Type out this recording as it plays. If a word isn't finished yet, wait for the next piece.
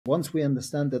Once we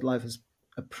understand that life is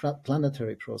a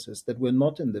planetary process, that we're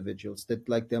not individuals, that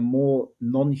like there are more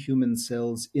non-human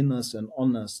cells in us and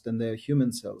on us than there are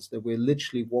human cells, that we're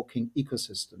literally walking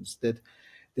ecosystems,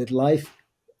 that life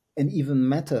and even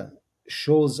matter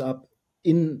shows up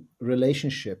in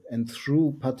relationship and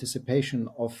through participation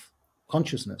of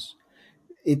consciousness.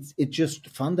 It just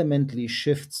fundamentally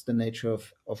shifts the nature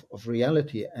of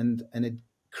reality, and it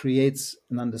creates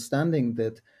an understanding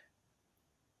that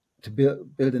to build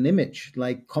an image,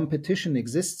 like competition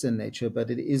exists in nature,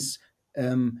 but it is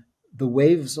the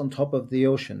waves on top of the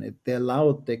ocean. They're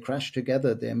loud, they crash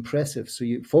together, they're impressive, so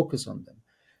you focus on them.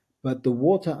 But the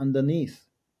water underneath,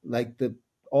 like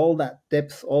all that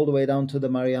depth all the way down to the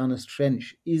Marianas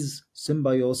Trench, is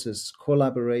symbiosis,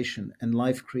 collaboration, and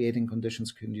life creating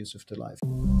conditions conducive to life.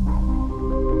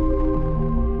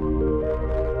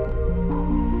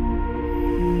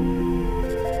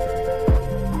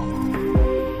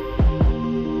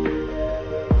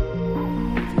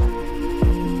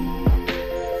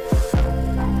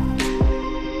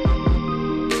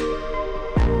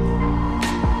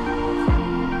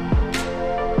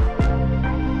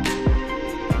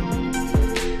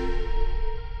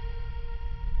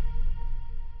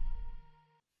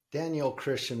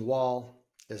 Christian Wahl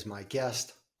is my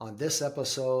guest on this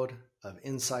episode of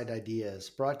Inside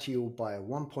Ideas, brought to you by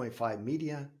 1.5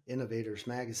 Media, Innovators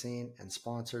Magazine, and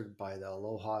sponsored by the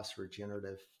Aloha's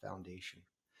Regenerative Foundation.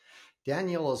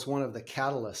 Daniel is one of the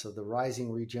catalysts of the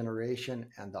rising regeneration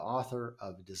and the author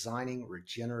of Designing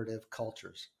Regenerative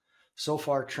Cultures. So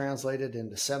far translated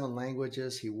into 7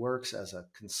 languages, he works as a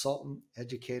consultant,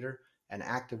 educator, and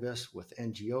activist with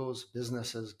NGOs,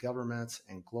 businesses, governments,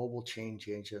 and global change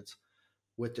agents.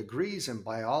 With degrees in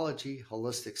biology,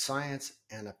 holistic science,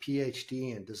 and a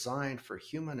Ph.D. in design for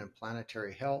human and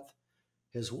planetary health,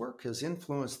 his work has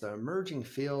influenced the emerging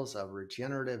fields of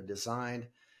regenerative design.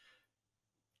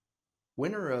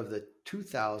 Winner of the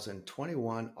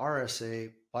 2021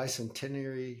 RSA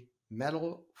Bicentenary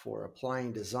Medal for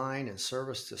applying design and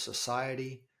service to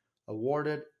society,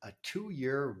 awarded a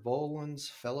 2-year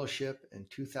Volans-Fellowship in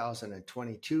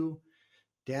 2022.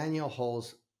 Daniel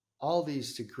holds all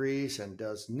these degrees and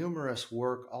does numerous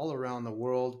work all around the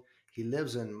world. He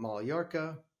lives in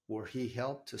Mallorca, where he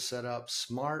helped to set up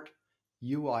SMART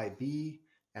UIB,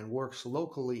 and works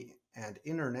locally and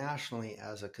internationally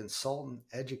as a consultant,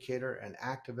 educator, and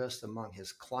activist among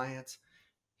his clients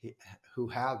who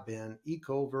have been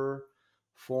Ecover,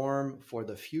 Forum for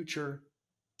the Future,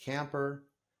 Camper,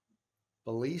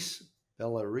 Belarus.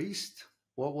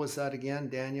 What was that again,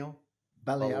 Daniel?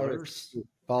 Balearist.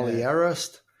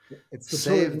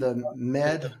 Save the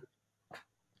Med,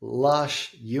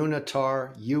 Lush,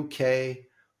 Unitar, UK,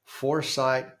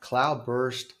 Foresight,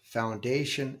 Cloudburst,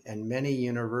 Foundation, and many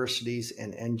universities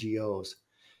and NGOs.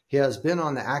 He has been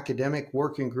on the academic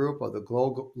working group of the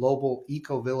Global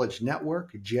Eco-Village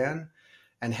Network, GEN,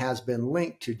 and has been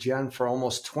linked to GEN for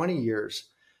almost 20 years.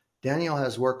 Daniel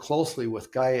has worked closely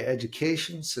with Gaia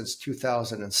Education since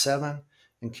 2007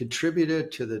 and contributed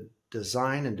to the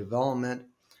design and development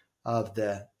of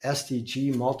the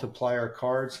SDG multiplier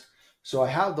cards. So I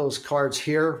have those cards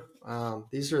here.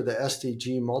 These are the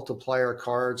SDG multiplier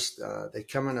cards. They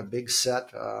come in a big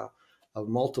set of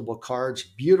multiple cards,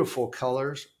 beautiful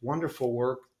colors, wonderful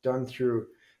work done through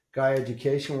Gaia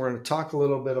Education. We're going to talk a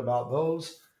little bit about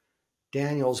those.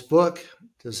 Daniel's book,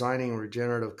 Designing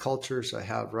Regenerative Cultures, I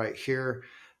have right here.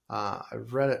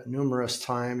 I've read it numerous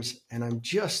times, and I'm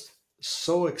just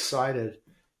so excited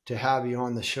to have you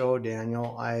on the show,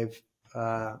 Daniel. I've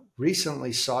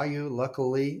recently saw you,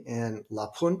 luckily, in La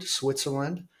Punt,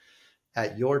 Switzerland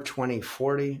at your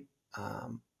 2040.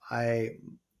 I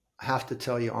have to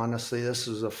tell you honestly, this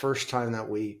is the first time that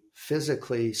we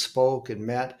physically spoke and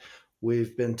met.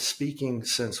 We've been speaking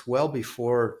since well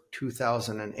before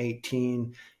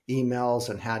 2018, emails,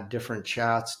 and had different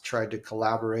chats, tried to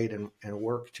collaborate and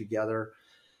work together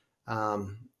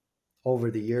over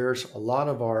the years. A lot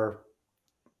of our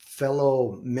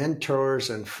fellow mentors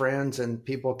and friends and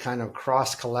people kind of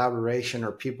cross collaboration,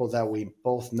 or people that we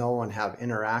both know and have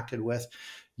interacted with,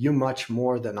 you much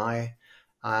more than I.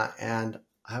 And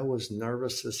I was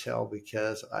nervous as hell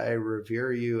because I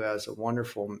revere you as a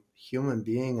wonderful human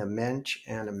being, a mensch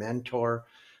and a mentor.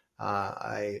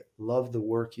 I love the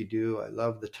work you do. I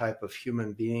love the type of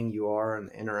human being you are and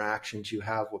the interactions you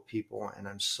have with people. And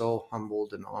I'm so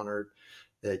humbled and honored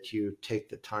that you take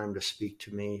the time to speak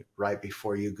to me right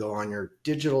before you go on your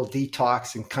digital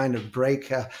detox and kind of break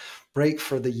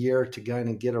for the year to kind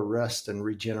of get a rest and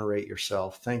regenerate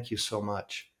yourself. Thank you so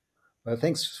much. Well,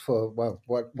 thanks for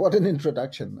what an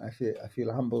introduction. I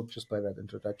feel humbled just by that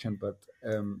introduction. But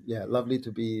yeah, lovely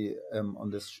to be on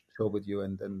this show with you,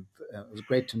 and it was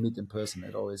great to meet in person.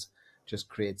 It always just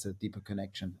creates a deeper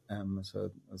connection. So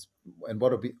it was, and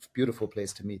what a beautiful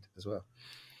place to meet as well.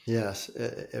 Yes,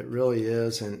 it really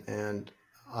is, and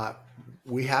uh,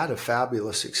 we had a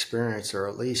fabulous experience, or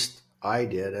at least I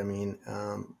did. I mean,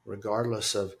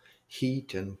 regardless of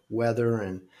heat and weather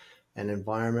and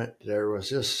environment, there was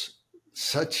just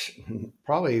such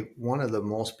probably one of the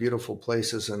most beautiful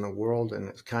places in the world, and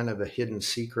it's kind of a hidden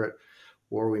secret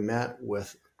where we met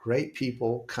with great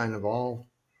people, kind of all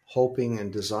hoping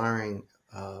and desiring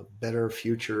better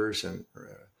futures and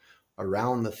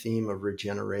around the theme of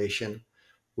regeneration.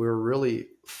 We were really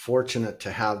fortunate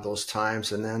to have those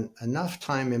times, and then enough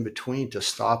time in between to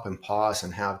stop and pause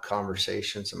and have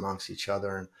conversations amongst each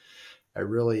other. And I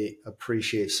really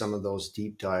appreciate some of those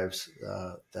deep dives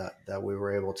that we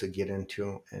were able to get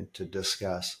into and to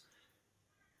discuss.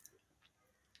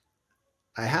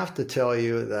 I have to tell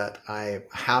you that I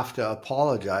have to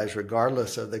apologize,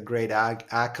 regardless of the great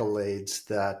accolades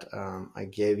that I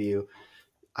gave you.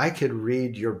 I could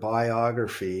read your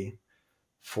biography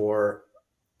for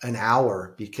an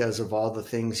hour because of all the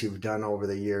things you've done over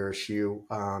the years. You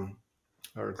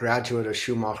are a graduate of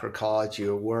Schumacher College.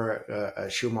 You were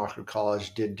at Schumacher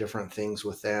College, did different things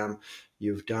with them.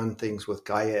 You've done things with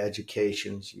Gaia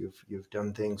Educations. You've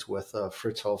done things with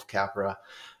Fritz Hof Capra,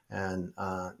 and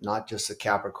not just the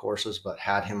Capra courses, but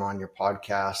had him on your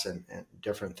podcast and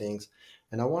different things.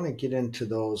 And I want to get into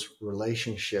those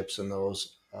relationships and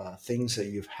those things that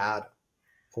you've had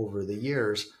over the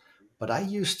years. But I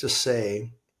used to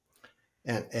say,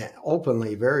 and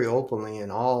openly, very openly in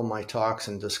all my talks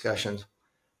and discussions,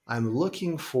 I'm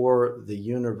looking for the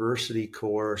university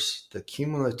course, the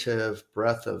cumulative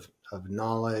breadth of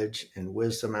knowledge and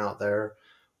wisdom out there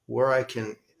where I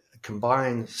can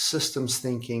combine systems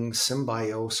thinking,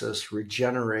 symbiosis,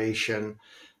 regeneration,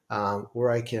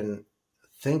 where I can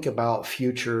think about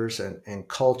futures and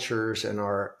cultures and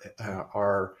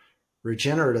our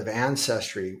regenerative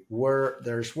ancestry, where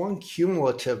there's one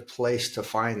cumulative place to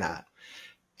find that.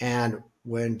 And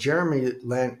when Jeremy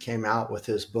Lent came out with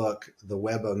his book, The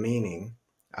Web of Meaning,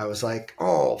 I was like,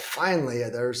 oh, finally,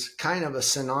 there's kind of a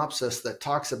synopsis that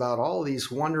talks about all these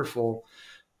wonderful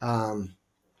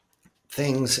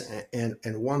things in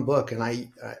one book. And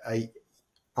I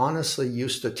honestly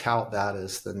used to tout that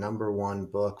as the number one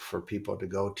book for people to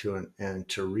go to and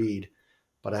to read.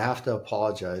 But I have to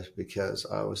apologize because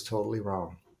I was totally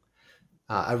wrong.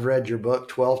 I've read your book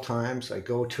 12 times. I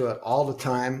go to it all the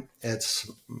time.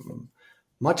 It's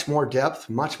much more depth,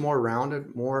 much more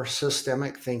rounded, more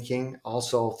systemic thinking,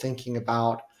 also thinking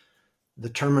about the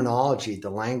terminology, the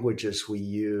languages we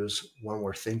use when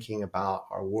we're thinking about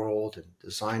our world and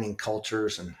designing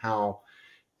cultures, and how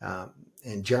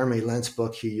in Jeremy Lent's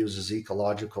book, he uses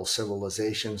ecological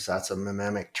civilizations. That's a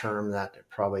mnemonic term that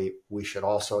probably we should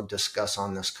also discuss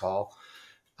on this call.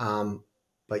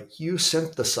 But you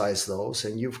synthesize those,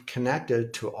 and you've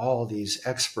connected to all these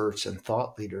experts and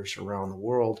thought leaders around the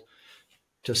world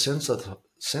to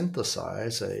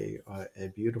synthesize a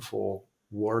beautiful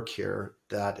work here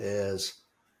that is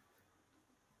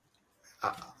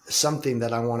something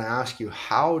that I want to ask you.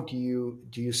 How do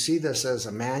you see this as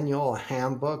a manual, a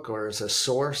handbook, or as a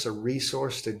source, a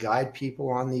resource to guide people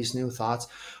on these new thoughts?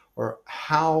 Or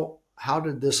how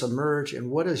did this emerge,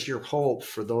 and what is your hope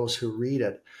for those who read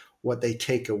it, what they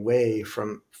take away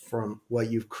from what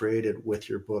you've created with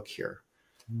your book here?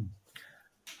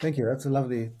 Thank you. That's a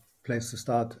lovely place to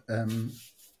start.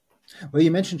 Well,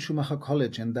 you mentioned Schumacher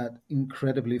College and that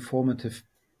incredibly formative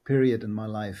period in my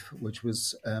life, which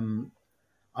was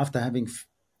after having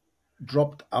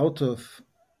dropped out of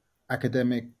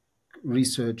academic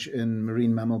research in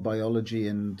marine mammal biology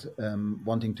and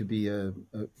wanting to be a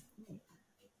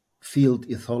field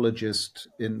ethologist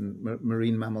in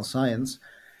marine mammal science,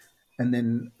 and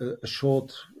then a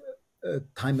short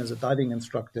time as a diving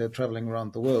instructor traveling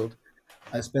around the world,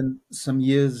 I spent some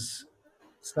years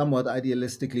somewhat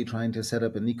idealistically trying to set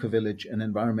up an eco-village, an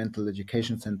environmental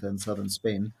education center in southern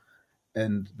Spain,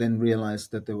 and then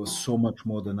realized that there was so much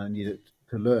more than I needed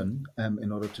to learn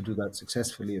in order to do that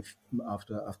successfully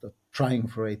after trying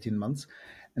for 18 months.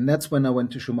 And that's when I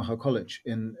went to Schumacher College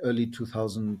in early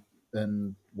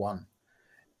 2001.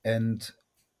 And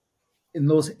in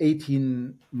those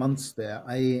 18 months there,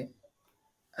 I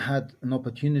had an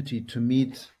opportunity to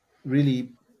meet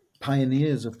really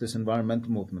pioneers of this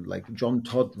environmental movement. Like John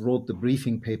Todd wrote the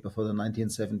briefing paper for the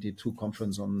 1972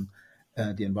 conference on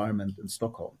the environment in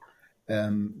Stockholm.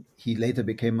 He later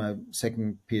became my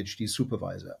second Ph.D.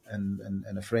 supervisor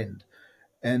and a friend.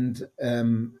 And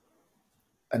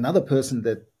another person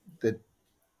that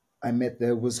I met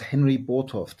there was Henry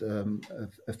Bortoft,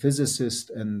 a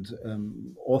physicist and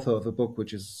author of a book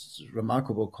which is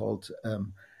remarkable called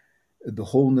The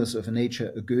Wholeness of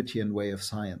Nature, a Goethean Way of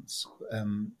Science,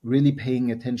 really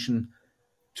paying attention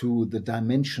to the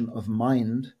dimension of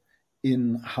mind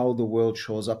in how the world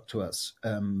shows up to us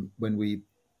when we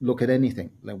look at anything,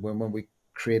 like when we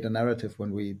create a narrative,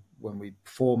 when we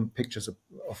form pictures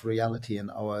of reality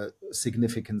and our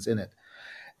significance in it.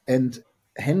 And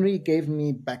Henry gave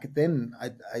me back then,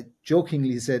 I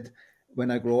jokingly said,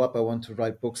 when I grow up, I want to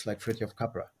write books like Fritjof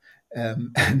Capra. And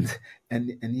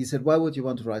he said, why would you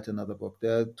want to write another book?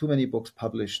 There are too many books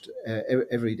published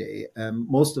every day.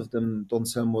 Most of them don't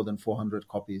sell more than 400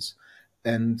 copies.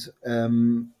 And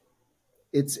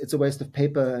it's a waste of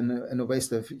paper and a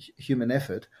waste of human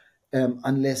effort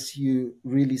unless you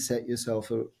really set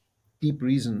yourself a deep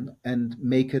reason and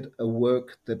make it a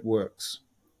work that works.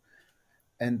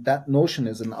 And that notion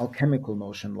is an alchemical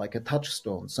notion, like a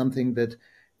touchstone, something that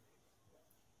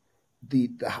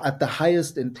at the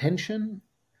highest intention,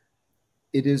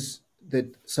 it is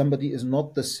that somebody is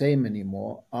not the same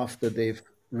anymore after they've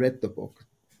read the book,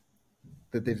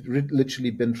 that they've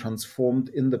literally been transformed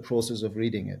in the process of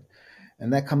reading it.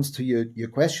 And that comes to your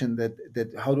question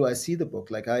that how do I see the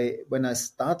book? Like when I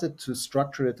started to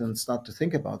structure it and start to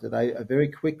think about it, I very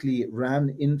quickly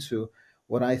ran into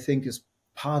what I think is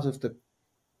part of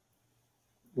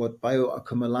what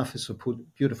bioaccumulation so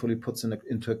beautifully puts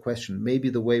into a question. Maybe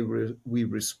the way we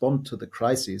respond to the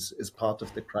crisis is part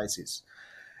of the crisis.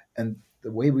 And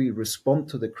the way we respond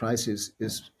to the crisis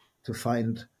is to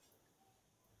find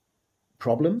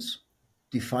problems,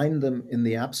 define them in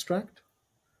the abstract,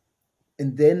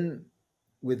 and then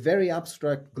with very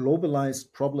abstract,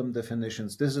 globalized problem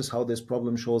definitions, this is how this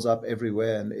problem shows up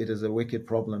everywhere, and it is a wicked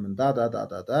problem, and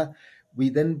we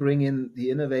then bring in the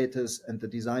innovators and the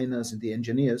designers and the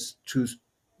engineers to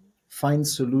find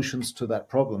solutions to that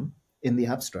problem in the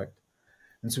abstract.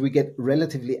 And so we get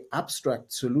relatively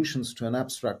abstract solutions to an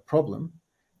abstract problem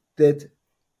that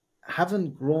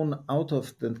haven't grown out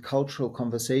of the cultural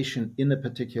conversation in a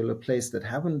particular place, that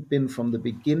haven't been from the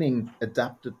beginning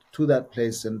adapted to that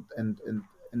place and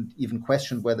even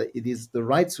questioned whether it is the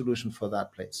right solution for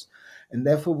that place. And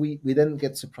therefore we then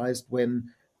get surprised when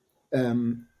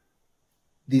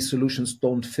these solutions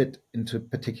don't fit into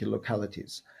particular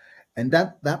localities. And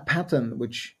that pattern,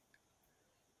 which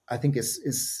I think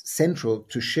is central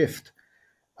to shift,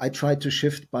 I tried to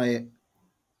shift by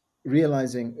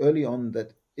realizing early on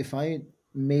that if I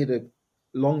made a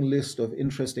long list of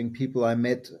interesting people I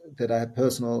met, that I had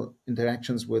personal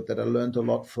interactions with, that I learned a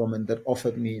lot from, and that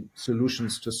offered me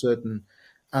solutions to certain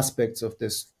aspects of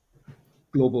this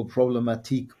global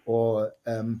problematique or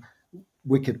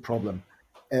wicked problem,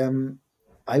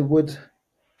 I would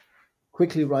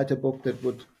quickly write a book that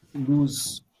would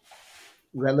lose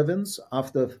relevance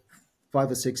after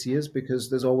 5 or 6 years, because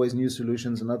there's always new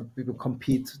solutions and other people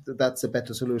compete, that's a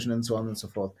better solution, and so on and so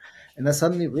forth. And I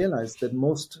suddenly realized that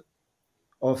most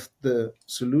of the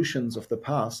solutions of the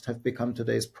past have become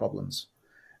today's problems.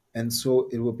 And so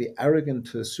it would be arrogant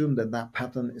to assume that that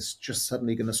pattern is just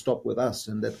suddenly going to stop with us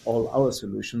and that all our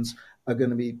solutions are going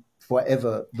to be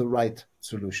forever the right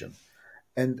solution.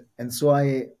 And so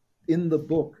I, in the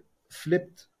book,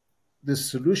 flipped this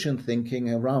solution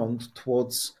thinking around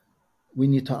towards, we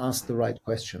need to ask the right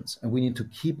questions, and we need to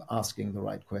keep asking the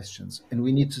right questions, and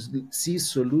we need to see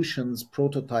solutions,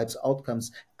 prototypes,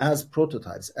 outcomes as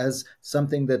prototypes, as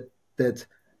something that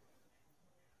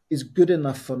is good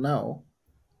enough for now.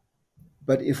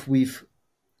 But if we've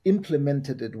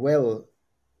implemented it well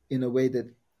in a way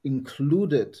that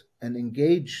included and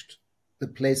engaged the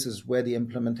places where the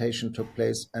implementation took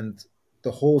place and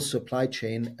the whole supply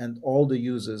chain and all the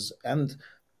users and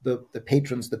the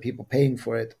patrons, the people paying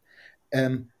for it,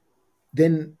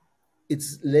 then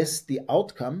it's less the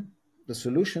outcome, the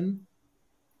solution,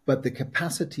 but the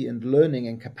capacity and learning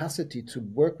and capacity to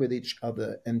work with each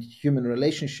other and human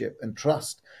relationship and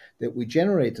trust that we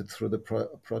generated through the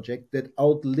project that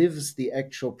outlives the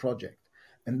actual project.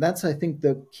 And that's, I think,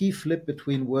 the key flip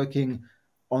between working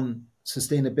on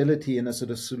sustainability in a sort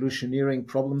of solutioneering,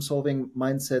 problem-solving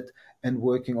mindset and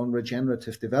working on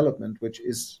regenerative development, which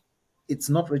is, it's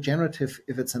not regenerative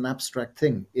if it's an abstract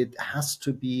thing. It has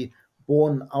to be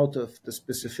born out of the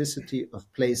specificity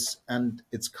of place and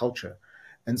its culture.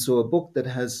 And so a book that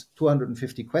has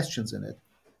 250 questions in it,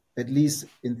 at least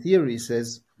in theory,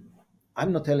 says,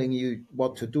 I'm not telling you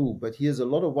what to do, but here's a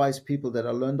lot of wise people that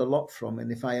I learned a lot from.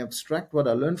 And if I abstract what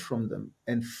I learned from them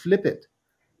and flip it,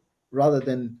 rather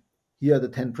than here are the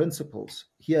 10 principles.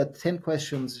 Here are 10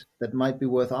 questions that might be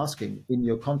worth asking in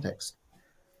your context.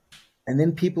 And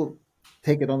then people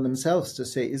take it on themselves to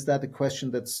say, is that a question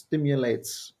that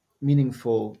stimulates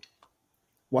meaningful,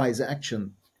 wise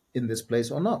action in this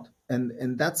place or not?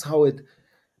 And that's how it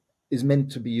is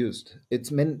meant to be used.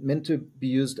 It's meant to be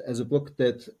used as a book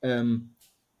that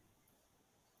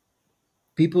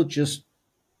people just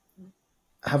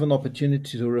have an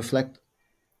opportunity to reflect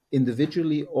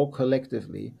individually or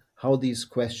collectively how these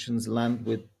questions land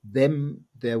with them,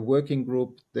 their working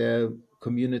group, their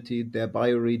community, their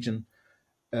bioregion.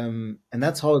 And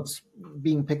that's how it's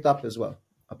being picked up as well,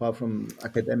 apart from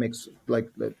academics,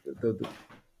 like the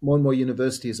more and more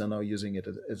universities are now using it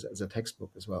as a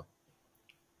textbook as well.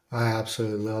 I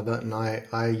absolutely love it, and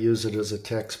I use it as a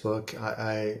textbook.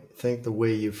 I think the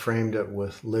way you framed it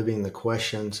with living the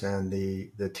questions and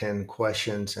the 10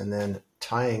 questions, and then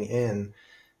tying in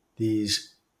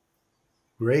these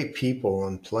great people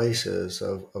and places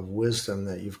of wisdom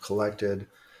that you've collected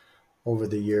over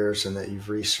the years and that you've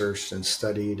researched and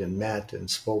studied and met and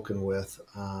spoken with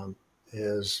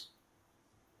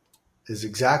is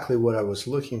exactly what I was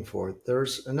looking for.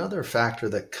 There's another factor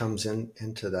that comes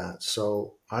into that.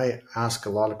 So I ask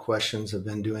a lot of questions. I've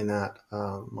been doing that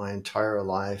my entire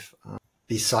life.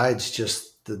 Besides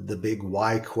just the big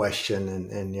why question,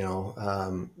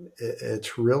 and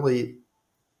it's really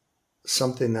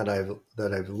something that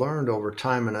I've learned over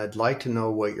time, and I'd like to know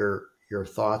what your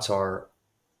thoughts are.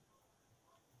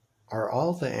 Are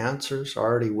all the answers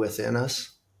already within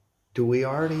us? Do we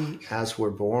already, as we're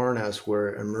born, as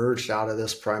we're emerged out of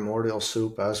this primordial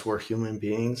soup, as we're human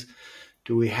beings,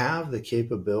 do we have the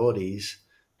capabilities?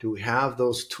 Do we have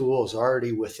those tools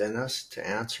already within us to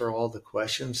answer all the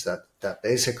questions that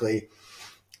basically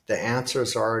the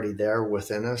answers are already there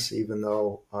within us, even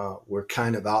though we're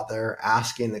kind of out there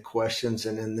asking the questions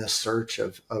and in this search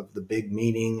of the big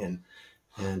meaning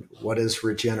and what is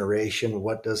regeneration?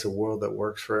 What does a world that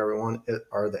works for everyone?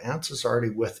 Are the answers already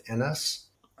within us?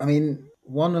 I mean,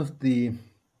 one of the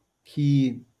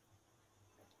key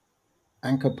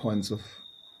anchor points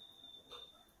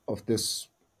of this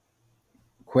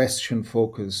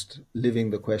question-focused,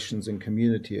 living the questions in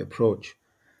community approach,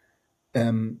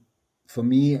 for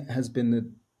me, has been a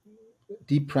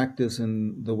deep practice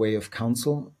in the way of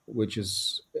counsel, which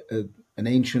is an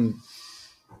ancient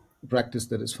practice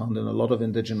that is found in a lot of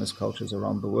indigenous cultures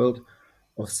around the world,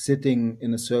 of sitting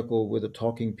in a circle with a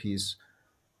talking piece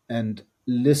and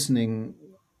listening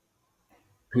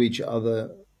to each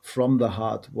other from the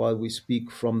heart while we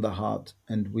speak from the heart,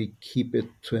 and we keep it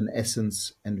to an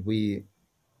essence, and we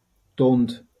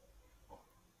don't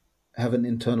have an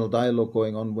internal dialogue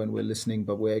going on when we're listening,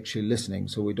 but we're actually listening.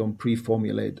 So we don't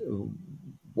pre-formulate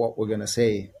what we're going to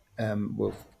say.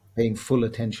 We're paying full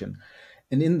attention.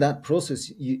 And in that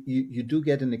process, you do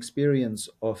get an experience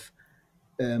of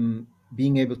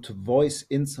being able to voice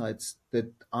insights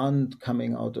that aren't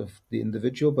coming out of the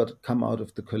individual, but come out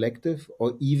of the collective,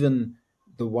 or even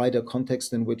the wider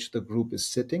context in which the group is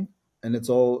sitting. And it's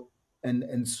all,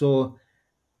 and so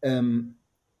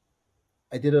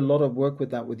I did a lot of work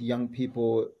with that with young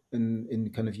people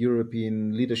in kind of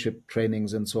European leadership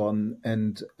trainings and so on.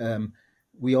 And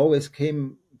we always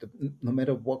came, no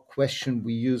matter what question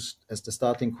we used as the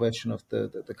starting question of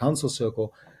the council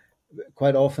circle,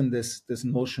 quite often this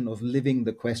notion of living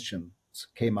the questions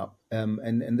came up.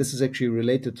 And this is actually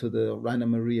related to the Rainer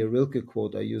Maria Rilke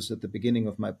quote I used at the beginning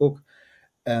of my book,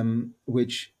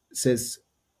 which says,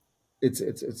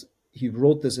 he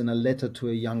wrote this in a letter to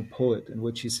a young poet, in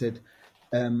which he said,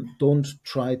 don't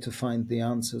try to find the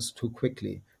answers too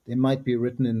quickly. They might be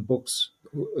written in books,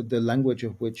 the language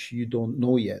of which you don't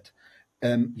know yet.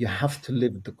 You have to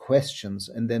live the questions,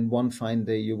 and then one fine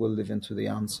day you will live into the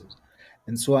answers.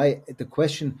 And so the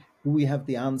question, do we have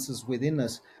the answers within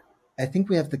us? I think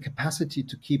we have the capacity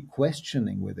to keep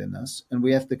questioning within us, and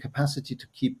we have the capacity to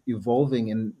keep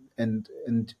evolving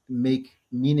and make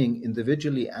meaning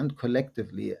individually and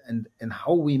collectively. And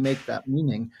how we make that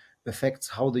meaning affects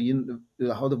how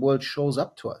the world shows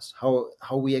up to us,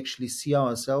 how we actually see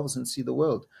ourselves and see the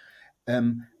world.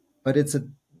 But it's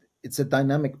a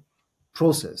dynamic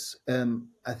process.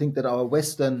 I think that our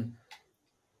Western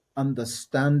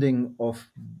understanding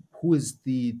of who is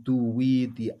the do we,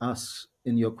 the us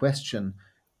in your question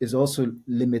is also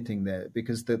limiting there,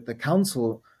 because the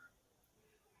council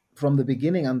from the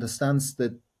beginning understands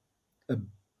that a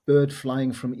bird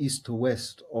flying from east to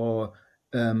west, or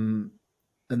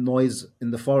a noise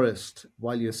in the forest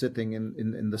while you're sitting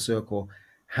in the circle,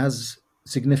 has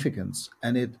significance.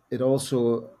 And it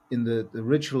also, in the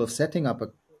ritual of setting up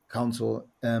a council,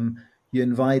 you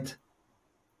invite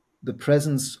the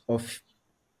presence of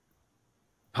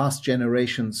past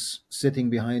generations sitting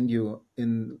behind you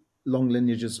in long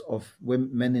lineages of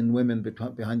men and women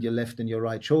behind your left and your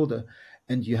right shoulder,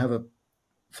 and you have a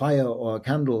fire or a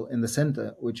candle in the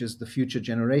center, which is the future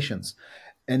generations.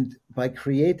 And by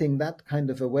creating that kind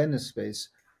of awareness space,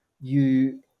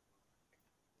 you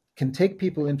can take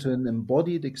people into an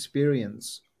embodied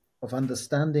experience of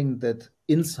understanding that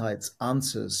insights,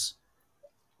 answers,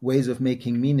 ways of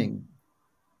making meaning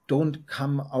don't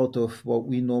come out of what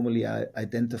we normally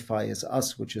identify as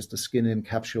us, which is the skin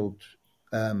encapsulated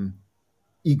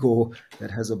ego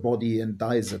that has a body and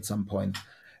dies at some point.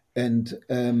 And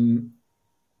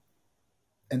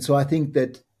so I think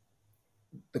that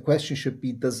the question should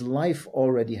be, does life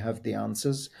already have the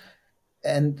answers?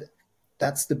 And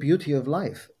that's the beauty of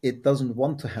life. It doesn't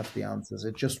want to have the answers.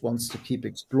 It just wants to keep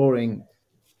exploring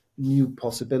new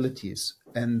possibilities.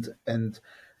 And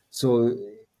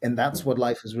that's what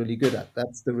life is really good at.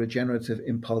 That's the regenerative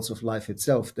impulse of life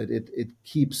itself, that it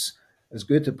keeps, as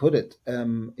Goethe put it,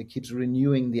 it keeps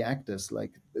renewing the actors.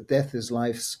 Like death is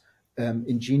life's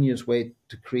ingenious way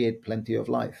to create plenty of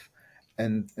life.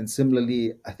 And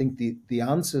similarly, I think the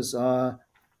answers are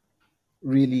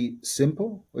really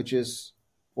simple, which is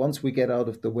once we get out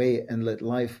of the way and let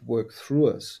life work through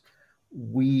us,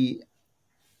 we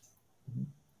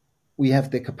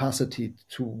have the capacity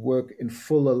to work in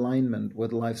full alignment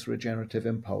with life's regenerative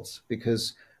impulse,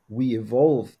 because we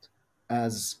evolved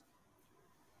as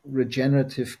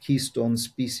regenerative keystone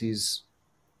species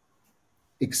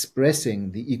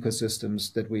expressing the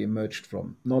ecosystems that we emerged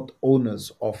from, not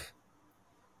owners of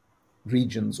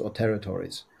regions or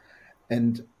territories.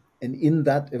 And in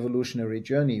that evolutionary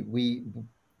journey, we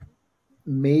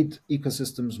made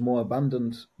ecosystems more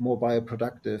abundant, more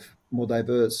bioproductive, more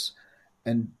diverse.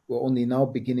 And we're only now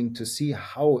beginning to see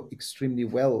how extremely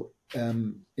well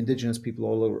indigenous people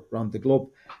all around the globe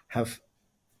have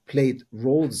played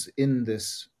roles in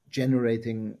this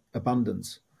generating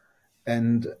abundance.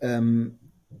 And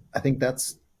I think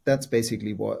that's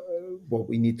basically what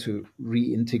we need to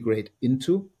reintegrate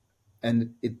into.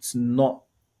 And it's not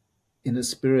in a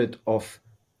spirit of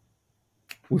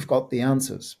we've got the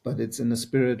answers, but it's in a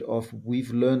spirit of we've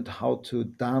learned how to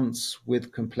dance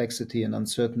with complexity and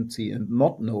uncertainty and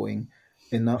not knowing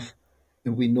enough.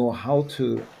 And we know how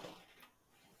to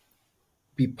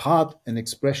be part and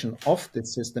expression of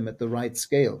this system at the right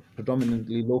scale,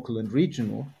 predominantly local and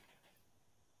regional,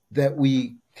 that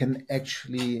we can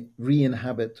actually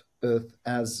re-inhabit Earth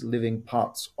as living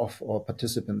parts of or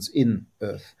participants in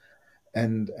Earth.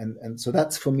 And so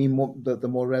that's for me the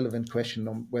more relevant question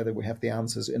on whether we have the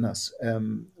answers in us.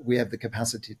 We have the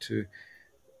capacity to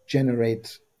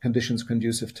generate conditions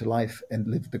conducive to life and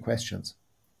live the questions.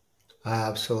 I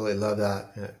absolutely love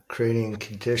that. Creating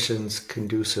conditions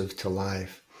conducive to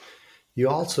life. You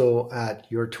also, at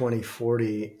your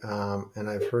 2040, and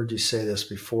I've heard you say this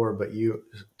before, but you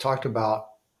talked about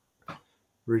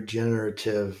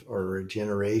regenerative or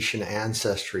regeneration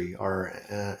ancestry, or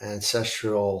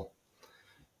ancestral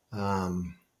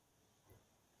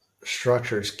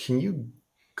structures. Can you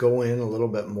go in a little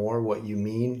bit more what you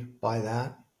mean by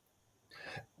that?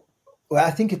 Well,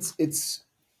 I think it's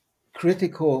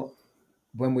critical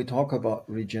when we talk about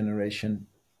regeneration,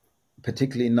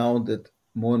 particularly now that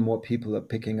more and more people are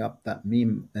picking up that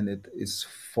meme and it is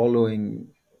following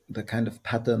the kind of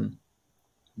pattern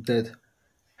that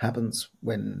happens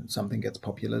when something gets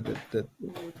popular, that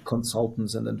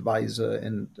consultants and advisor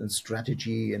and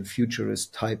strategy and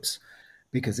futurist types,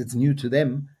 because it's new to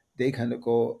them, they kind of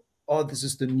go, oh, this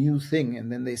is the new thing.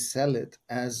 And then they sell it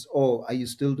as, oh, are you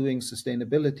still doing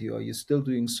sustainability? Or are you still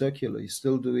doing circular? Are you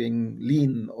still doing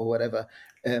lean or whatever?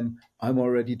 I'm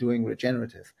already doing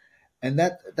regenerative. And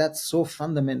that's so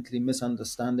fundamentally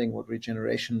misunderstanding what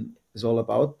regeneration is all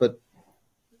about. But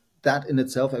that in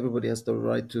itself, everybody has the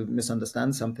right to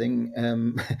misunderstand something,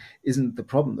 isn't the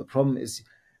problem. The problem is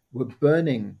we're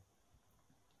burning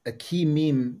a key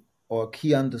meme or a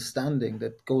key understanding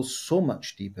that goes so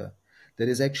much deeper, that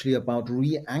is actually about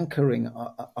re-anchoring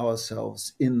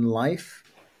ourselves in life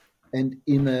and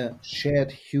in a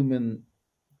shared human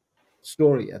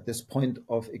story at this point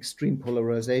of extreme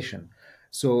polarization.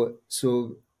 So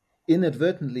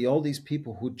inadvertently, all these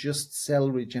people who just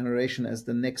sell regeneration as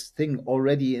the next thing,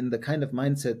 already in the kind of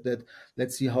mindset that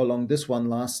let's see how long this one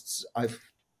lasts. I've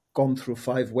gone through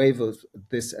 5 waves of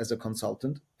this as a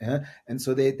consultant, and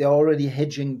so they're already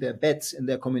hedging their bets in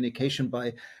their communication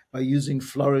by using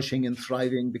flourishing and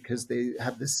thriving, because they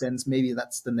have this sense maybe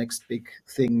that's the next big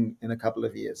thing in a couple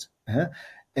of years.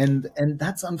 And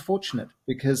that's unfortunate,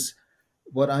 because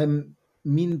what I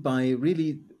mean by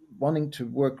really wanting to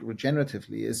work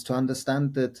regeneratively is to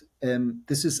understand that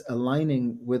this is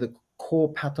aligning with a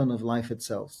core pattern of life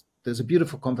itself. There's a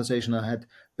beautiful conversation I had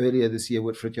earlier this year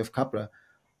with Fritjof Capra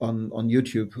on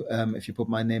YouTube. If you put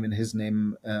my name and his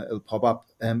name, it'll pop up.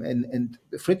 And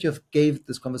Fritjof gave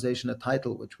this conversation a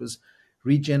title, which was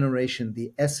Regeneration,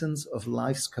 the Essence of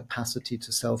Life's Capacity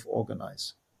to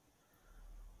Self-Organize.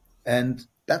 And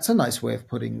that's a nice way of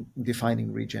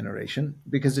defining regeneration,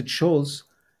 because it shows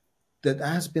that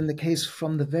has been the case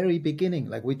from the very beginning.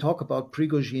 Like we talk about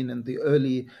Prigogine and the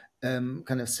early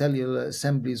kind of cellular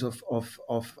assemblies of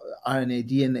RNA,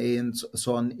 DNA, and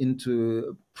so on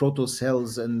into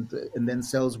protocells and then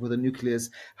cells with a nucleus.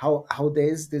 How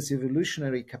there's this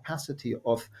evolutionary capacity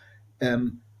of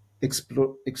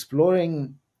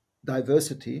exploring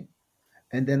diversity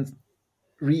and then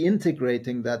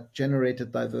reintegrating that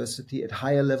generated diversity at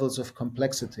higher levels of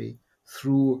complexity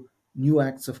through new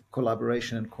acts of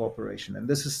collaboration and cooperation. And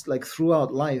this is like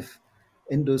throughout life,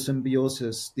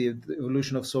 endosymbiosis, the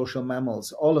evolution of social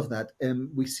mammals, all of that.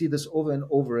 We see this over and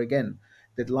over again,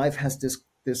 that life has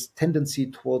this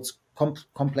tendency towards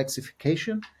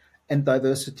complexification and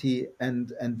diversity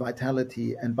and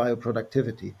vitality and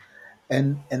bioproductivity.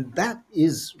 And that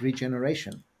is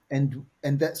regeneration. And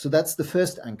so that's the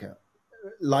first anchor.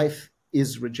 Life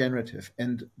is regenerative.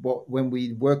 And when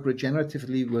we work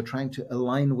regeneratively, we're trying to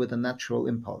align with a natural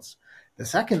impulse. The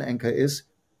second anchor is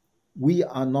we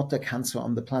are not a cancer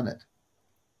on the planet.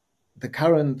 The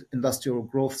current industrial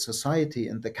growth society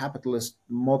and the capitalist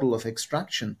model of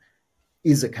extraction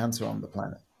is a cancer on the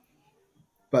planet.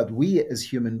 But we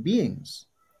as human beings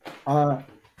are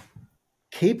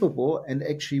capable and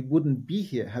actually wouldn't be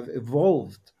here, have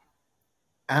evolved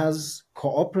as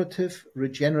cooperative,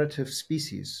 regenerative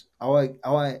species.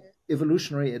 Our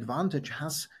evolutionary advantage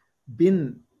has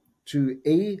been to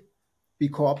be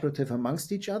cooperative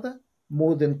amongst each other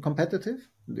more than competitive.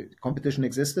 The competition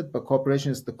existed, but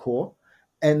cooperation is the core.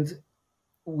 And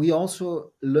we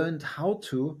also learned how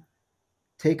to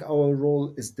take our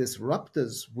role as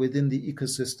disruptors within the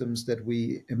ecosystems that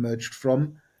we emerged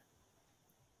from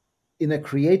in a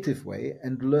creative way,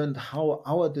 and learned how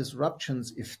our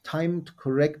disruptions, if timed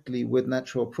correctly with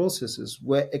natural processes,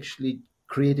 were actually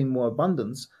creating more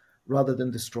abundance rather than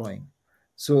destroying.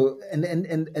 So,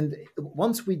 and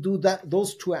once we do that,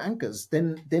 those two anchors,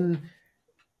 then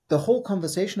the whole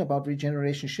conversation about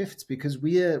regeneration shifts, because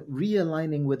we are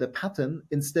realigning with a pattern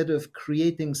instead of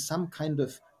creating some kind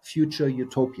of future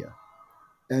utopia.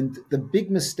 And the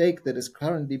big mistake that is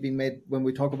currently being made when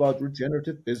we talk about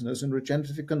regenerative business and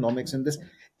regenerative economics and this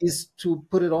is to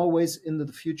put it always into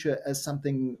the future as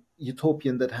something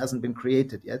utopian that hasn't been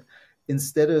created yet,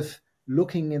 instead of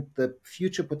looking at the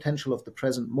future potential of the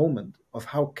present moment, of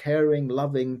how caring,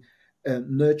 loving,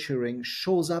 nurturing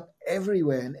shows up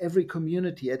everywhere in every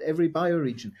community, at every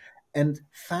bioregion, and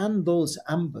fan those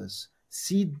ambers,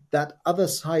 see that other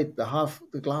side,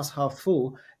 the glass half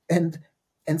full, and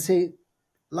say,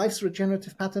 life's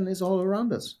regenerative pattern is all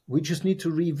around us. We just need to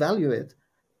revalue it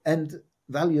and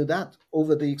value that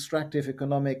over the extractive,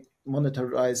 economic,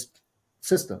 monetarized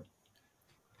system.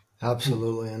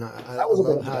 Absolutely, and I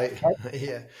love how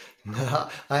yeah,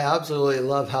 I absolutely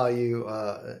love how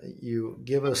you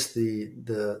give us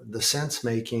the sense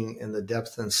making and the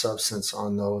depth and substance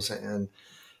on those, and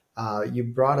you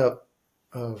brought up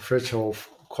Fritjof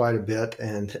quite a bit,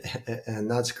 and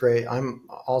that's great. I'm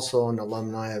also an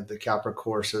alumni of the Capra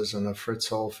courses and of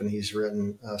Fritjof, and he's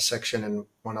written a section in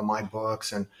one of my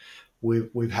books, and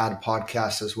we've had a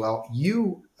podcast as well.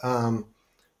 You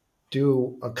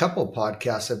do a couple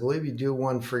podcasts. I believe you do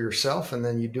one for yourself, and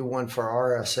then you do one for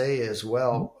RSA as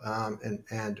well,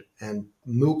 and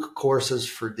MOOC courses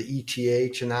for the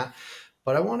ETH and that.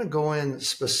 But I want to go in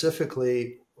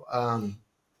specifically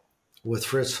with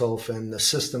Fritjof and the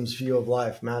systems view of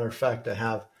life. Matter of fact, I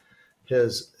have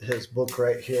his book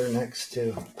right here next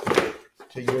to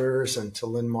yours and to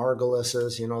Lynn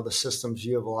Margulis's, the systems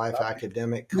view of life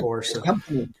academic course.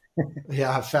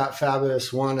 Yeah,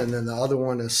 fabulous one. And then the other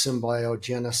one is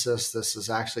Symbiogenesis. This is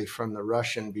actually from the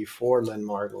Russian before Lynn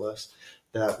Margulis,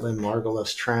 that Lynn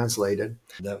Margulis translated,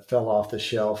 that fell off the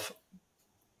shelf.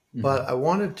 Mm-hmm. But I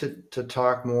wanted to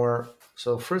talk more.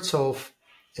 So Fritjof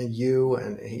and you,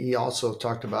 and he also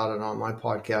talked about it on my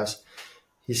podcast.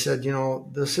 He said,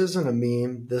 this isn't a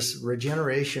meme. This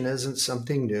regeneration isn't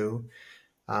something new.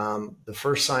 The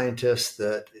first scientist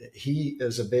that he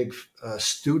is a big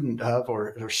student of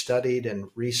or studied and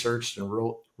researched and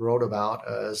wrote about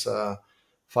is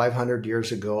 500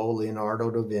 years ago,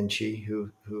 Leonardo da Vinci,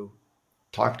 who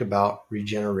talked about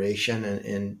regeneration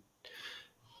in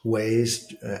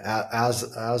ways as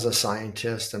a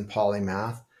scientist and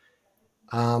polymath.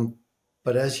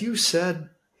 But as you said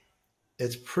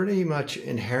it's pretty much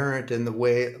inherent in the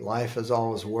way life has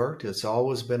always worked. It's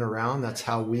always been around. That's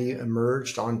how we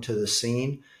emerged onto the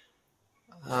scene.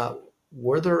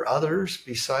 Were there others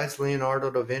besides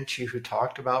Leonardo da Vinci who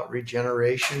talked about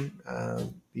regeneration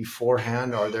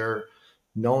beforehand? Are there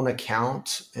known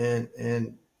accounts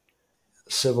in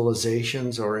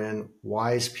civilizations or in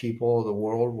wise people of the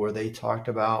world where they talked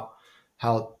about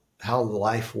how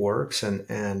life works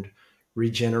and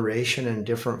regeneration in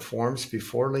different forms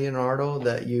before Leonardo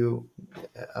that you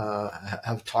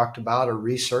have talked about or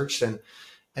researched?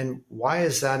 And why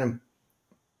is that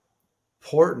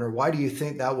important, or why do you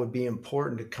think that would be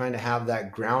important to kind of have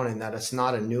that grounding, that it's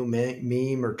not a new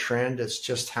meme or trend, it's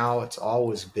just how it's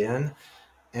always been?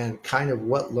 And kind of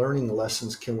what learning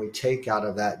lessons can we take out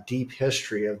of that deep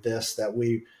history of this that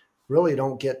we really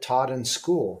don't get taught in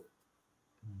school?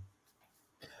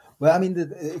 Well, I mean,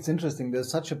 it's interesting.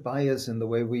 There's such a bias in the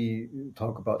way we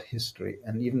talk about history,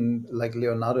 and even like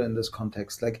Leonardo in this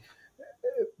context, like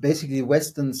basically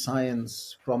Western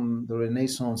science from the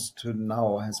Renaissance to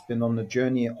now has been on a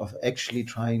journey of actually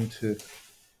trying to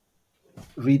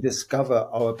rediscover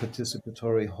our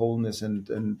participatory wholeness and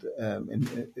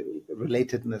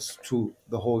relatedness to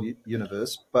the whole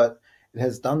universe, but it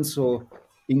has done so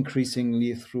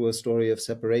increasingly through a story of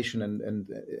separation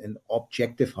and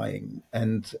objectifying,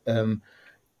 and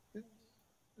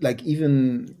like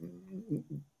even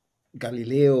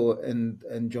Galileo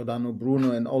and Giordano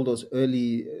Bruno and all those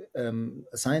early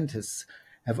scientists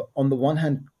have, on the one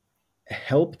hand,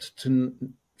 helped to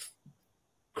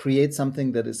create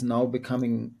something that is now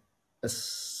becoming a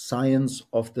science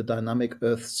of the dynamic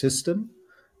Earth system,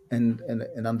 and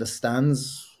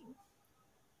understands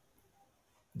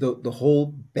the whole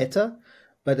better,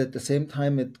 but at the same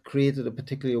time it created a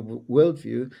particular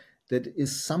worldview that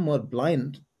is somewhat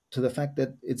blind to the fact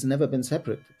that it's never been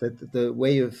separate, that the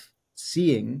way of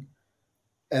seeing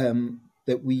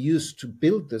that we use to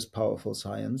build this powerful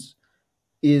science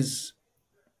is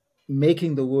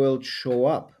making the world show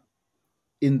up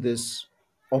in this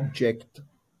object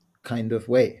kind of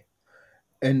way.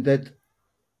 And that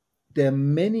there are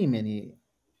many, many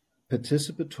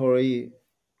participatory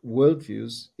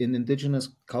worldviews in indigenous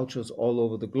cultures all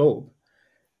over the globe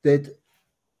that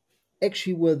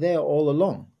actually were there all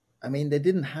along. I mean, they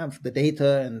didn't have the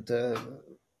data and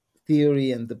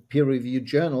theory and the peer-reviewed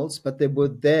journals, but they were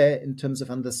there in terms of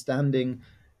understanding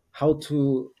how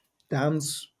to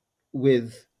dance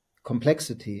with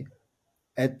complexity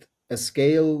at a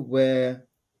scale where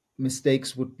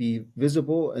mistakes would be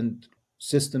visible and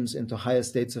systems into higher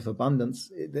states of abundance.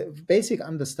 The basic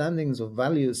understandings of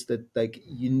values that like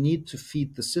you need to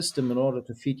feed the system in order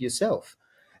to feed yourself,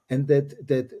 and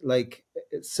that like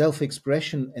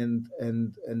self-expression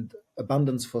and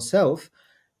abundance for self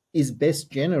is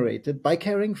best generated by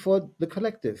caring for the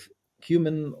collective,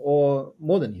 human or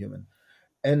more than human.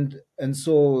 And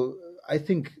so I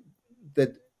think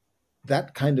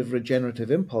that kind of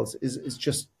regenerative impulse is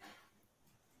just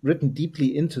written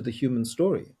deeply into the human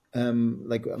story.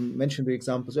 Like I mentioned the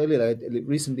examples earlier, I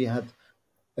recently had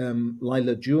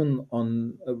Lila June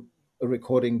on a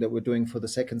recording that we're doing for the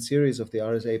second series of the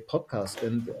RSA podcast.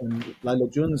 And Lila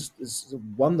June is a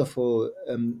wonderful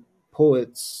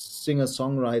poet, singer,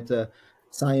 songwriter,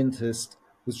 scientist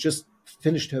who's just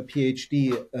finished her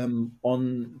Ph.D.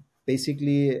 On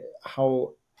basically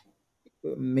how,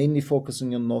 mainly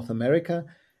focusing on North America,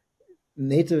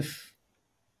 native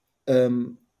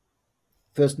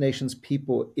First Nations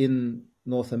people in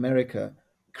North America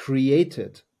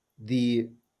created the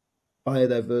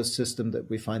biodiverse system that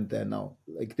we find there now.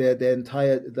 Like their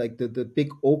entire, like the big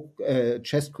oak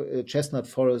chestnut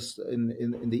forest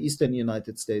in the eastern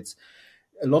United States,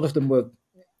 a lot of them were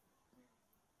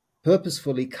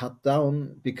purposefully cut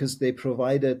down because they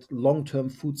provided long-term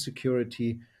food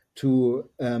security to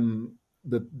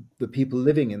the people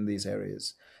living in these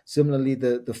areas. Similarly,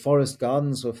 the forest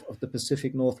gardens of the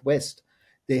Pacific Northwest,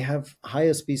 they have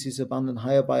higher species abundance,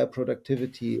 higher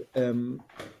bioproductivity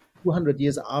 200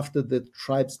 years after the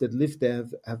tribes that live there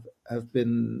have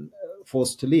been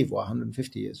forced to leave, or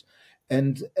 150 years.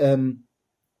 And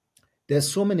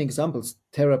there's so many examples.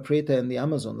 Terra Preta in the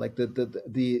Amazon, like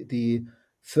the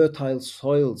fertile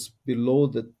soils below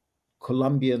the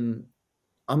Colombian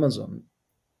Amazon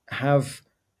have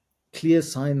clear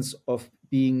signs of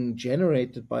being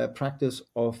generated by a practice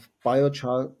of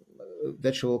biochar,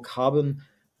 vegetable carbon,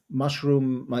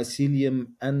 mushroom mycelium,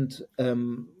 and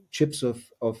chips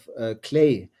of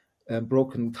clay,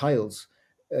 broken tiles,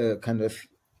 kind of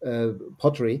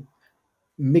pottery,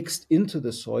 mixed into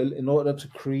the soil in order to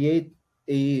create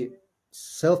a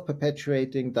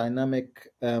self-perpetuating dynamic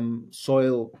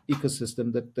soil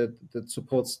ecosystem that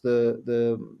supports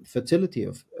the fertility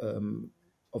of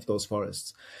those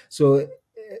forests. So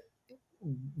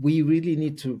we really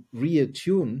need to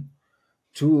reattune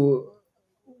to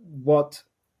what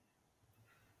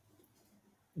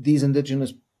these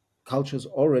indigenous cultures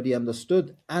already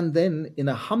understood, and then in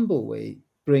a humble way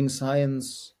bring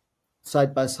science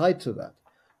side by side to that.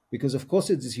 Because of course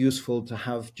it is useful to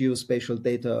have geospatial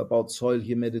data about soil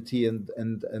humidity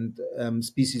and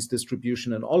species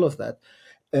distribution and all of that.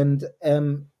 And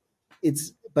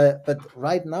but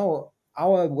right now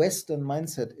our Western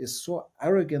mindset is so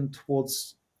arrogant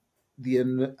towards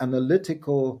the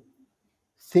analytical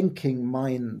thinking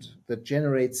mind that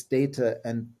generates data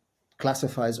and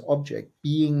classifies object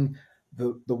being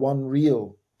the one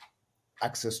real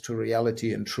access to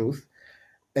reality and truth,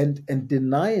 and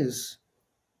denies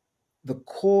the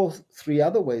core three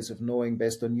other ways of knowing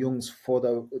based on Jung's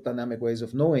four dynamic ways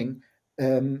of knowing,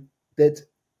 that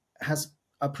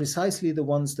are precisely the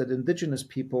ones that indigenous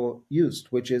people used,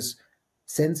 which is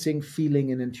sensing,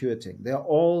 feeling, and intuiting. They're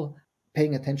all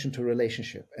paying attention to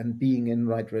relationship and being in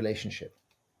right relationship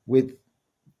with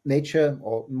nature,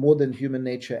 or more than human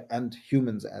nature, and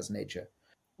humans as nature.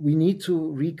 We need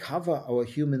to recover our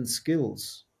human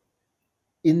skills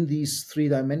in these three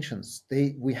dimensions.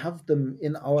 We have them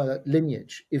in our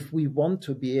lineage. If we want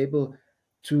to be able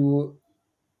to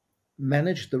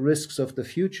manage the risks of the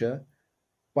future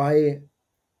by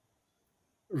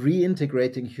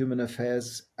reintegrating human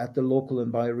affairs at the local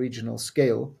and bioregional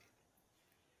scale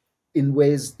in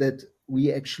ways that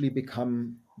we actually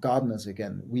become gardeners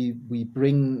again. We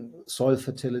bring soil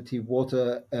fertility,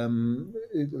 water,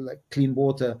 like clean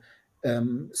water,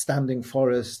 standing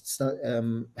forests,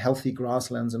 healthy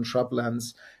grasslands and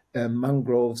shrublands,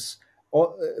 mangroves,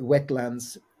 or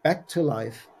wetlands back to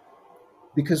life,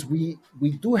 because we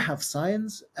do have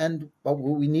science, and what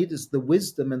we need is the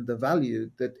wisdom and the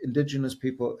value that indigenous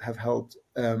people have held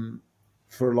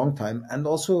for a long time, and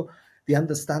also the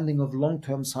understanding of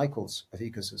long-term cycles of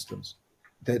ecosystems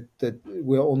that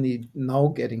we're only now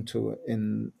getting to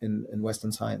in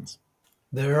Western science.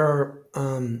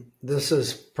 This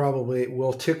is probably,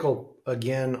 we'll tickle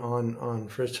again on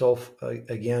Fritjof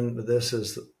again, but this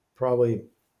is probably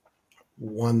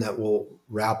one that will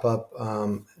wrap up,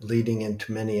 leading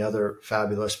into many other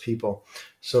fabulous people.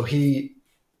 So he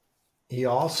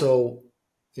also,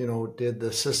 did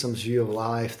the systems view of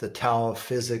life, the Tao of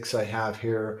physics I have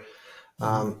here,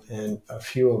 and a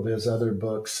few of his other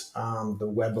books, the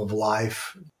Web of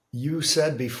Life. You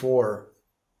said before,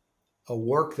 a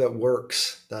work that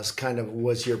works. That's kind of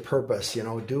was your purpose.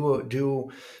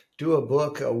 Do a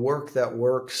book, a work that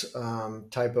works,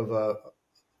 type of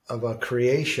a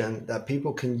creation that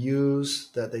people can use,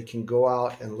 that they can go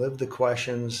out and live the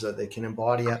questions, that they can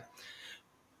embody it.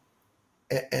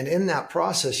 And in that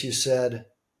process, you said,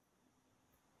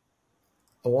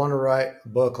 I want to write a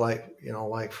book like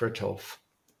Fritjof.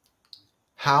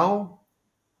 How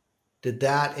did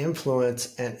that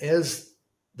influence, and is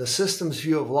the systems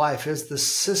view of life, is the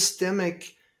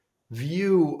systemic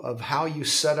view of how you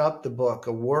set up the book,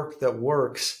 a work that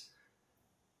works,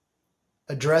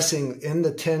 addressing in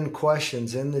the 10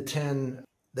 questions, in the 10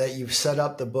 that you've set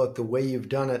up the book, the way you've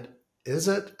done it, is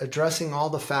it addressing all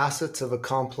the facets of a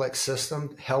complex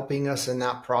system, helping us in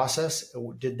that process?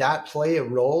 Did that play a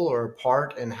role or a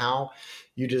part in how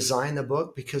you design the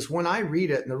book? Because when I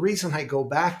read it, and the reason I go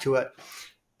back to it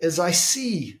is I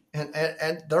see,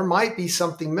 and there might be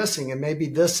something missing, and maybe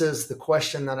this is the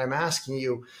question that I'm asking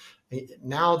you.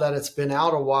 Now that it's been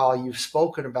out a while, you've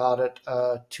spoken about it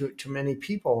to many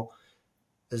people.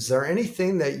 Is there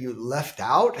anything that you left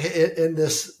out in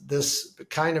this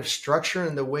kind of structure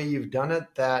and the way you've done it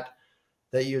that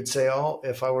you'd say, oh,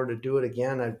 if I were to do it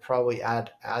again, I'd probably add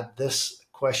this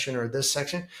question or this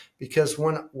section? Because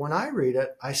when I read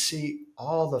it, I see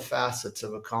all the facets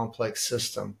of a complex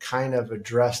system kind of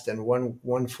addressed in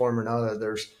one form or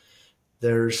another.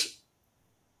 There's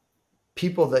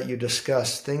people that you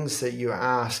discuss, things that you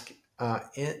ask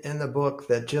in the book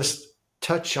that just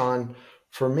touch on,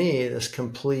 for me, this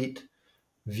complete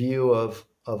view of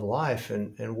life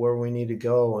and where we need to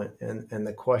go, and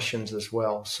the questions as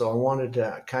well. So I wanted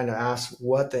to kind of ask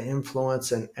what the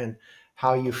influence and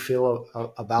how you feel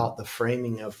about the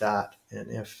framing of that,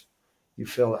 and if you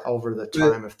feel over the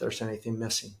time, if there's anything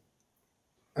missing.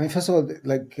 I mean, first of all,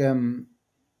 like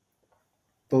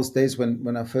those days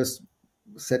when I first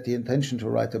set the intention to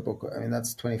write a book, I mean,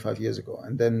 that's 25 years ago.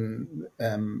 And then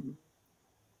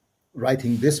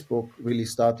writing this book really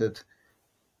started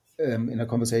in a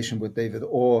conversation with David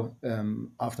Orr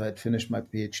after I'd finished my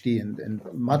Ph.D. And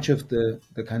much of the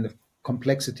kind of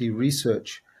complexity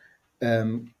research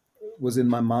was in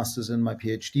my master's and my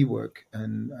PhD work.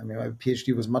 And I mean, my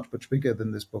PhD was much, much bigger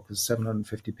than this book. It's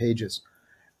 750 pages.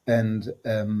 And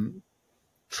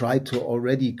tried to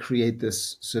already create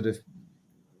this sort of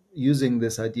using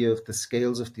this idea of the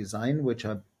scales of design, which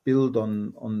I build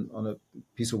on a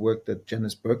piece of work that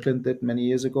Janice Birkeland did many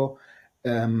years ago,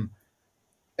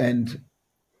 and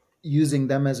using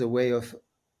them as a way of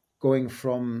going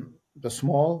from the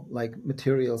small, like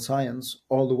material science,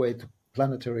 all the way to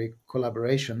planetary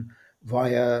collaboration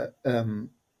via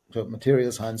so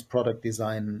material science, product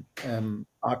design,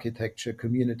 architecture,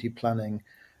 community planning,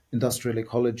 industrial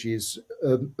ecologies,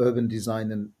 urban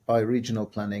design, and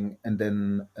bioregional planning, and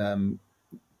then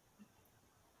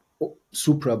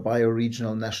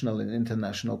supra-bioregional, national, and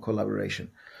international collaboration.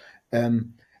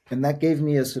 And that gave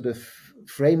me a sort of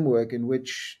framework in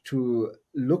which to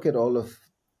look at all of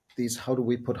these, how do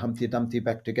we put Humpty Dumpty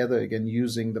back together again,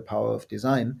 using the power of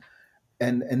design.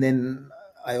 And then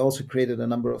I also created a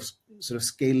number of sort of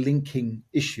scale linking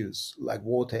issues like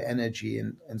water, energy,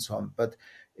 and so on. But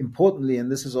importantly,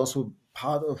 and this is also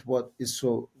part of what is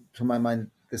so, to my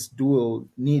mind, this dual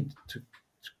need to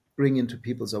bring into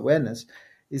people's awareness,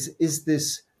 is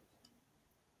this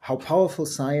how powerful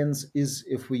science is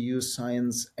if we use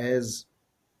science as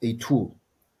a tool,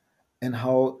 and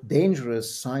how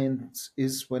dangerous science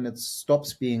is when it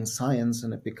stops being science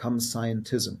and it becomes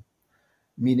scientism,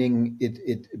 meaning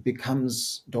it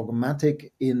becomes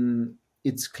dogmatic in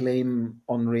its claim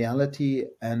on reality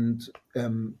and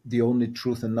the only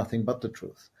truth and nothing but the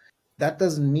truth. That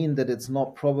doesn't mean that it's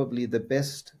not probably the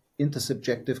best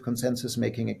intersubjective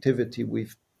consensus-making activity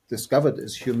we've discovered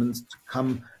as humans to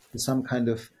come to some kind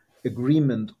of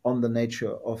agreement on the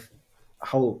nature of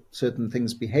how certain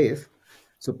things behave.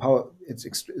 So power, it's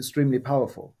extremely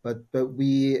powerful. But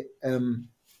we,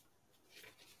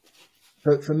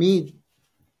 for me,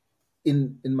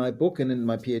 in my book and in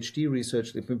my PhD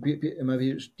research, in my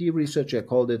PhD research, I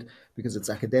called it, because it's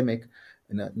academic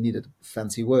and I needed a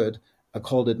fancy word, I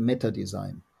called it meta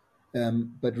design.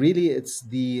 But really, it's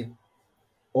the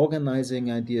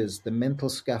organizing ideas, the mental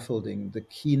scaffolding, the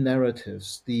key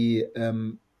narratives, the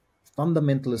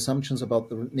fundamental assumptions about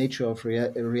the nature of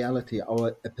reality,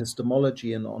 our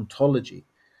epistemology and ontology,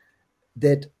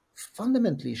 that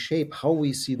fundamentally shape how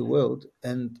we see the world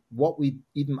and what we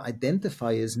even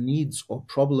identify as needs or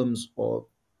problems or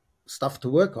stuff to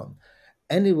work on.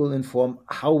 And it will inform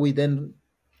how we then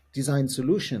design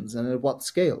solutions and at what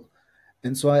scale.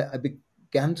 And so I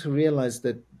began to realize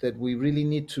that we really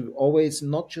need to always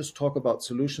not just talk about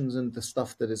solutions and the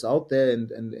stuff that is out there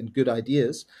and good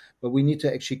ideas, but we need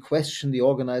to actually question the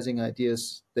organizing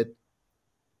ideas that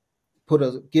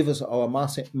give us our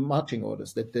marching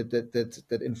orders,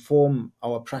 that inform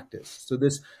our practice. So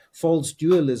this false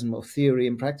dualism of theory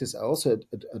and practice I also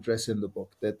address in the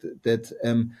book,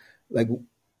 that like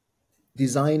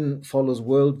design follows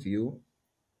worldview,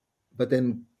 but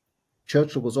then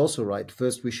Churchill was also right.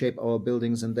 First we shape our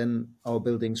buildings and then our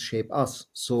buildings shape us.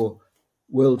 So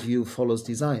worldview follows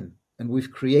design. And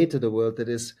we've created a world that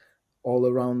is all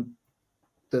around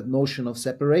the notion of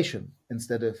separation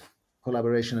instead of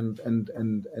collaboration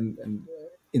and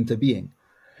interbeing.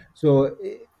 So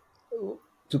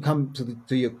to come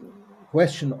to your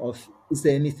question of, is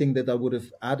there anything that I would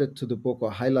have added to the book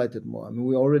or highlighted more? I mean,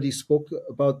 we already spoke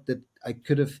about that. I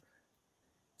could have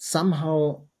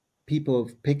somehow people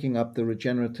picking up the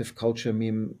regenerative culture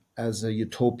meme as a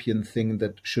utopian thing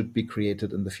that should be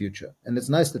created in the future. And it's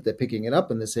nice that they're picking it up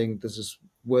and they're saying this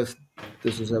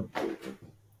is a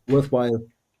worthwhile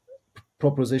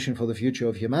proposition for the future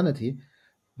of humanity.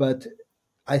 But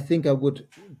I think I would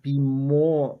be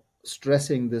more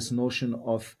stressing this notion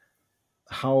of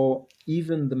how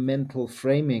even the mental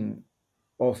framing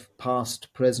of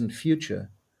past, present,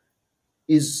 future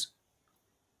is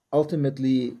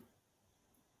ultimately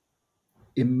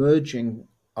emerging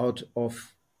out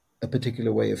of a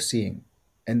particular way of seeing,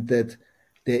 and that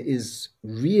there is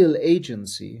real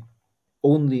agency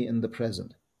only in the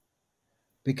present.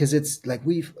 Because it's like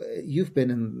you've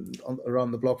been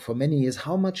around the block for many years.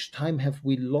 How much time have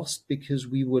we lost because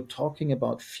we were talking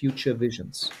about future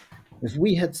visions? If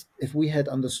we had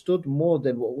understood more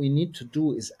that what we need to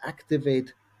do is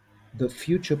activate the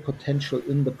future potential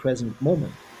in the present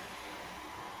moment,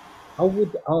 how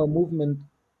would our movement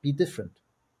be different?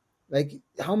 Like,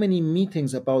 how many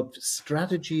meetings about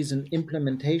strategies and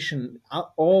implementation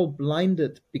are all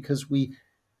blinded because we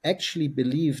actually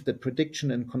believe that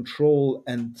prediction and control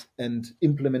and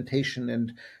implementation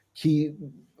and key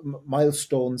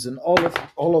milestones and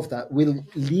all of that will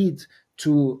lead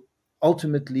to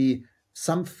ultimately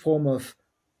some form of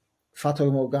fata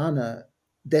morgana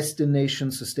destination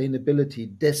sustainability,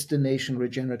 destination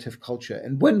regenerative culture.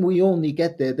 And when we only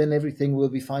get there, then everything will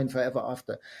be fine forever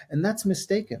after. And that's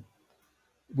mistaken.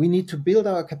 We need to build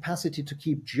our capacity to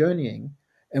keep journeying,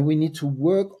 and we need to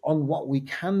work on what we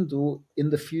can do in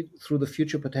the through the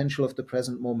future potential of the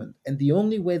present moment. And the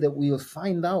only way that we'll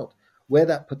find out where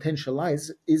that potential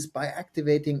lies is by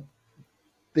activating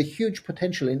the huge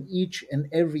potential in each and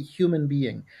every human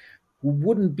being who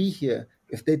wouldn't be here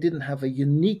if they didn't have a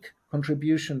unique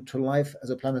contribution to life as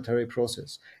a planetary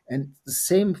process. And the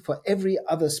same for every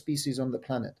other species on the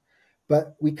planet.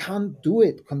 But we can't do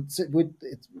it,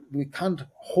 we can't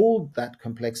hold that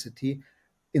complexity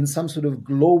in some sort of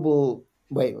global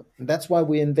way. And that's why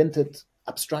we invented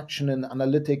abstraction and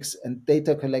analytics and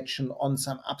data collection on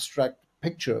some abstract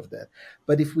picture of that.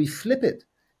 But if we flip it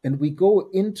and we go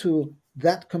into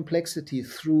that complexity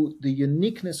through the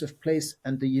uniqueness of place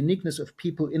and the uniqueness of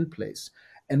people in place,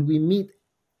 and we meet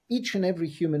each and every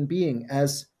human being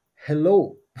as,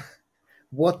 hello,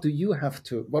 what role do you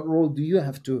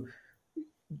have to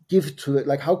give to it?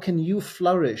 Like, how can you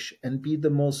flourish and be the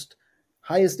most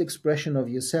highest expression of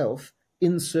yourself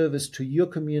in service to your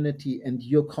community and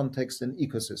your context and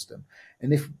ecosystem?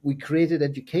 And if we created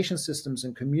education systems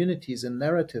and communities and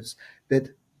narratives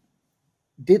that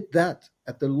did that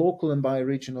at the local and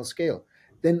bioregional scale,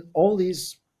 then all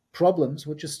these problems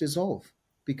would just dissolve,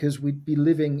 because we'd be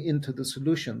living into the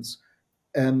solutions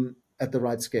at the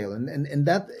right scale. And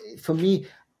that, for me,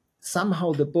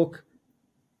 somehow the book,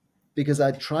 because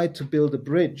I tried to build a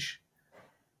bridge,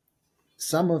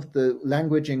 some of the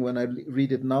languaging when I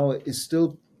read it now is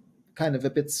still kind of a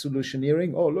bit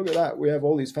solutioneering. Oh, look at that. We have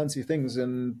all these fancy things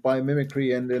in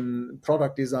biomimicry and in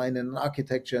product design and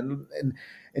architecture.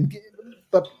 And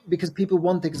but because people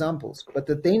want examples. But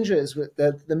the danger is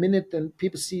that the minute then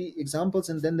people see examples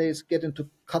and then they get into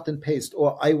cut and paste,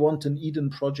 or I want an Eden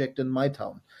project in my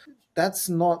town. That's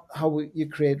not how you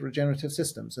create regenerative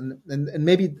systems. And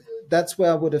maybe that's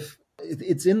where I would have,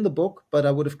 it's in the book, but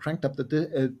I would have cranked up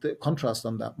the contrast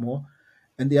on that more.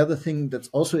 And the other thing that's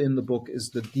also in the book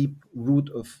is the deep root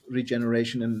of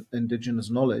regeneration and indigenous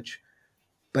knowledge.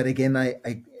 But again, I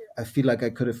feel like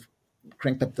I could have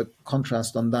cranked up the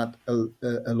contrast on that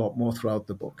a lot more throughout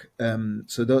the book.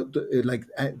 So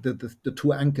the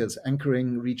two anchors,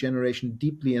 anchoring regeneration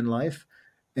deeply in life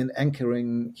and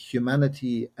anchoring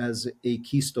humanity as a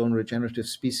keystone regenerative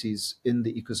species in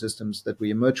the ecosystems that we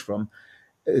emerge from,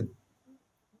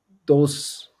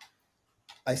 those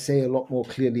I say a lot more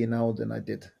clearly now than I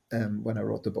did when I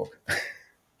wrote the book.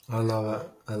 I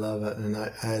love it. And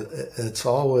it's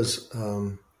always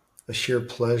a sheer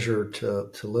pleasure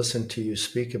to listen to you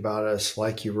speak about it. It's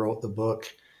like you wrote the book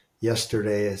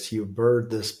yesterday. It's you birthed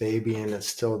this baby and it's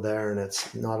still there, and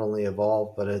it's not only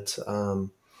evolved, but it's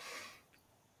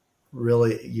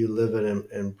really, you live it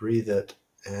and breathe it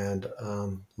and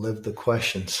live the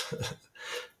questions.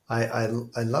 I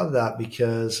love that,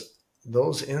 because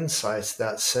those insights,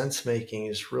 that sense making,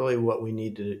 is really what we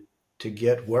need to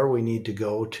get where we need to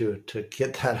go to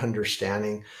get that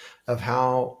understanding of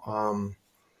how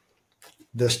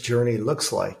this journey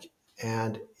looks like.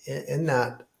 And in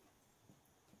that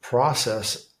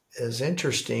process is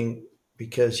interesting,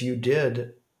 because you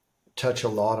did touch a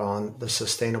lot on the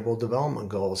sustainable development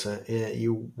goals. And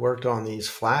you worked on these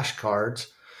flashcards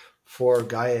for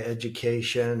Gaia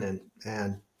education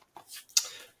and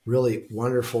really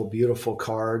wonderful, beautiful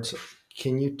cards.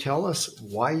 Can you tell us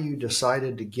why you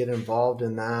decided to get involved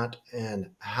in that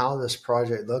and how this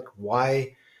project looked,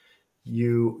 why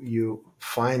you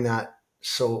find that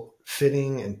so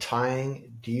fitting and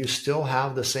tying? Do you still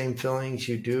have the same feelings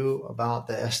you do about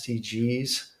the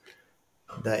SDGs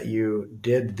that you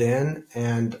did then?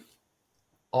 And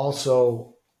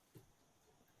also,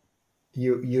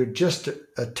 you just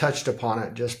touched upon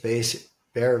it just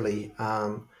barely.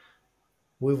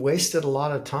 We've wasted a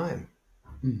lot of time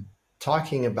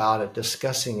talking about it,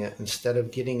 discussing it, instead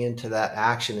of getting into that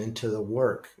action, into the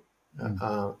work.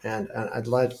 And I'd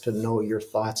like to know your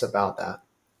thoughts about that.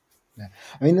 Yeah.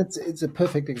 I mean, it's a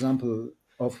perfect example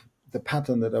of the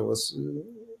pattern that I was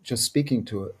just speaking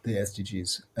to, the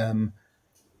SDGs.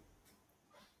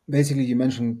 Basically, you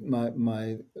mentioned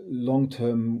my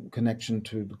long-term connection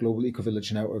to the Global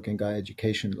Eco-Village Network and Gaia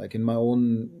Education. Like in my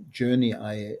own journey,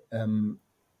 I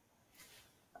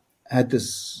had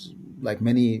this, like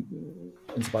many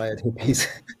inspired hippies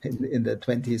in their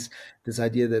 20s, this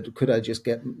idea that could I just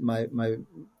get my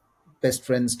best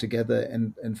friends together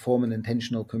and form an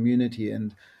intentional community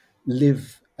and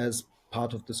live as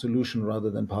part of the solution rather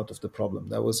than part of the problem.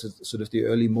 That was sort of the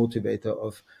early motivator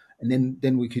of, and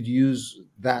then we could use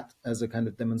that as a kind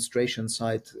of demonstration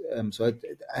site. So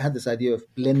I had this idea of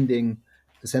blending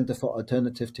the Center for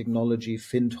Alternative Technology,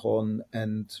 Findhorn,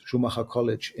 and Schumacher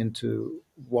College into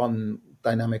one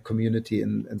dynamic community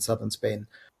in southern Spain.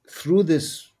 Through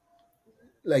this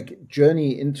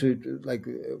journey into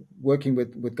working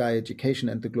with Gaia Education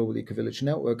and the Global Eco-Village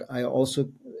Network, I also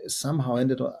somehow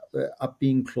ended up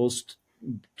being close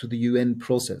to the UN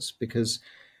process, because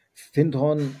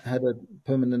Findhorn had a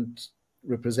permanent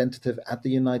representative at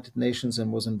the United Nations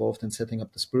and was involved in setting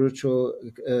up the spiritual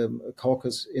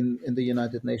caucus in the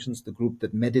United Nations, the group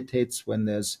that meditates when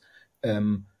there's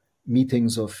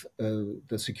meetings of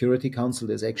the Security Council.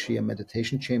 There's actually a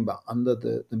meditation chamber under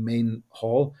the main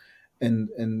hall,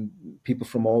 and people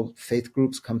from all faith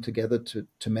groups come together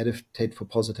to meditate for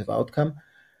positive outcome.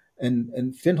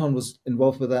 And Findhorn was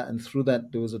involved with that, and through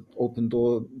that there was an open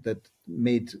door that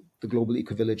made the Global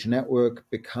Eco-Village Network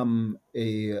become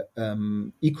a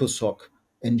EcoSoc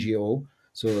NGO,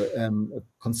 so a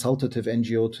consultative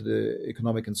NGO to the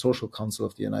Economic and Social Council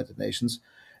of the United Nations.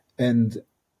 And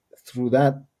through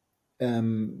that,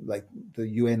 like the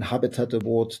UN Habitat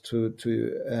Award to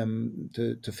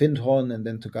Findhorn, and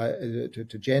then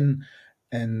to Jen,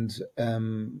 and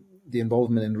the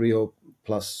involvement in Rio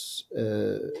Plus,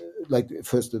 like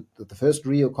first the first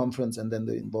Rio conference, and then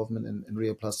the involvement in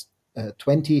Rio Plus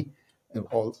 20, and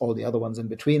all the other ones in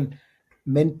between,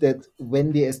 meant that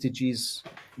when the SDGs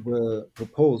were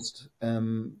proposed,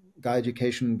 Gaia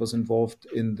Education was involved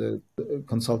in the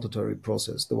consultatory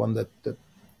process, the one that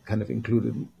kind of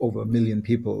included over 1 million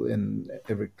people in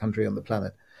every country on the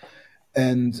planet.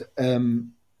 And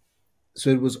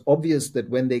so it was obvious that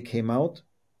when they came out,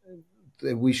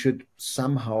 that we should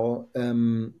somehow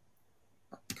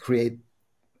create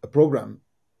a program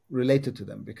related to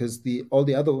them, because all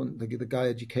the other one, the Gaia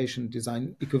Education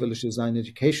Design, Eco-Village Design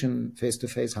Education,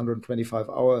 face-to-face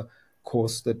 125-hour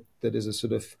course that is a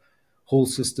sort of whole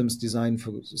systems design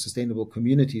for sustainable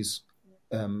communities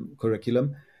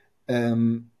curriculum,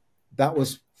 that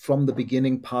was from the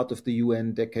beginning part of the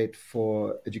UN Decade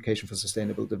for Education for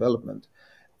Sustainable Development,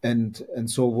 and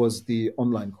so was the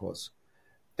online course.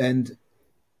 And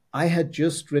I had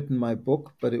just written my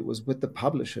book, but it was with the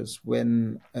publishers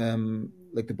when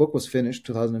the book was finished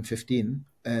 2015,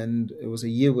 and it was a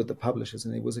year with the publishers,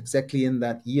 and it was exactly in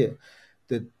that year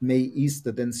that May East,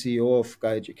 the then CEO of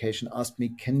Gaia Education, asked me,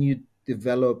 can you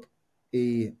develop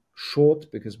a short,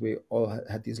 because we all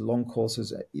had these long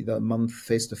courses, either a month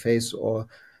face-to-face or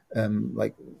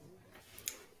of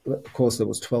course there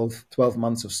was 12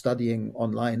 months of studying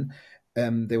online.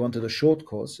 They wanted a short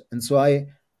course. And so I,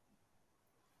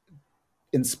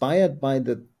 inspired by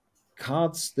the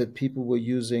cards that people were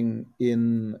using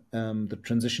in the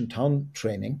Transition Town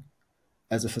training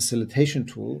as a facilitation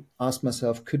tool, asked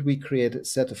myself, could we create a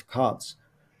set of cards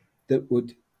that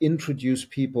would introduce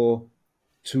people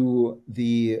to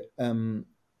the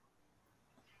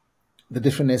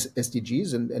different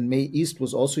SDGs, and May East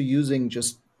was also using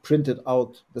just printed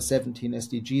out the 17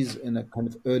 SDGs in a kind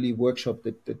of early workshop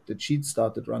that she'd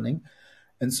started running.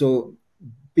 And so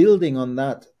building on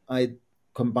that, I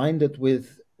combined it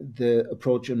with the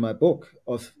approach in my book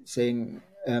of saying,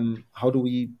 how do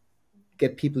we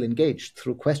get people engaged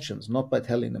through questions, not by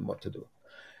telling them what to do?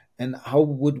 And how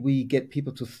would we get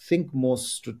people to think more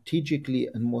strategically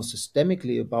and more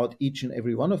systemically about each and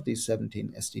every one of these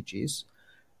 17 SDGs?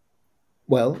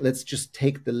 Well, let's just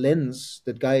take the lens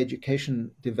that Gaia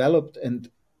Education developed, and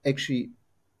actually,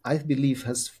 I believe,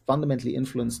 has fundamentally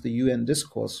influenced the UN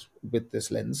discourse with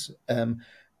this lens,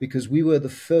 because we were the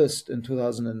first in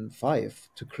 2005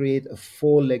 to create a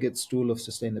four-legged stool of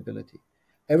sustainability.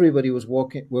 Everybody was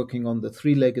working on the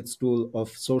three-legged stool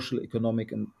of social,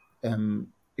 economic, and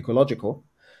ecological.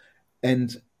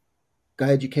 And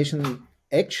Gaia Education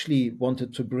actually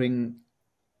wanted to bring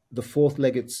the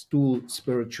fourth-legged stool,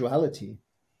 spirituality,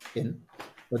 in.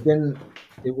 But then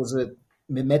it was a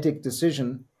mimetic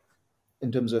decision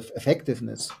in terms of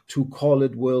effectiveness to call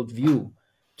it worldview,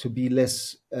 to be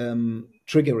less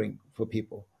triggering for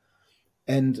people.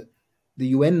 And the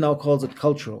UN now calls it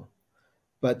cultural,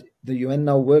 but the UN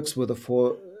now works with a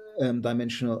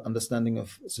four-dimensional understanding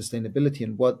of sustainability.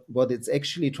 And what it's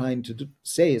actually trying to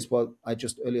say is what I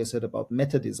just earlier said about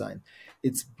meta design.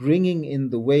 It's bringing in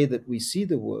the way that we see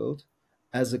the world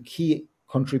as a key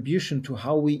contribution to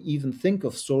how we even think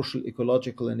of social,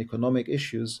 ecological, and economic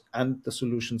issues and the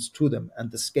solutions to them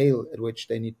and the scale at which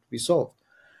they need to be solved.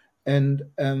 And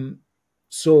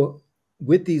so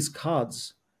with these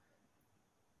cards,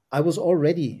 I was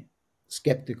already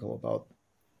skeptical about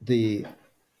the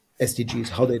SDGs,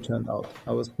 how they turned out.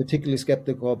 I was particularly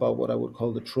skeptical about what I would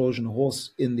call the Trojan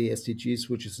horse in the SDGs,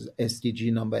 which is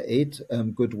SDG number 8,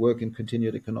 good work and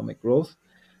continued economic growth.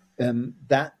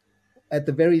 That at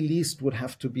the very least would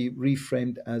have to be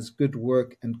reframed as good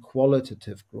work and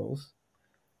qualitative growth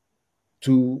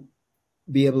to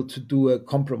be able to do a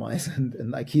compromise and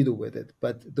Aikido with it.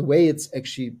 But the way it's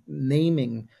actually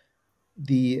naming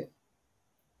the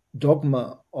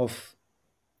dogma of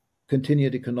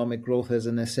continued economic growth as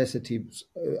a necessity,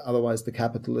 otherwise the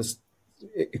capitalist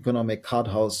economic card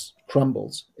house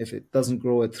crumbles. If it doesn't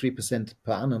grow at 3%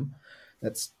 per annum,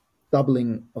 that's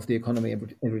doubling of the economy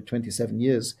every 27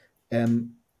 years.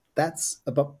 That's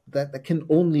about that can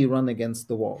only run against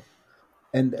the wall.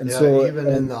 And yeah, so even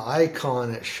in the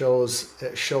icon, it shows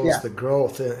yeah, the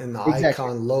growth. In the exactly.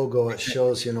 icon logo, it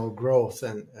shows growth,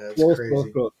 and it's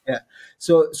crazy. Growth. Yeah.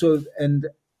 So and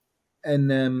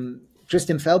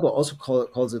Christian Felber also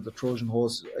calls it the Trojan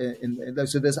horse.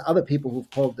 So there's other people who've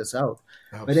called this out.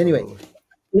 Absolutely. But anyway,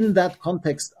 in that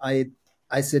context, I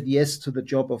said yes to the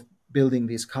job of building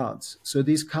these cards. So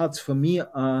these cards for me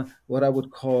are what I would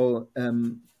call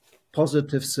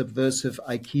positive subversive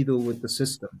Aikido with the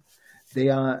system. They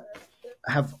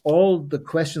have all the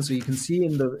questions. So you can see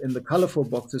in the colorful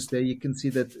boxes there, you can see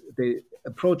that they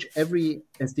approach every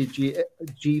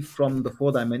SDG from the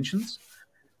 4 dimensions.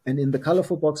 And in the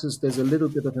colorful boxes, there's a little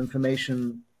bit of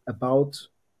information about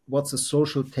what's a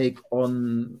social take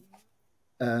on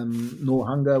no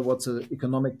hunger, what's an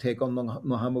economic take on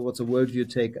no hunger, what's a worldview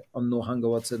take on no hunger,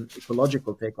 what's an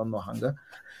ecological take on no hunger.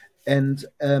 And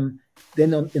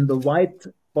then in the white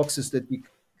boxes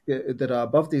that are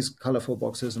above these colorful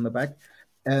boxes in the back,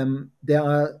 there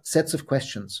are sets of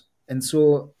questions. And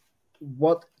so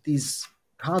what these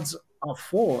cards are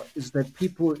for is that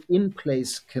people in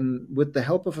place can, with the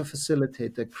help of a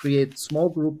facilitator, create small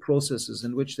group processes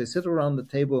in which they sit around the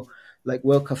table, like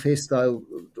World Cafe style,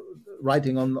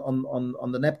 writing on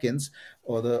the napkins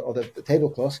or the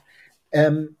tablecloth.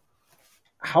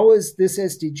 How is this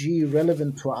SDG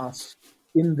relevant to us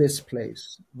in this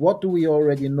place? What do we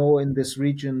already know in this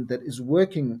region that is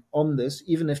working on this,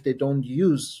 even if they don't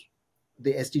use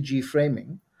the SDG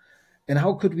framing? And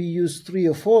how could we use 3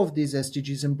 or 4 of these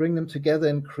SDGs and bring them together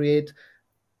and create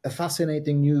a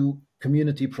fascinating new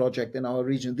community project in our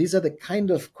region? These are the kind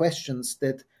of questions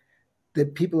that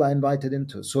people are invited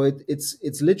into. So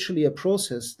it's literally a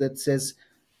process that says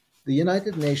the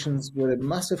United Nations, with a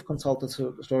massive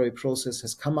consultatory process,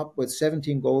 has come up with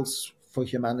 17 goals for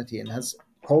humanity and has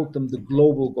called them the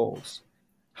global goals.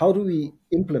 How do we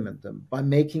implement them? By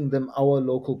making them our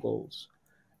local goals.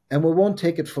 And we won't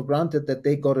take it for granted that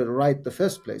they got it right the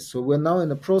first place. So we're now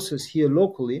in a process here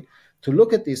locally to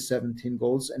look at these 17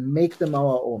 goals and make them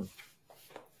our own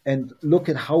and look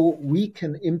at how we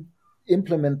can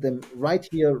implement them right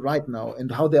here, right now,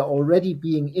 and how they're already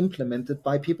being implemented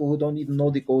by people who don't even know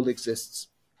the goal exists.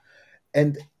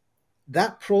 And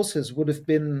that process would have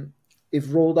been,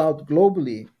 if rolled out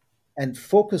globally and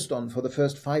focused on for the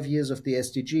first 5 years of the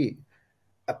SDG,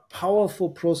 a powerful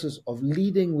process of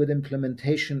leading with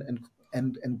implementation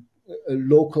and a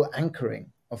local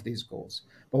anchoring of these goals.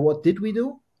 But what did we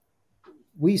do?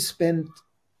 We spent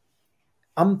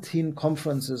umpteen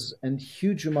conferences and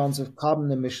huge amounts of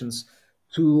carbon emissions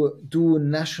to do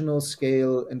national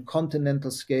scale and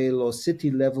continental scale or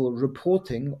city level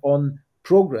reporting on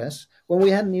progress when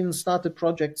we hadn't even started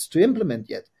projects to implement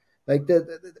yet. Like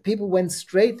the people went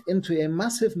straight into a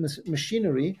massive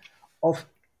machinery of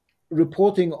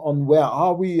reporting on where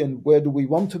are we and where do we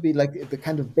want to be, like the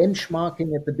kind of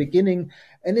benchmarking at the beginning.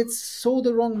 And it's so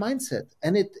the wrong mindset.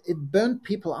 And it burned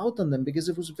people out on them because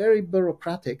it was very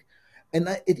bureaucratic. And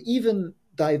it even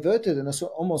diverted in a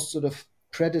almost sort of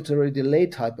predatory delay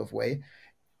type of way.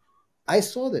 I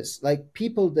saw this, like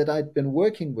people that I'd been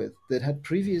working with that had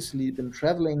previously been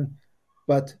traveling,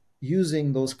 but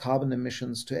using those carbon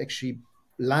emissions to actually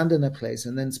land in a place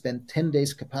and then spend 10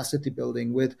 days capacity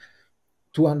building with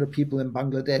 200 people in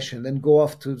Bangladesh and then go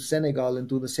off to Senegal and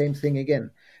do the same thing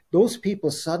again. Those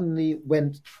people suddenly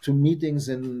went to meetings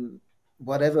in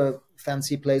whatever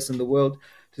fancy place in the world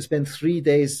to spend 3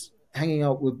 days hanging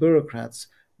out with bureaucrats,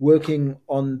 working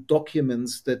on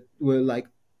documents that were like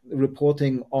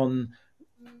reporting on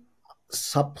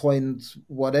sub-point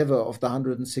whatever of the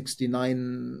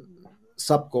 169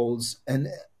 sub-goals. And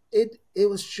it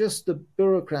was just the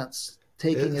bureaucrats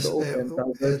taking it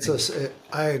over.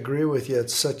 I agree with you.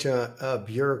 It's such a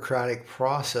bureaucratic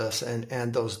process,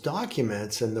 and those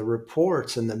documents and the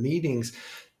reports and the meetings,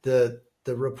 the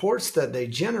reports that they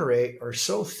generate are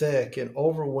so thick and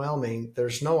overwhelming.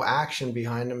 There's no action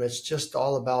behind them. It's just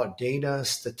all about data,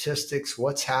 statistics,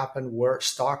 what's happened, where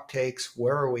stock takes,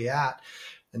 where are we at,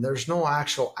 and there's no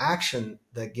actual action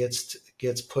that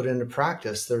gets put into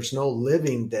practice. There's no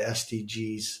living the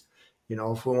SDGs.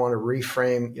 if we want to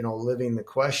reframe, living the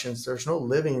questions, there's no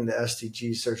living the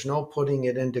SDGs. There's no putting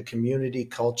it into community,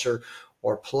 culture,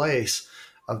 or place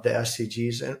of the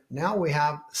SDGs. And now we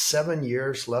have 7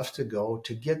 years left to go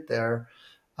to get there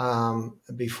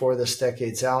before this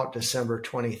decade's out, December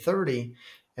 2030.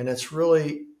 And it's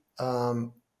really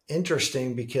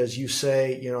interesting because you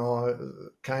say,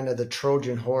 kind of the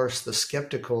Trojan horse, the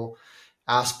skeptical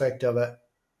aspect of it.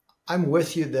 I'm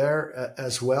with you there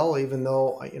as well, even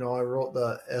though, I wrote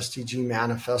the SDG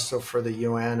manifesto for the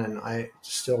UN and I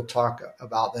still talk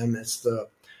about them. It's the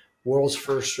world's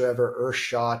first ever Earth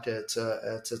shot. It's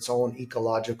its own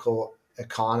ecological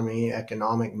economy,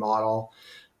 economic model,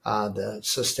 the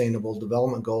Sustainable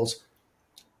Development Goals.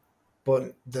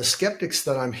 But the skeptics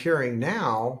that I'm hearing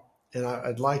now, and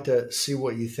I'd like to see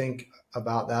what you think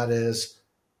about that, is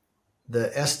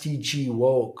the SDG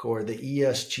woke or the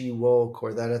ESG woke,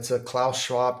 or that it's a Klaus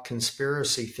Schwab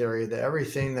conspiracy theory, that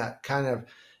everything that kind of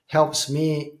helps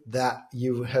me that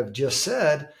you have just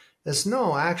said is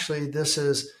no, actually, this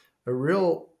is a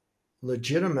real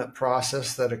legitimate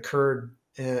process that occurred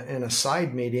in a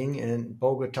side meeting in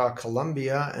Bogota,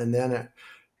 Colombia, and then it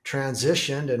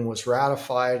transitioned and was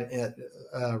ratified at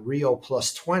Rio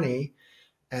Plus 20.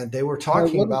 And they were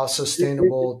talking about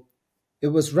sustainable. It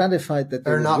was ratified that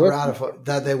they would not ratified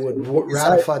that they would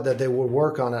ratify that they would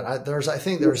work on it. I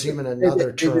think there's even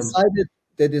another term.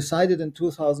 They decided in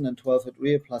 2012 at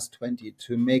Rio Plus 20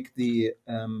 to make the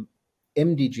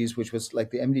MDGs, which was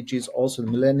like the MDGs, also the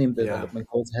Millennium Development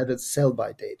Goals, had a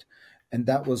sell-by date, and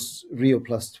that was Rio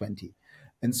Plus 20.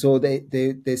 And so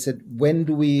they said, when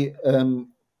do we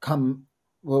come?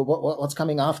 Well, what's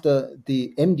coming after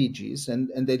the MDGs?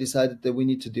 And they decided that we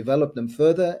need to develop them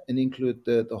further and include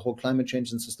the whole climate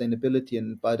change and sustainability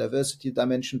and biodiversity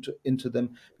dimension into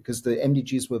them, because the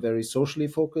MDGs were very socially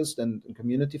focused and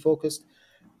community focused.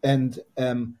 And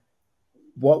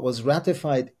what was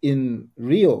ratified in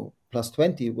Rio Plus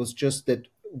 20 was just that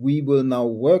we will now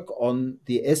work on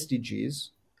the SDGs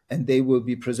and they will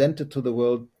be presented to the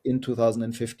world in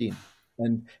 2015.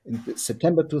 And in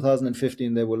September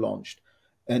 2015, they were launched.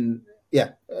 And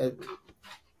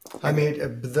I mean,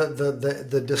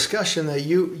 the discussion that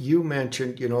you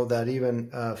mentioned, that even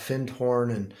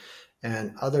Findhorn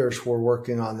and others were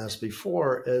working on this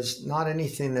before, is not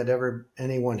anything that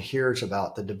anyone hears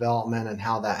about, the development and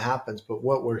how that happens. But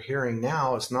what we're hearing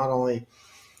now is not only,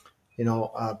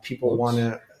 people want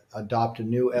to adopt a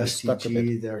new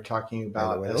SDG, they're talking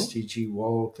about SDG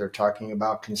woke, they're talking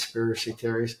about conspiracy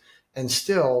theories. And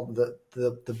still,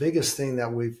 the biggest thing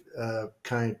that we've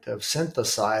kind of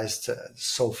synthesized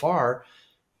so far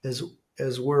is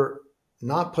we're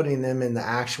not putting them into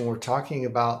action. We're talking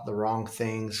about the wrong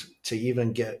things to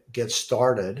even get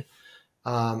started.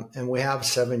 And we have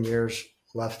 7 years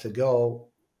left to go.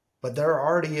 But there are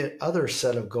already other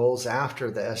set of goals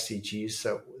after the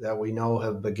SDGs that we know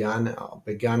have begun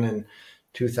in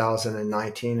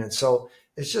 2019. And so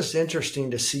it's just interesting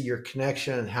to see your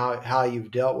connection and how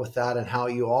you've dealt with that, and how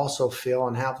you also feel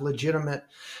and have legitimate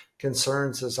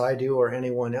concerns, as I do or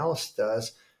anyone else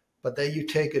does, but that you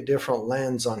take a different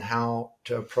lens on how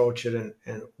to approach it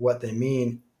and what they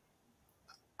mean.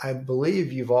 I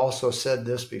believe you've also said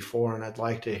this before, and I'd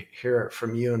like to hear it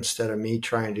from you instead of me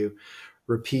trying to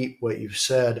repeat what you've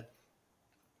said.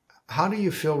 How do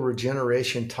you feel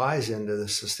regeneration ties into the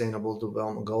Sustainable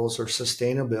Development Goals, or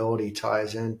sustainability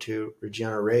ties into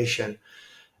regeneration?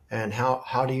 And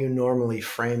how do you normally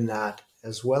frame that,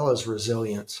 as well as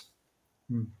resilience?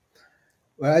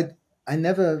 Well, I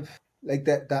never, like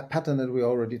that pattern that we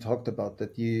already talked about,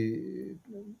 that the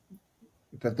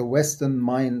Western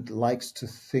mind likes to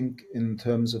think in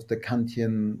terms of the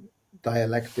Kantian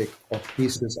dialectic of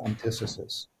thesis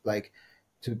antithesis. Like,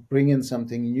 to bring in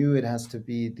something new, it has to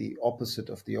be the opposite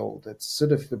of the old. It's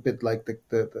sort of a bit like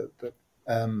the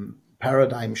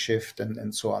paradigm shift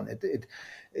and so on. It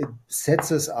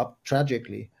sets us up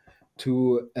tragically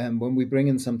to, when we bring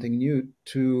in something new,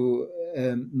 to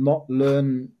not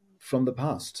learn from the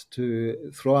past,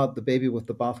 to throw out the baby with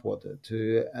the bathwater.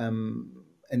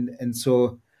 And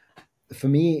so, for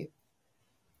me,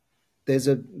 there's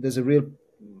a real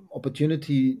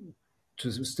opportunity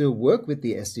to still work with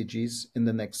the SDGs in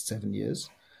the next 7 years.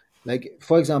 Like,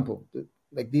 for example,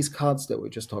 like these cards that we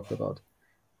just talked about,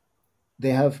 they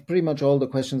have pretty much all the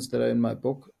questions that are in my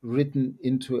book written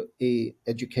into a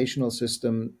educational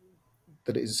system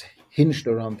that is hinged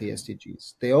around the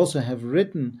SDGs. They also have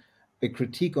written a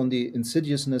critique on the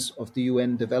insidiousness of the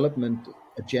UN development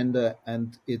agenda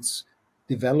and its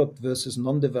developed versus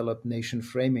non-developed nation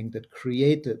framing that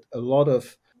created a lot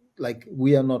of, like,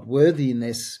 we are not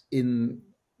worthiness in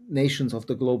nations of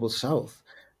the global south.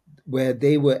 where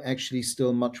they were actually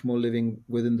still much more living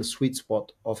within the sweet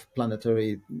spot of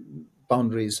planetary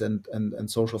boundaries and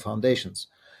social foundations.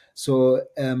 So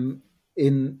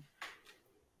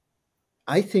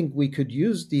I think we could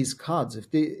use these cards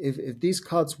if these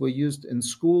cards were used in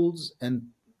schools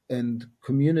and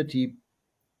community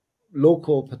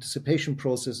local participation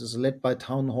processes led by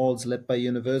town halls, led by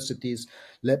universities,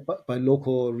 led by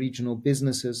local regional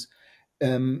businesses.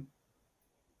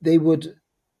 They would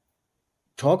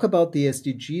talk about the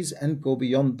SDGs and go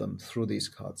beyond them through these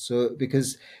cards. So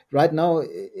because right now,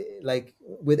 like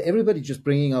with everybody just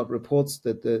bringing out reports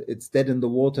that it's dead in the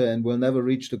water and we'll never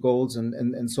reach the goals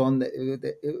and so on,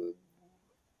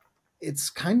 it's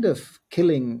kind of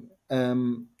killing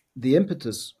the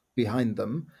impetus behind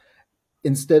them.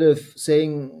 Instead of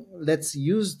saying, let's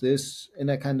use this in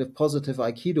a kind of positive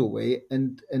Aikido way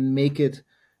and make it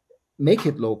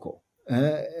local,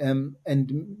 and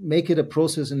make it a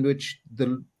process in which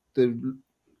the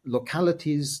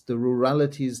localities, the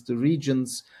ruralities, the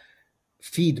regions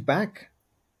feed back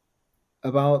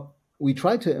about, we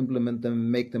try to implement them,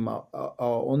 make them our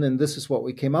own, and this is what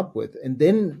we came up with, and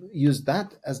then use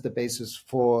that as the basis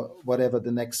for whatever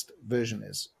the next version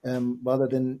is, rather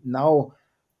than now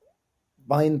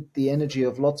bind the energy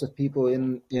of lots of people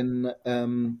in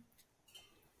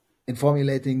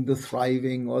formulating the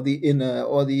thriving or the inner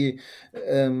or the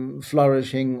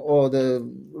flourishing or the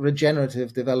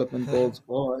regenerative development goals.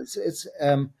 Or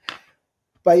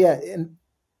but yeah. And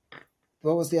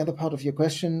what was the other part of your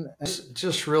question?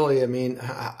 Just really, I mean,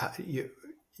 how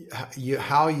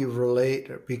you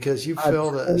relate, because you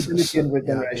feel that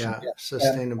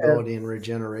sustainability and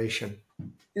regeneration.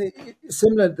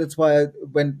 Similar. That's why I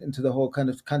went into the whole kind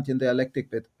of Kantian dialectic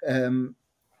bit.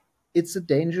 It's a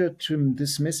danger to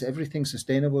dismiss everything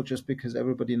sustainable just because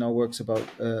everybody now works about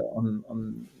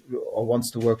on or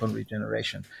wants to work on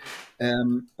regeneration.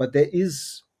 But there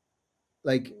is,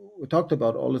 like we talked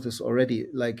about all of this already,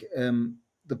 like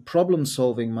the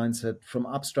problem-solving mindset from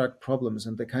abstract problems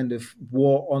and the kind of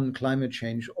war on climate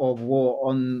change or war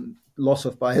on loss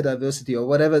of biodiversity or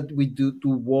whatever we do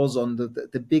wars on,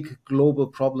 the big global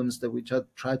problems that we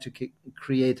try to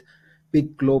create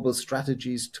big global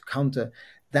strategies to counter.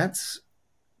 That's,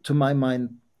 to my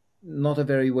mind, not a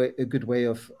good way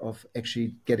of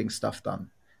actually getting stuff done.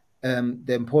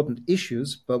 They're important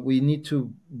issues, but we need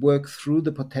to work through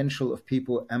the potential of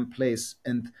people and place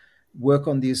and work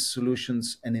on these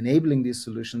solutions and enabling these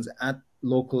solutions at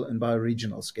local and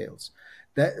bioregional scales.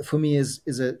 That, for me, is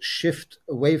a shift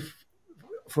away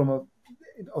from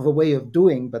a way of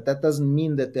doing, but that doesn't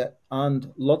mean that there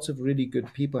aren't lots of really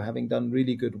good people having done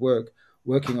really good work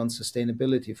working on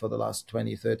sustainability for the last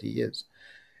 20, 30 years.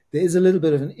 There is a little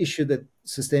bit of an issue that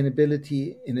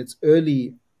sustainability in its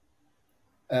early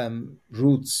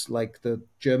roots, like the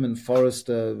German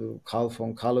forester Karl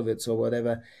von Karlowitz or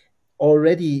whatever,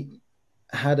 already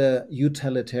had a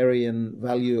utilitarian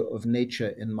value of nature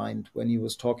in mind when he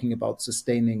was talking about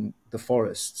sustaining the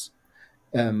forests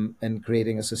and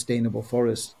creating a sustainable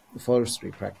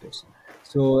forestry practice.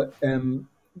 So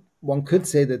one could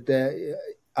say that there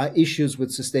are issues with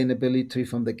sustainability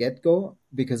from the get-go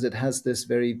because it has this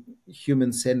very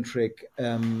human-centric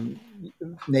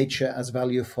nature as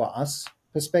value for us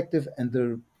perspective, and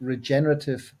the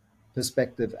regenerative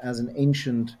perspective as an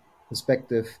ancient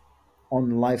perspective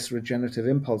on life's regenerative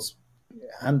impulse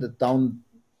handed down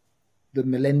the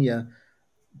millennia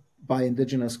by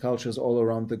indigenous cultures all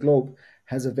around the globe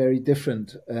has a very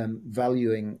different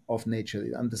valuing of nature.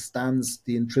 It understands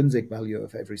the intrinsic value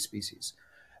of every species.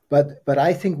 But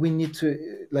I think we need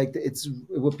to, like, it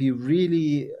would be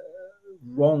really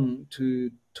wrong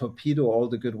to torpedo all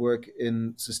the good work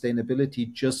in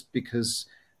sustainability just because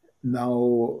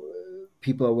now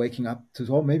people are waking up to,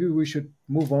 oh, maybe we should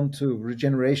move on to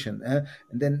regeneration. And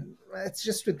then it's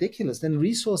just ridiculous. Then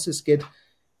resources get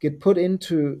put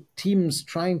into teams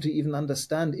trying to even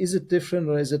understand, is it different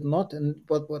or is it not? And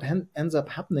what ends up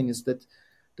happening is that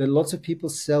lots of people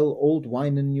sell old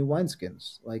wine in new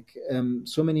wineskins. Like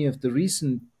so many of the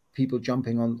recent people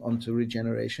jumping onto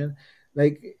regeneration,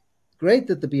 like, great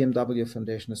that the BMW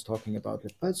Foundation is talking about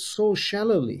it, but so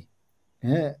shallowly.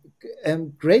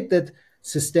 And great that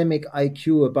Systemic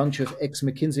IQ, a bunch of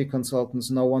ex-McKinsey consultants,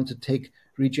 now want to take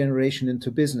regeneration into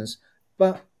business.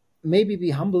 But maybe be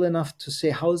humble enough to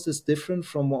say, how is this different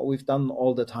from what we've done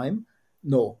all the time?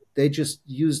 No, they just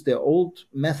use their old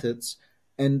methods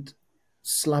and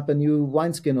slap a new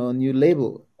wineskin or a new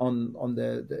label on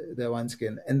their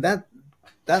wineskin. And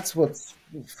that's what's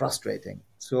frustrating.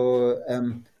 So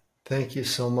thank you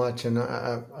so much, and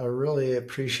I really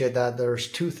appreciate that. There's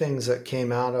two things that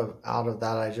came out of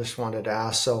that I just wanted to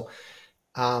ask. So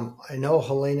I know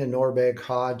Helena Norberg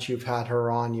Hodge, you've had her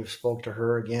on, you've spoke to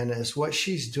her again, is what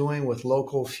she's doing with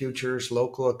local futures,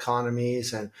 local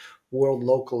economies, and world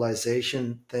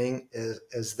localization thing.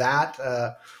 Is that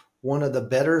one of the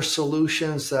better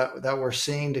solutions that we're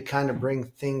seeing to kind of bring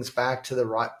things back to the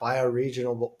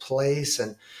bioregional place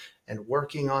and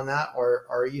working on that? Or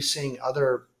are you seeing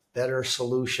other better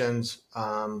solutions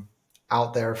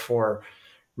out there for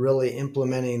really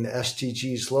implementing the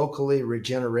SDGs locally,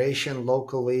 regeneration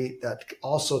locally, that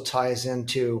also ties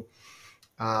into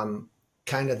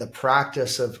kind of the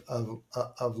practice of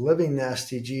living the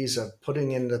SDGs, of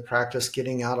putting into practice,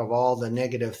 getting out of all the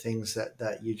negative things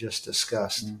that you just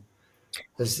discussed. Mm.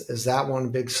 Is that one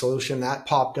big solution? That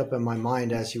popped up in my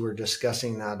mind as you were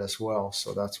discussing that as well.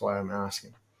 So that's why I'm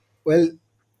asking. Well,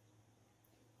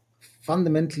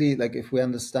 fundamentally, like if we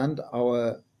understand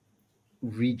our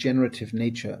regenerative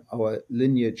nature, our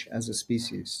lineage as a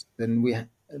species, then we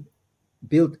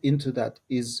built into that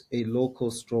is a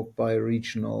local stroke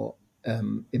bioregional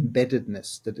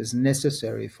embeddedness that is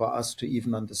necessary for us to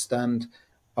even understand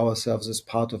ourselves as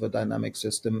part of a dynamic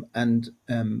system and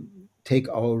take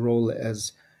our role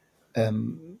as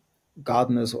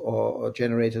gardeners or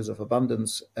generators of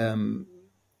abundance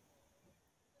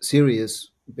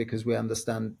serious, because we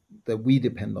understand that we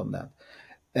depend on that.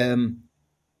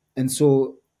 And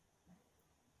so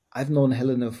I've known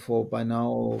Helena for by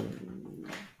now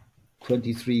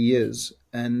 23 years,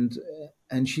 and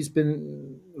she's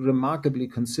been remarkably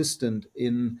consistent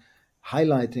in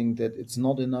highlighting that it's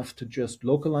not enough to just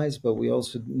localize, but we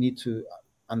also need to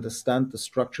understand the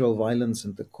structural violence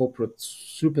and the corporate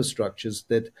superstructures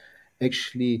that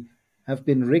actually have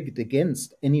been rigged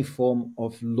against any form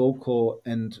of local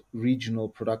and regional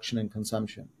production and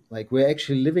consumption. Like, we're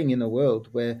actually living in a world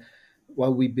where,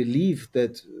 while we believe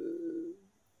that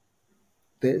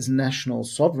there is national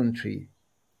sovereignty,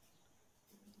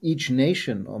 each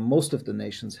nation, or most of the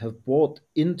nations, have bought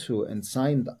into and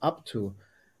signed up to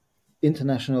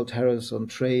international tariffs on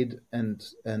trade and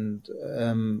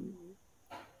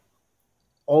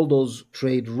all those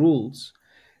trade rules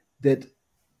that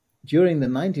during the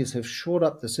 90s have shored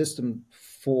up the system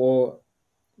for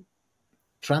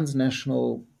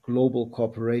transnational global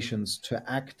corporations to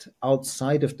act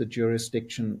outside of the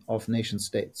jurisdiction of nation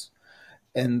states.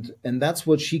 And that's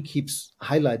what she keeps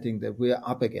highlighting that we're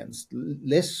up against.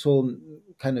 Less so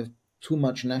kind of too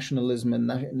much nationalism and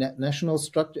national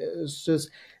structures.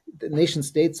 The nation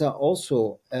states are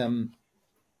also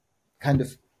kind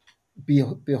of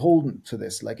beholden to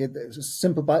this. Like, it's a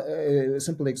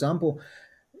simple example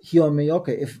here on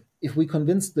Mallorca. If we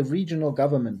convince the regional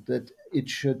government that it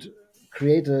should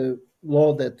create a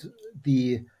law that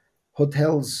the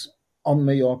hotels on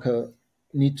Mallorca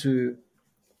need to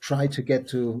try to get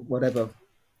to whatever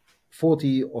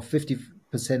 40 or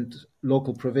 50%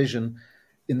 local provision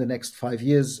in the next 5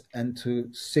 years and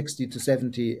to 60 to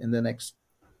 70 in the next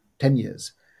 10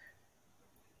 years,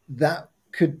 that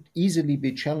could easily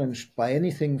be challenged by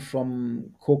anything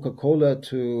from Coca-Cola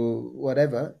to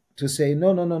whatever, to say,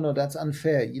 no, that's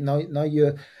unfair. Now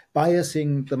you're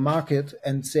biasing the market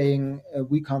and saying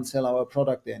we can't sell our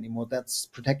product there anymore. That's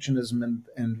protectionism,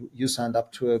 and you signed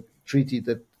up to a treaty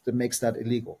that makes that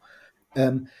illegal.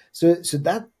 So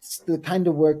that's the kind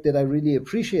of work that I really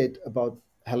appreciate about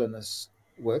Helena's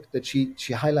work, that she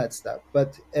highlights that.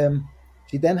 But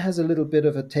she then has a little bit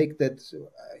of a take that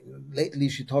lately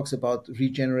she talks about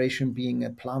regeneration being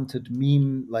a planted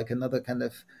meme, like another kind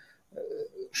of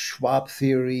Schwab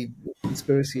theory,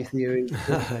 conspiracy theory.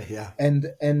 Yeah.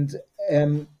 And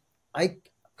I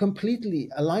completely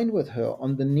align with her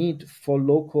on the need for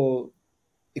local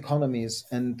economies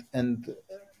and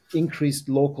increased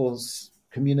local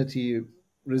community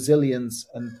resilience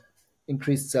and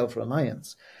increased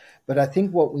self-reliance. But I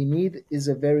think what we need is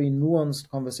a very nuanced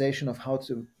conversation of how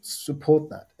to support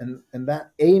that. And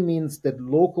that means that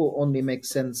local only makes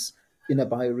sense in a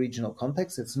bioregional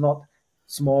context. It's not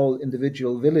small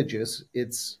individual villages,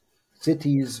 it's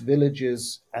cities,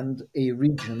 villages, and a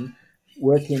region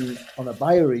working on a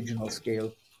bioregional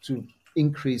scale to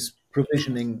increase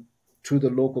provisioning to the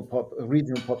local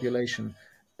regional population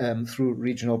through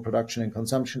regional production and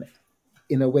consumption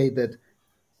in a way that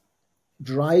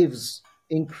drives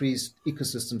increased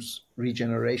ecosystems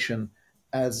regeneration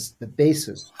as the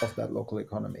basis of that local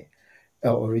economy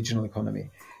or regional economy.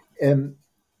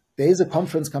 There is a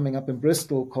conference coming up in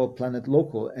Bristol called Planet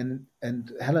Local,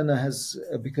 and Helena has,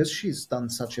 because she's done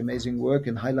such amazing work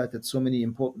and highlighted so many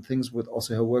important things with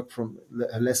also her work from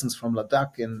her lessons from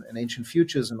Ladakh and Ancient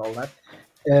Futures and all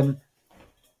that.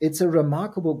 It's a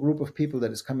remarkable group of people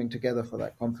that is coming together for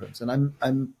that conference, and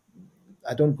I'm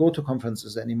I don't go to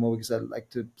conferences anymore because I like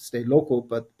to stay local,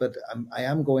 but I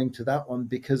am going to that one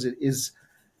because it is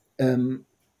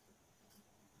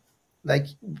like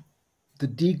the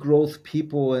degrowth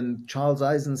people and Charles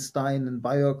Eisenstein and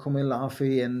Bayo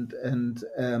Komelafe and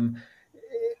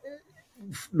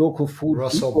local food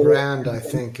Russell people. Brand, I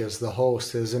think, is the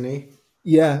host, isn't he?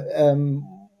 Yeah,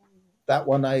 that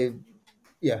one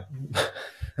yeah,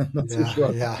 I'm not so Yeah,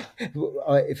 sure yeah.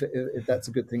 if that's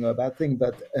a good thing or a bad thing,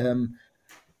 but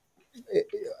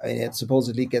it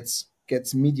supposedly gets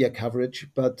media coverage,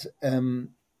 but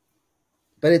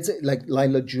it's like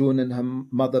Lila June and her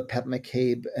mother Pat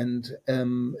McCabe and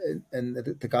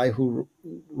the guy who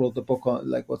wrote the book on,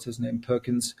 like, what's his name,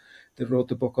 Perkins, that wrote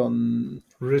the book on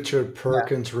Richard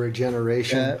Perkins,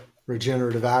 uh,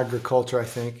 Regenerative Agriculture, I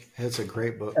think. It's a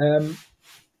great book.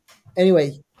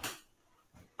 anyway,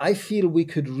 I feel we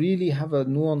could really have a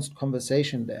nuanced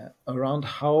conversation there around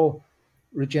how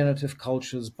regenerative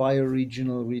cultures,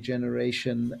 bioregional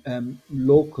regeneration,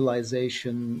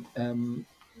 localization,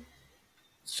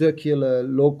 circular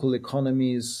local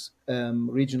economies,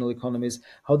 regional economies,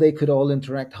 how they could all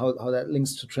interact, how that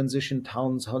links to transition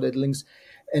towns, how that links,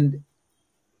 and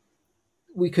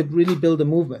we could really build a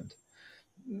movement.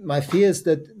 My fear is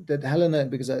that Helena,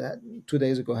 because I 2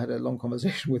 days ago had a long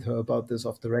conversation with her about this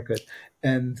off the record,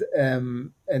 and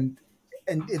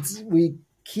it's, we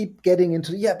keep getting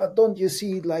into, yeah, but don't you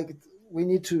see, like, we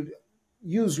need to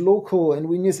use local, and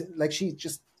we need, like, she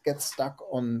just gets stuck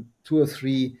on 2 or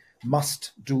 3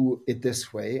 must do it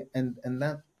this way, and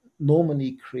that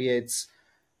normally creates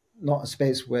not a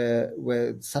space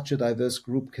where such a diverse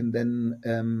group can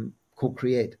then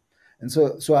co-create. And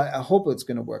so I hope it's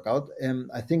going to work out.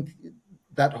 I think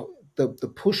that the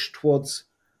push towards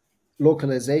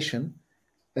localization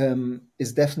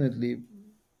is definitely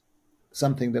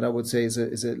something that I would say is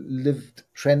a lived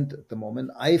trend at the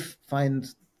moment. I find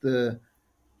the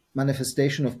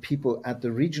manifestation of people at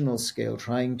the regional scale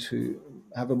trying to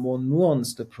have a more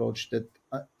nuanced approach that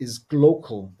is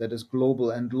local, that is global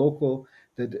and local,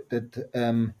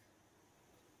 that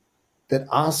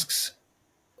asks,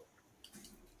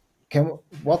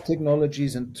 what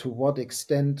technologies and to what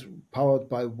extent, powered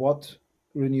by what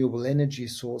renewable energy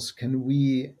source, can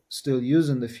we still use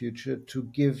in the future to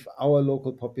give our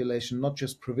local population not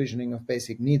just provisioning of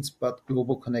basic needs, but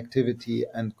global connectivity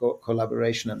and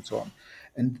collaboration and so on.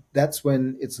 And that's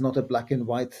when it's not a black and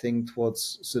white thing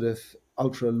towards sort of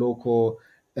ultra local,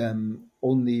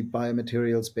 only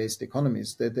biomaterials based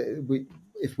economies.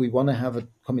 If we want to have a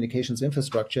communications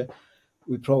infrastructure,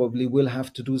 we probably will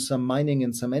have to do some mining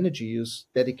and some energy use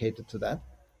dedicated to that.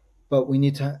 But we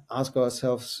need to ask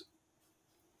ourselves,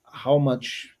 how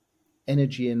much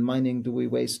energy and mining do we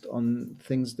waste on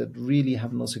things that really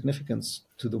have no significance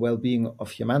to the well-being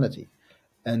of humanity?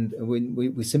 And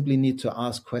we simply need to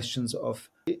ask questions of,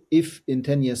 if in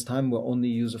 10 years' time we'll only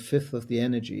use a fifth of the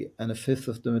energy and a fifth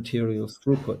of the material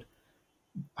throughput,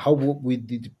 how would we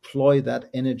deploy that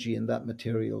energy and that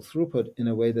material throughput in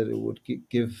a way that it would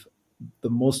give the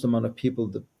most amount of people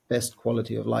the best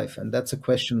quality of life? And that's a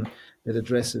question that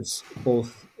addresses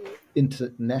both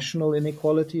international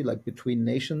inequality, like between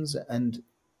nations, and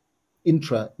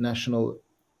intranational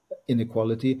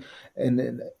inequality,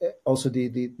 and also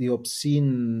the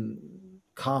obscene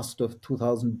cast of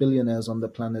 2,000 billionaires on the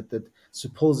planet that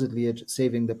supposedly are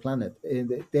saving the planet.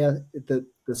 They're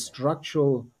the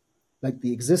structural, like,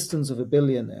 the existence of a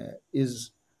billionaire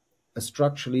is a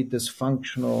structurally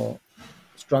dysfunctional,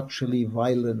 structurally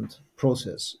violent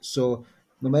process. So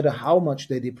no matter how much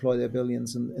they deploy their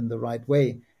billions in the right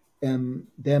way,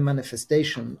 their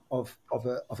manifestation of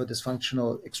a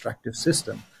dysfunctional extractive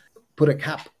system put a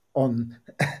cap on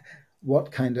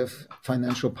what kind of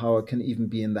financial power can even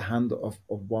be in the hand of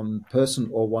one person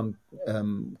or one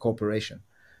corporation,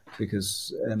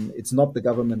 because it's not the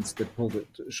governments that pull the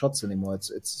shots anymore.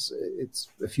 It's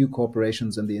a few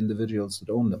corporations and the individuals that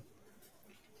own them.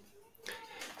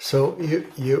 So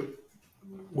you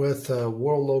with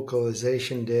World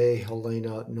Localization Day,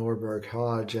 Helena Norberg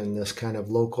Hodge, and this kind of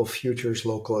local futures,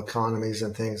 local economies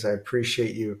and things, I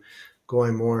appreciate you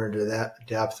going more into that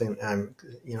depth. And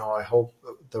I hope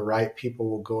the right people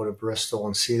will go to Bristol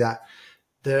and see that.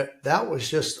 That was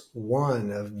just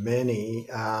one of many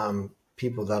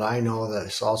people that I know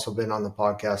that's also been on the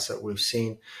podcast that we've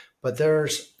seen. But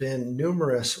there's been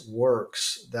numerous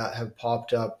works that have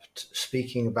popped up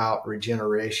speaking about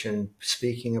regeneration,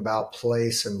 speaking about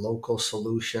place and local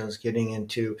solutions, getting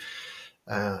into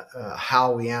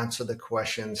how we answer the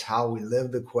questions, how we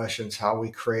live the questions, how we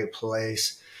create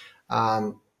place.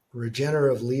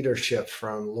 Regenerative Leadership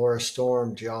from Laura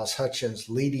Storm, Giles Hutchins,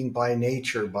 Leading by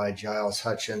Nature by Giles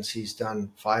Hutchins. He's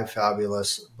done 5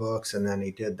 fabulous books, and then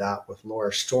he did that with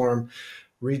Laura Storm.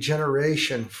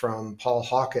 reGeneration from Paul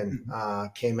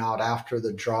Hawken came out after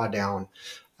the drawdown.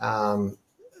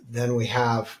 Then we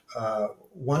have a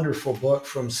wonderful book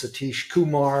from Satish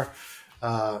Kumar,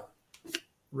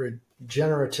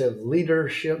 Regenerative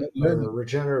Leadership, or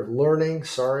Regenerative Learning,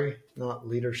 sorry, not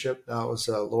leadership. That was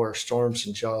Laura Storms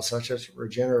and Giles Hutchins,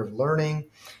 Regenerative Learning.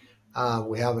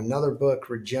 We have another book,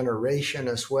 reGeneration,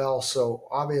 as well. So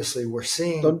obviously we're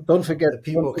seeing don't forget the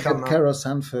people come Carol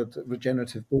Sanford,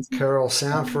 Regenerative Business. Carol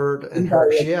Sanford, and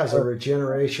she has a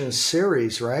regeneration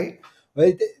series, right?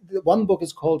 Well, one book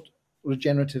is called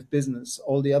Regenerative Business.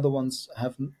 All the other ones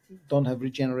don't have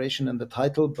regeneration in the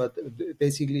title, but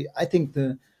basically I think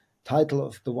the title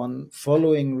of the one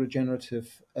following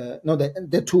regenerative, there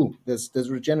are two. There's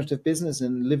Regenerative Business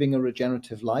and Living a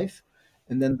Regenerative Life.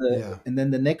 And then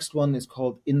the next one is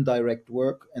called Indirect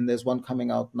Work, and there's one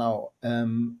coming out now.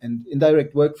 And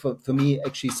Indirect Work for me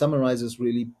actually summarizes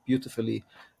really beautifully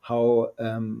how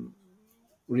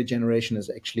regeneration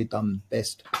is actually done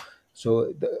best.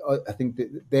 So I think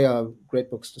they are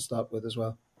great books to start with as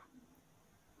well.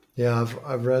 Yeah,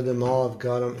 I've read them all. I've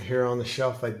got them here on the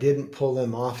shelf. I didn't pull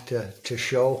them off to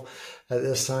show at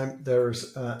this time.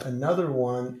 There's another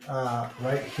one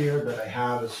right here that I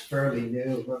have is fairly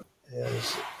new.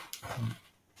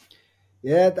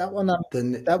 That one.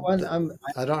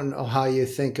 I don't know how you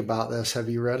think about this. Have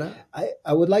you read it?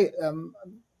 I would like. I'm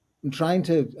trying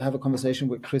to have a conversation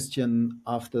with Christian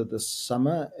after the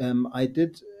summer. I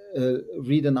did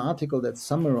read an article that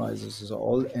summarizes it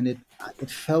all, and it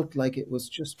felt like it was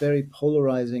just very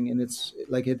polarizing, and it's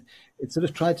like it sort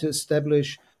of tried to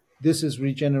establish this is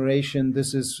regeneration,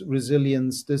 this is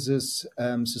resilience, this is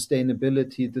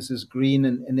sustainability, this is green,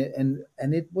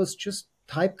 and it was just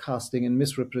typecasting and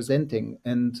misrepresenting,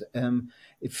 and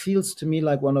it feels to me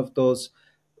like one of those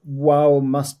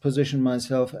must position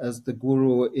myself as the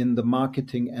guru in the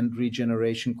marketing and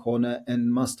regeneration corner,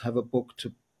 and must have a book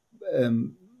to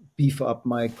beef up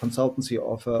my consultancy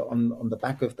offer on the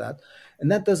back of that.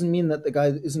 And that doesn't mean that the guy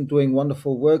isn't doing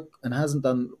wonderful work and hasn't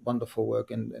done wonderful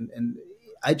work. And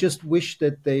I just wish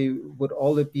that they would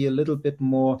all be a little bit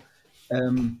more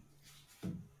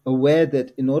aware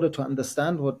that in order to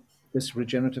understand what this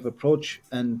regenerative approach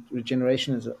and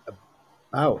regeneration is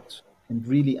about, and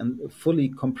really fully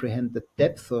comprehend the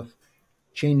depth of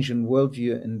change in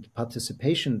worldview and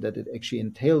participation that it actually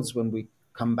entails when we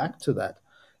come back to that,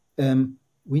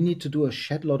 we need to do a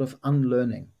shed load of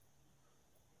unlearning.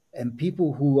 And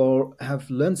people who have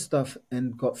learned stuff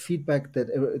and got feedback that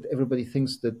everybody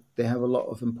thinks that they have a lot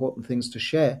of important things to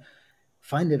share,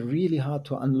 find it really hard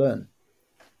to unlearn.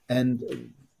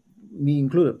 And me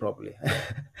included, probably.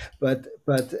 but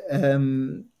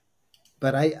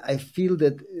I feel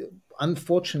that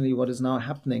unfortunately what is now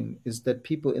happening is that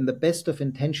people in the best of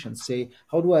intentions say,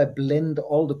 how do I blend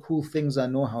all the cool things I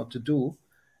know how to do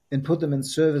and put them in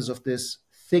service of this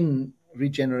thing,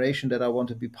 regeneration, that I want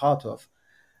to be part of?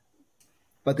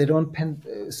 But they don't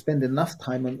spend enough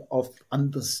time of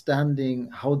understanding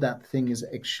how that thing is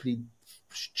actually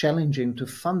challenging to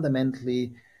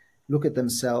fundamentally look at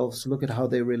themselves, look at how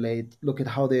they relate, look at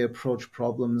how they approach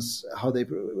problems, how they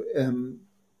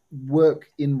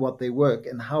work in what they work,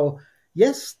 and how,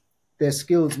 yes, their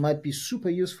skills might be super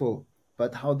useful,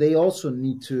 but how they also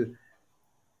need to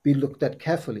be looked at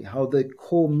carefully, how the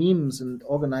core memes and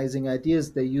organizing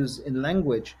ideas they use in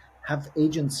language have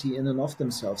agency in and of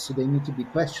themselves, so they need to be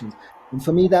questioned. And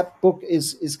for me, that book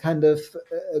is kind of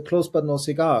a close but no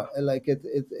cigar. Like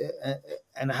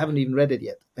and I haven't even read it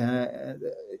yet.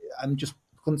 I'm just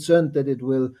concerned that it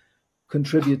will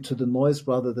contribute to the noise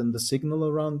rather than the signal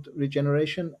around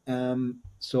regeneration.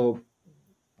 So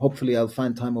hopefully I'll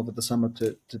find time over the summer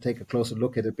to take a closer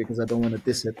look at it, because I don't want to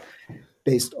diss it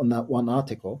based on that one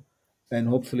article. And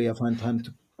hopefully I'll find time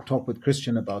to talk with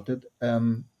Christian about it.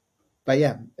 But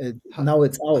yeah, now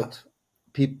it's out.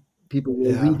 People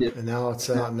will read it. And now it's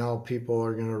out. Now people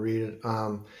are going to read it.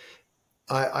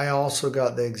 I also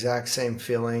got the exact same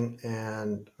feeling,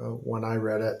 and when I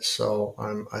read it, so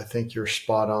I think you're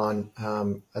spot on.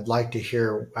 I'd like to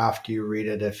hear after you read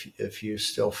it if you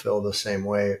still feel the same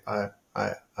way.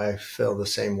 I feel the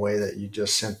same way that you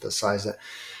just synthesized it.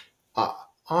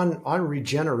 On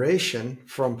regeneration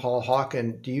from Paul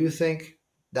Hawken, do you think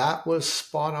that was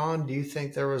spot on? Do you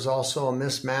think there was also a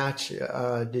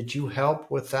mismatch? Did you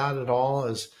help with that at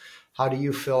all? How do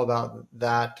you feel about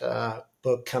that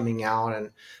book coming out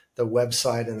and the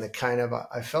website and the kind of,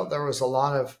 I felt there was a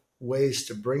lot of ways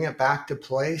to bring it back to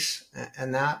place,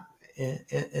 and that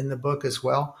in the book as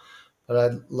well. But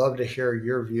I'd love to hear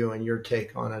your view and your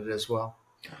take on it as well.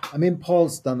 I mean,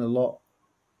 Paul's done a lot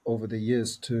over the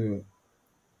years to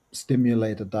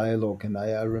stimulate a dialogue. And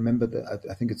I remember that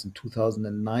I think it's in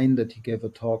 2009 that he gave a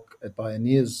talk at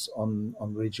Pioneers on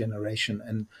regeneration.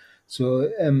 And so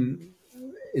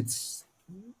it's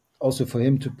also for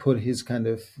him to put his kind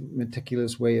of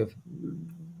meticulous way of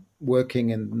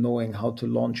working and knowing how to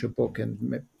launch a book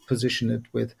and position it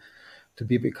with to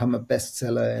become a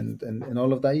bestseller and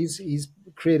all of that. He's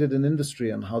created an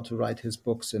industry on how to write his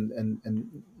books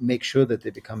and make sure that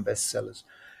they become bestsellers.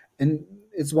 And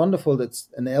it's wonderful that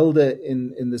an elder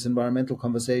in this environmental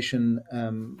conversation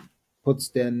puts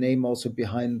their name also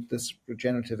behind this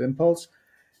regenerative impulse.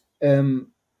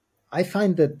 I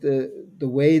find that the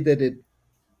way that it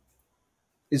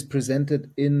is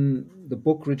presented in the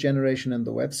book reGeneration and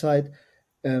the website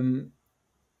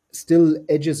still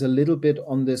edges a little bit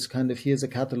on this kind of, here's a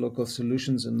catalog of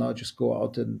solutions and now just go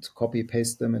out and copy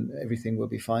paste them and everything will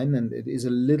be fine. And it is a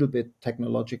little bit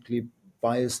technologically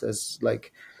biased, as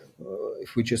like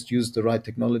if we just use the right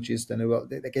technologies, then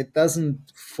it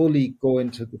doesn't fully go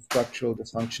into the structural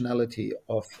dysfunctionality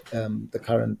of the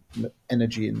current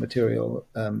energy and material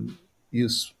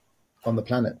use on the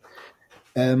planet.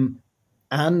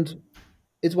 And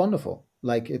it's wonderful.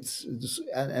 Like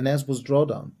and as was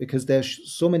Drawdown, because there's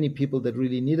so many people that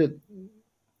really needed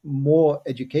more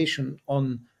education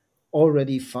on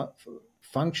already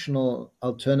functional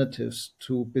alternatives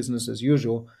to business as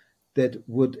usual that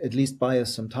would at least buy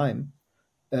us some time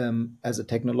as a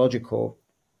technological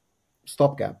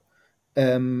stopgap.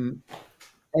 And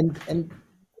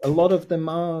a lot of them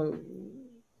are,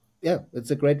 it's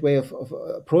a great way of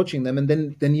approaching them. And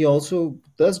then he also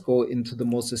does go into the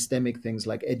more systemic things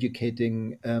like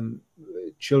educating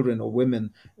children or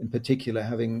women in particular,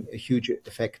 having a huge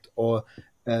effect, or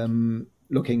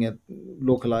looking at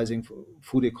localizing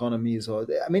food economies. Or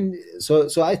I mean, so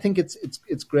I think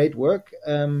it's great work.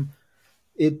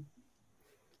 It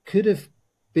could have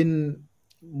been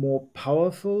more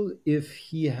powerful if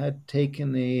he had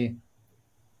taken a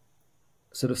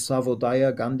sort of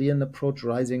Savodaya Gandhian approach,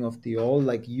 rising of the all,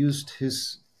 like used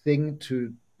his thing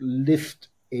to lift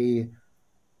a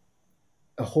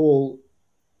whole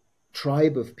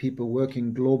tribe of people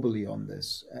working globally on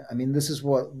this. I mean, this is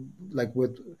what, like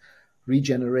with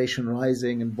reGeneration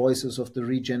Rising and Voices of the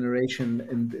Regeneration,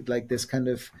 and like this kind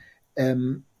of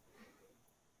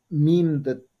meme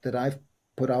that I've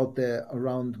put out there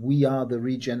around, we are the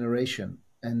regeneration.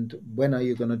 And when are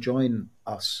you going to join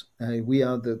us? We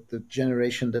are the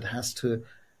generation that has to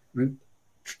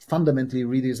fundamentally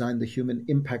redesign the human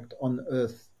impact on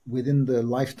Earth within the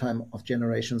lifetime of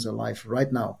generations alive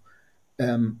right now,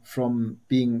 from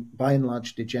being by and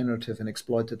large degenerative and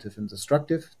exploitative and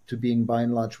destructive to being by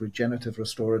and large regenerative,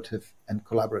 restorative, and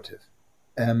collaborative.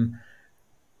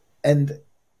 And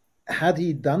had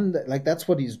he done that, like that's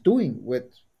what he's doing with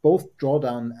both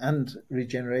Drawdown and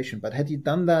reGeneration, but had he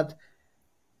done that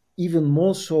even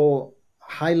more so,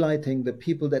 highlighting the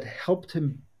people that helped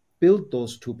him build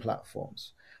those two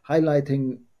platforms,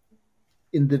 highlighting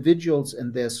individuals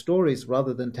and their stories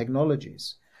rather than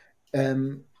technologies,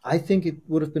 I think it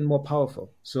would have been more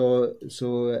powerful. So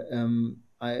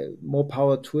more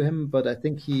power to him, but I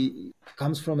think he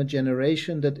comes from a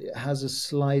generation that has a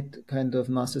slight kind of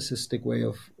narcissistic way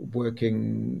of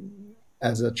working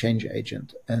as a change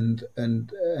agent, and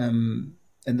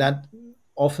that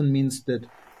often means that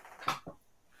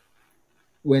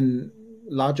when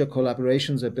larger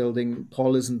collaborations are building,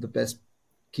 Paul isn't the best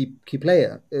key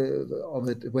player of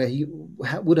it, where he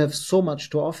would have so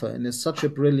much to offer and is such a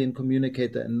brilliant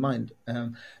communicator in mind.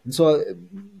 And so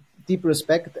deep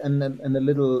respect and a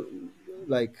little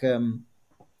like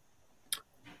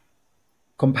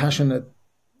compassionate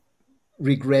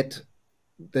regret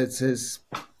that says,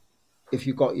 if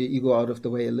you got your ego out of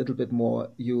the way a little bit more,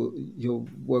 your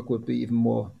work would be even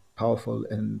more powerful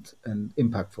and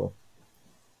impactful.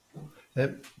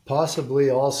 And possibly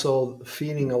also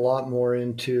feeding a lot more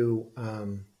into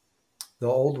the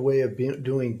old way of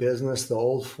doing business, the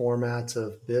old formats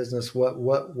of business.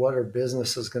 What are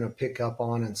businesses going to pick up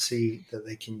on and see that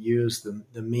they can use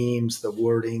the memes, the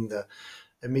wording, the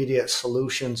immediate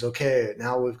solutions? Okay,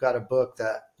 now we've got a book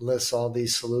that lists all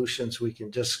these solutions. We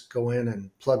can just go in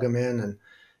and plug them in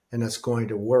and it's going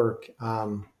to work.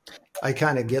 I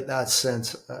kind of get that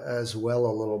sense as well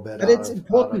a little bit. But it's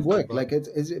important work. Like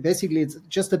it's basically, it's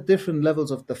just at different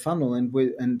levels of the funnel,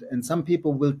 and some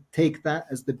people will take that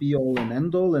as the be all and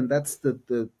end all, and that's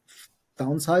the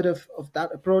downside of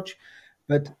that approach.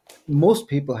 But most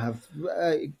people have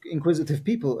inquisitive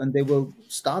people, and they will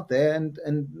start there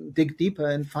and dig deeper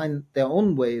and find their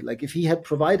own way. Like if he had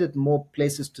provided more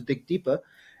places to dig deeper,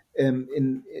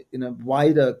 in a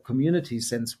wider community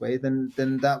sense way, then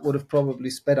that would have probably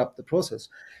sped up the process.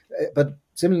 But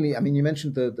similarly, I mean, you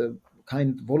mentioned the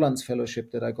kind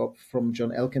Volans-Fellowship that I got from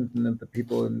John Elkington and the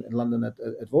people in London at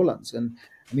Volans. And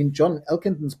I mean, John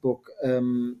Elkington's book,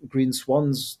 Green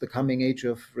Swans, The Coming Age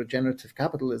of Regenerative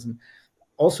Capitalism,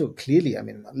 also clearly, I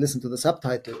mean, listen to the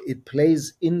subtitle, it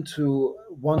plays into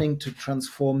wanting to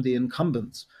transform the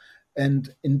incumbents.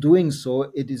 And in doing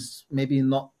so, it is maybe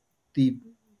not the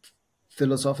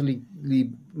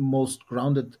philosophically most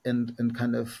grounded and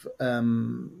kind of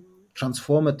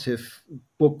transformative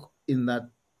book in that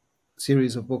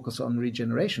series of books on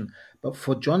regeneration. But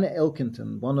for John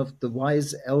Elkington, one of the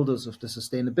wise elders of the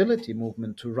sustainability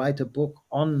movement, to write a book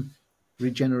on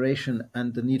regeneration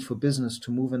and the need for business to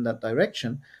move in that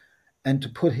direction, and to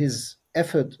put his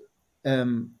effort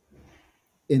in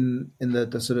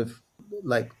the sort of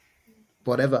like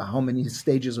whatever, how many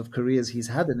stages of careers he's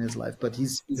had in his life, but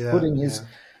he's putting his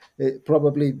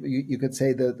probably you could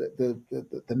say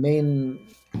the main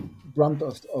brunt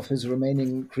of his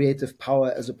remaining creative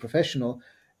power as a professional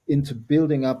into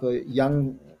building up a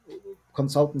young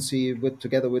consultancy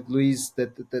together with Luis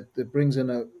that brings in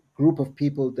a group of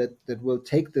people that will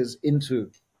take this into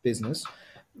business.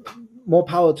 More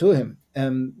power to him.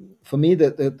 For me,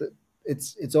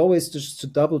 it's always just to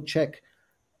double check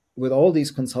with all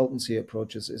these consultancy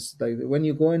approaches is like when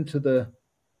you go into the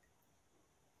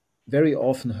very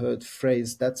often heard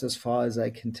phrase, "That's as far as I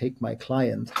can take my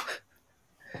client."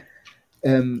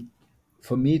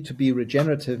 For me, to be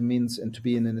regenerative means, and to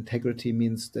be in an integrity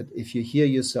means that if you hear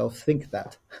yourself think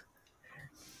that,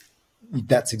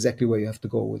 that's exactly where you have to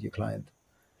go with your client.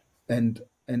 And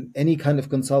any kind of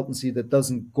consultancy that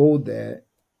doesn't go there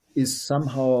is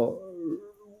somehow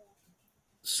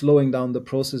slowing down the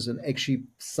process and actually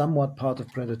somewhat part of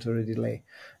predatory delay.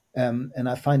 And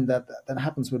I find that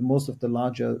happens with most of the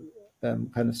larger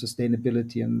kind of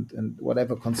sustainability and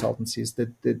whatever consultancies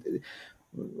that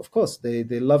of course,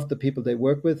 they love the people they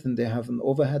work with, and they have an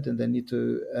overhead, and they need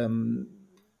to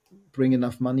bring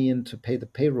enough money in to pay the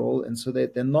payroll. And so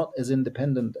they're not as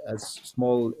independent as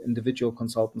small individual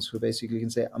consultants who basically can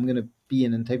say, I'm going to be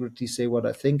in integrity, say what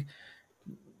I think,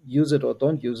 use it or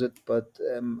don't use it, but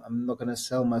I'm not going to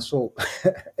sell my soul.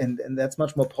 and that's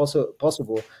much more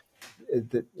possible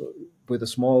with a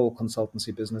small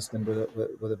consultancy business than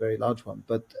with a very large one.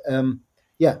 But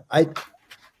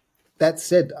that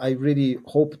said, I really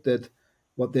hope that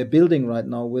what they're building right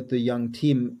now with the young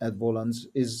team at Volans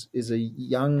is a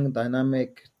young,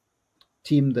 dynamic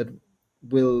team that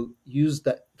will use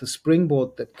the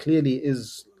springboard that clearly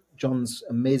is John's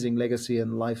amazing legacy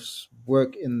and life's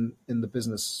work in the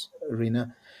business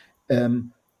arena,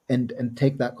 and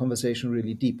take that conversation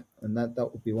really deep. And that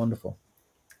would be wonderful.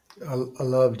 I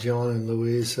love John and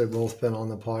Louise. They've both been on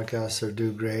the podcast. They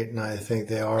do great, and I think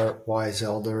they are wise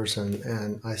elders,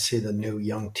 and I see the new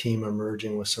young team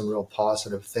emerging with some real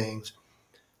positive things.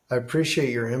 I appreciate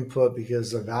your input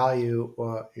because I value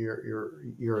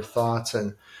your thoughts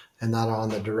and that on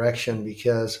the direction,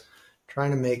 because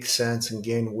trying to make sense and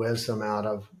gain wisdom out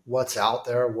of what's out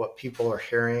there, what people are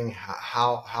hearing,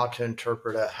 how to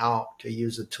interpret it, how to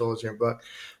use the tools in your book.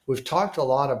 We've talked a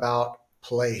lot about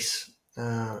place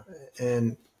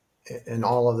in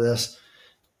all of this,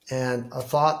 and a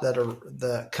thought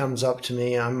that comes up to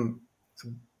me. I'm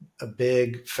a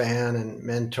big fan and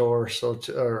mentor,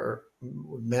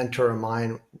 mentor of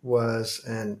mine was,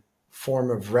 and form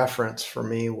of reference for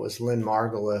me was Lynn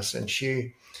Margulis, and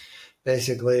she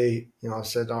basically,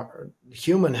 said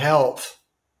human health,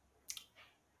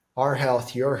 our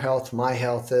health, your health, my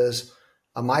health is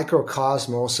a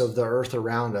microcosmos of the earth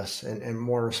around us in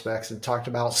more respects, and talked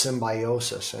about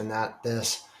symbiosis, and that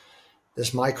this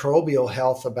microbial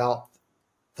health about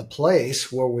the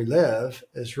place where we live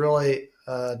is really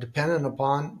dependent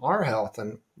upon our health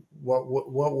and what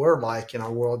we're like in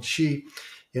our world. She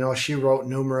wrote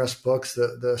numerous books.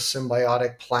 The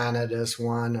Symbiotic Planet is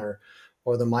one,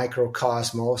 or the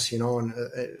Microcosmos. And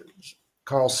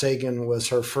Carl Sagan was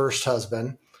her first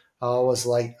husband. I always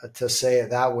like to say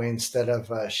it that way instead of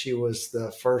she was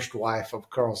the first wife of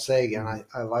Carl Sagan.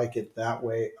 I like it that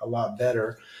way a lot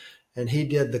better. And he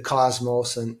did the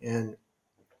Cosmos, and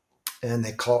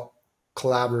they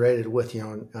collaborated with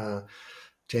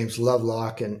James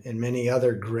Lovelock and many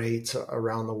other greats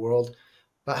around the world.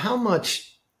 But how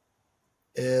much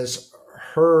is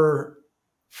her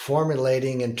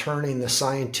formulating and turning the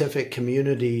scientific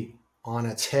community on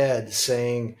its head,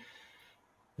 saying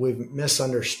we've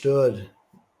misunderstood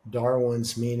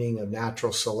Darwin's meaning of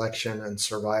natural selection and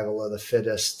survival of the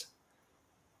fittest.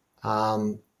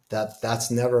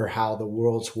 That's never how the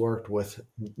world's worked with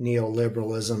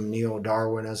neoliberalism,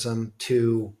 neo-Darwinism.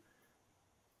 To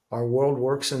our world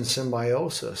works in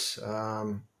symbiosis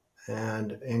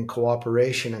and in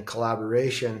cooperation and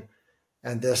collaboration.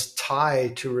 And this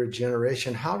tie to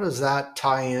regeneration, how does that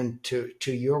tie into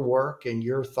your work and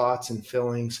your thoughts and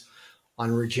feelings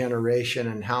on regeneration,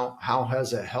 and how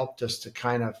has it helped us to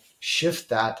kind of shift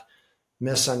that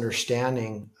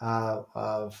misunderstanding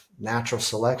of natural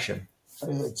selection?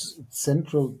 It's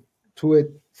central to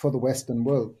it for the Western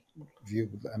world view.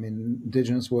 I mean,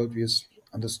 indigenous worldviews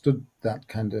understood that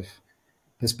kind of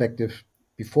perspective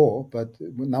before, but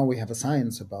now we have a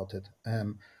science about it. I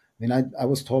mean, I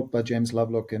was taught by James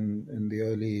Lovelock in the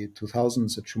early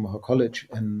 2000s at Schumacher College,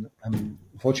 and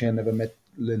unfortunately I never met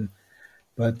Lynn,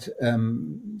 but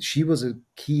she was a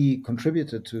key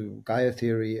contributor to Gaia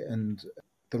theory and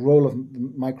the role of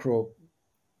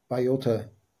microbiota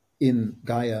in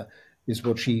Gaia is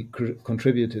what she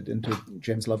contributed into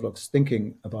James Lovelock's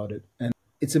thinking about it. And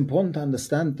it's important to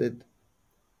understand that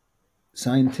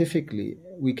scientifically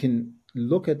we can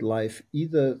look at life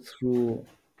either through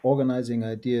organizing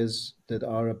ideas that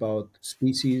are about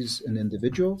species and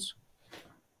individuals,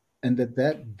 and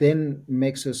that then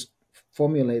makes us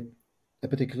formulate a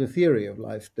particular theory of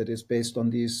life that is based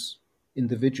on these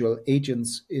individual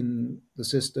agents in the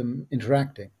system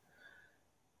interacting.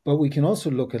 But we can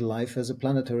also look at life as a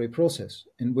planetary process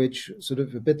in which, sort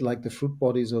of a bit like the fruit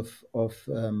bodies of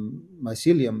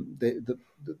mycelium,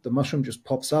 the mushroom just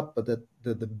pops up, but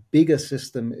the bigger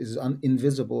system is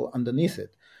invisible underneath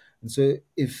it. And so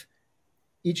if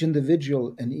each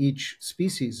individual and each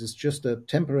species is just a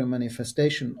temporary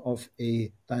manifestation of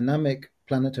a dynamic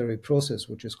planetary process,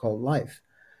 which is called life,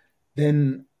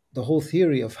 then the whole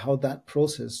theory of how that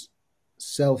process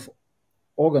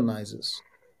self-organizes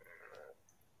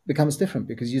becomes different,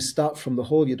 because you start from the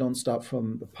whole, you don't start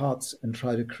from the parts and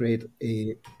try to create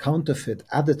a counterfeit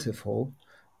additive whole,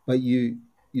 but you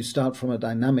start from a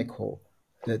dynamic whole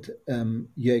that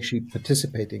you're actually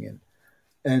participating in.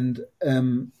 And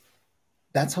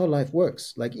that's how life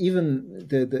works. Like even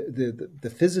the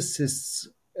physicists'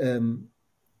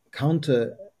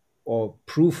 counter or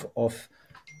proof of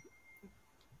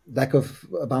lack of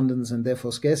abundance and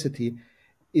therefore scarcity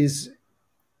is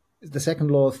the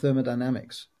second law of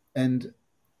thermodynamics. And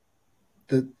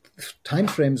the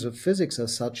timeframes of physics are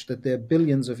such that they're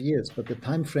billions of years, but the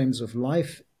timeframes of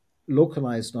life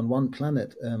localized on one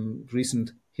planet,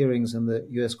 recent hearings in the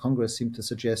US Congress seem to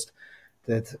suggest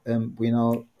that we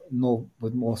now know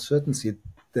with more certainty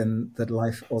than that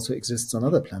life also exists on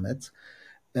other planets.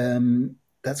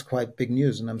 That's quite big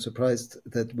news, and I'm surprised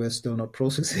that we're still not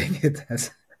processing it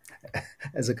as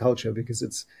a culture, because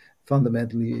it's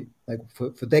fundamentally, like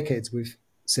for decades we've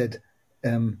said,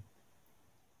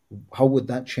 how would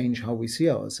that change how we see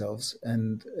ourselves?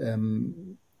 And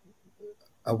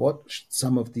I watched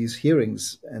some of these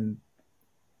hearings, and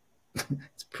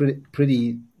it's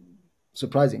pretty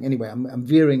surprising. Anyway, I'm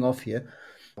veering off here.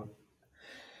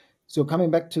 So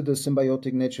coming back to the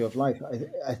symbiotic nature of life,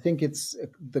 I think it's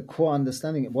the core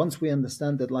understanding. Once we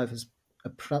understand that life is a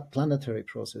planetary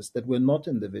process, that we're not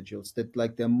individuals, that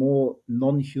like there are more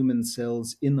non-human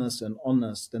cells in us and on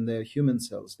us than there are human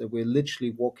cells, that we're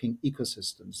literally walking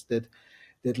ecosystems, that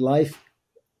life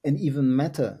and even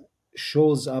matter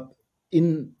shows up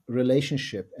in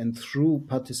relationship and through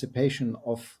participation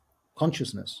of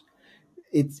consciousness.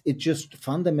 It just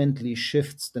fundamentally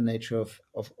shifts the nature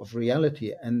of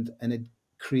reality, and it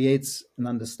creates an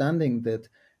understanding that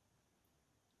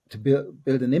to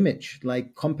build an image,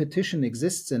 like competition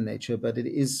exists in nature, but it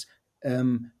is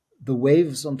the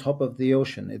waves on top of the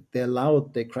ocean. They're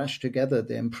loud, they crash together,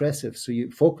 they're impressive, so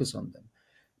you focus on them.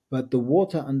 But the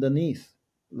water underneath,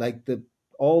 like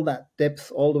all that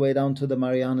depth all the way down to the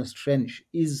Marianas Trench,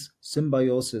 is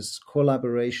symbiosis,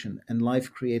 collaboration, and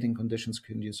life creating conditions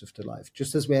conducive to life.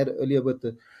 Just as we had earlier with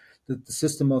the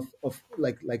system of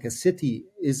like a city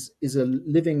is a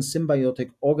living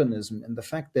symbiotic organism, and the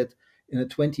fact that in a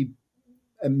 20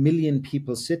 million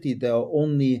people city there are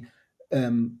only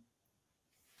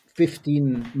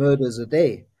 15 murders a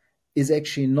day is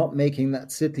actually not making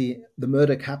that city the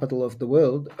murder capital of the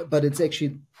world, but it's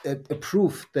actually a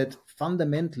proof that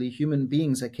fundamentally human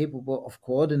beings are capable of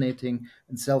coordinating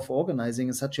and self-organizing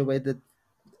in such a way that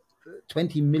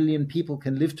 20 million people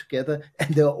can live together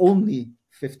and there are only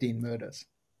 15 murders.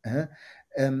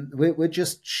 We're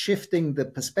just shifting the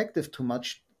perspective too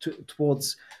much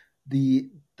towards the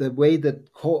way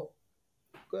that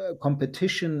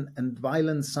competition and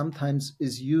violence sometimes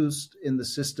is used in the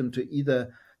system to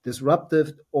either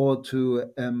disruptive or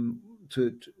to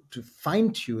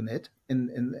fine tune it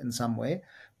in some way.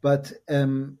 But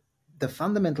the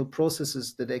fundamental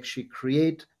processes that actually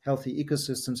create healthy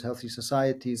ecosystems, healthy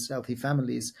societies, healthy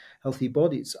families, healthy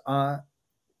bodies are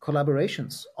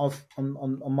collaborations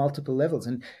on multiple levels.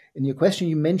 And in your question,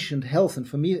 you mentioned health. And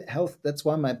for me, health, that's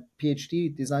why my Ph.D.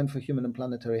 Design for Human and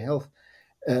Planetary Health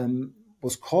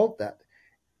was called that.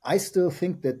 I still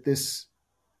think that this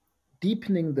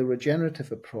deepening the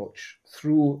regenerative approach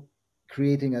through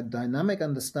creating a dynamic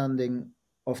understanding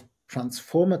of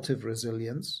transformative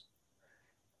resilience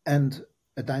and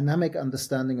a dynamic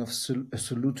understanding of a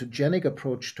salutogenic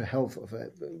approach to health, of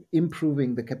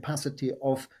improving the capacity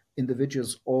of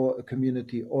individuals or a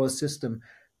community or a system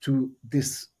to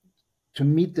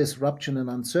meet disruption and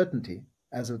uncertainty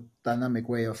as a dynamic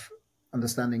way of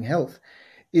understanding health,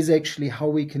 is actually how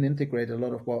we can integrate a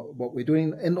lot of what we're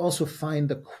doing, and also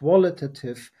find a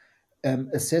qualitative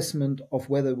assessment of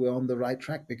whether we're on the right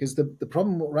track. Because the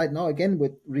problem right now, again,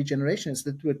 with regeneration is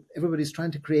that everybody's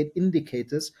trying to create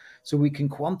indicators so we can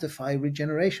quantify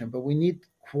regeneration, but we need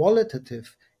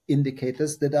qualitative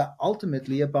indicators that are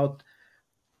ultimately about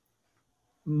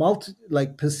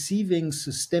perceiving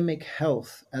systemic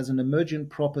health as an emergent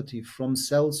property from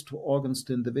cells to organs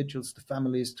to individuals to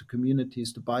families to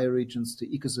communities to bioregions to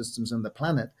ecosystems on the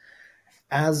planet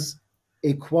as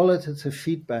a qualitative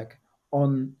feedback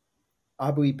on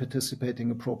are we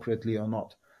participating appropriately or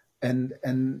not. And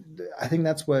I think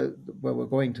that's where we're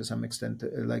going to some extent,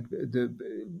 like the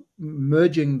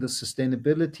merging the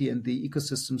sustainability and the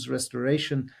ecosystems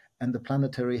restoration and the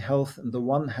planetary health and the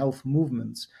One Health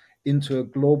movements into a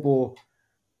global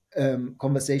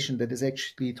conversation that is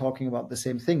actually talking about the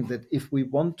same thing, that if we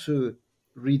want to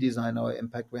redesign our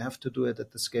impact, we have to do it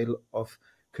at the scale of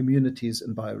communities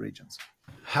and bioregions.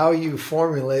 How you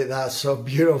formulate that so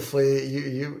beautifully,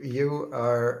 you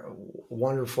are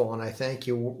wonderful, and I thank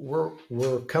you.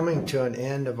 We're coming to an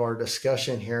end of our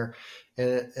discussion here,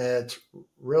 and it's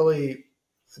really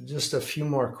just a few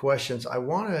more questions. I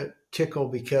want to tickle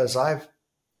because I've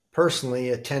personally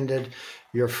attended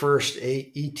your first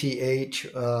ETH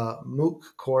MOOC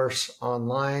course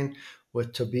online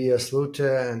with Tobias Lute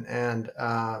and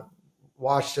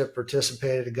watched it,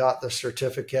 participated, got the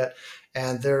certificate,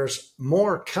 and there's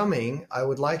more coming. I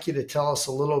would like you to tell us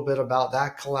a little bit about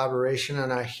that collaboration.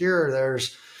 And I hear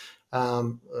there's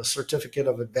a certificate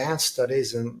of advanced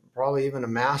studies and probably even a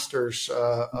master's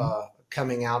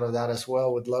coming out of that as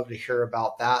well. Would love to hear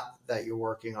about that you're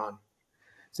working on.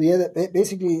 So yeah,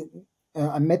 basically,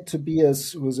 I met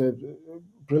Tobias, who was a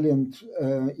brilliant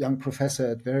young professor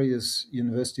at various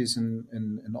universities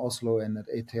in Oslo and at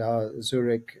ETH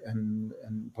Zurich and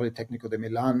Politecnico de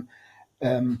Milan,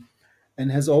 and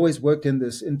has always worked in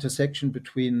this intersection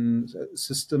between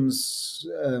systems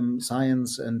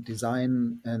science and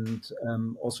design, and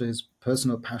also his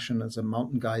personal passion as a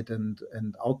mountain guide and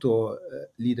outdoor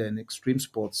leader and extreme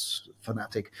sports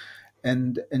fanatic.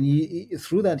 And he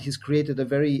through that, he's created a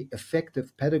very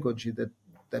effective pedagogy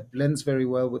that blends very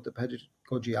well with the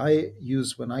pedagogy I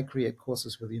use when I create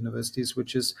courses with universities,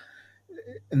 which is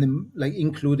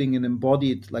including an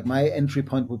embodied, like my entry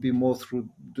point would be more through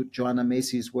Joanna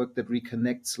Macy's work that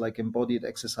reconnects like embodied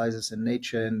exercises in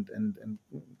nature and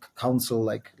counsel,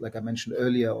 like I mentioned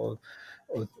earlier, or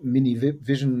mini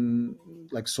vision,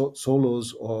 like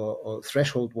solos or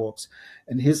threshold walks.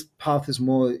 And his path is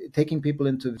more taking people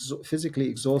into physically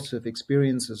exhaustive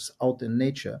experiences out in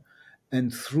nature,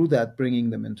 and through that bringing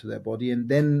them into their body, and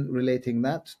then relating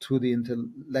that to the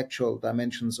intellectual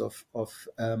dimensions of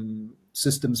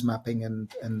systems mapping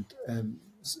and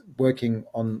working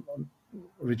on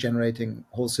regenerating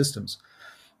whole systems.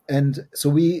 And so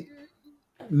we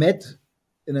met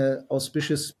in an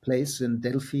auspicious place in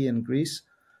Delphi in Greece,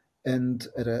 and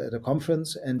at a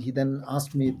conference, and he then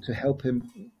asked me to help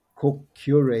him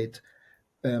co-curate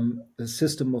a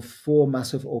system of 4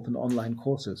 massive open online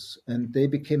courses. And they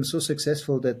became so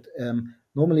successful that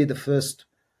normally the first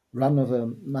run of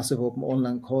a massive open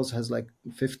online course has like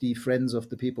 50 friends of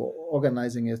the people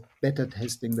organizing it, beta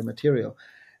testing the material.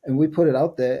 And we put it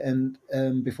out there, and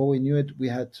before we knew it, we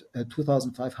had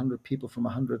 2,500 people from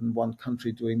 101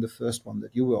 countries doing the first one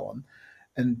that you were on.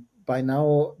 And by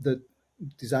now, the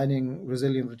Designing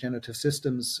Resilient Regenerative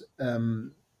Systems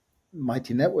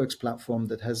Mighty Networks platform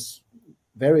that has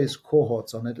various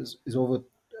cohorts on it is over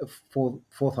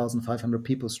 4,500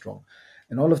 people strong.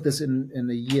 And all of this in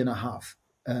a year and a half.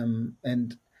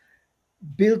 And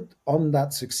built on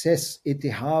that success, ETH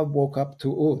woke up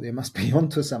to, oh, they must be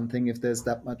onto something if there's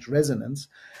that much resonance.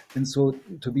 And so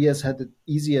Tobias had it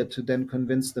easier to then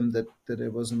convince them that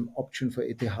it was an option for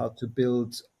ETH to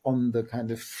build on the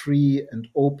kind of free and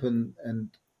open and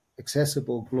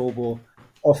accessible global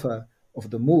offer of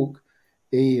the MOOC,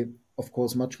 of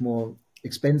course, much more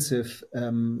expensive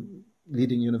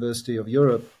leading university of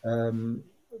Europe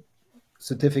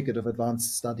certificate of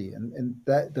advanced study. And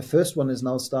that, the first one is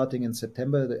now starting in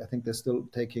September. I think they're still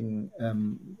taking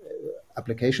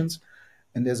applications.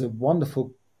 And there's a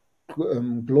wonderful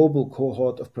global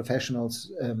cohort of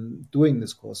professionals doing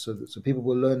this course. So people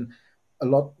will learn a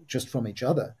lot just from each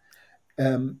other.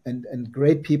 And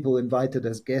great people invited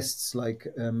as guests like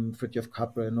Fridtjof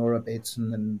Capra and Nora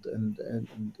Bateson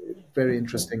and very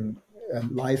interesting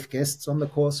live guests on the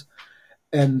course.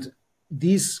 And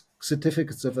these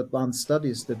certificates of advanced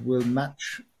studies that will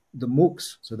match the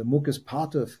MOOCs. So the MOOC is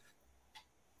part of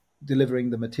delivering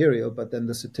the material, but then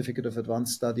the certificate of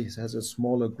advanced studies has a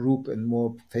smaller group and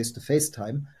more face-to-face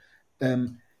time.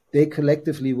 They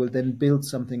collectively will then build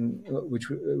something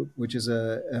which is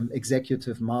a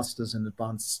executive master's in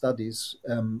advanced studies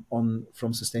on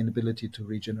from sustainability to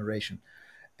regeneration.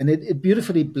 And it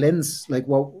beautifully blends, like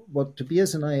what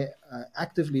Tobias and I are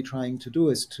actively trying to do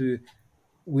is to,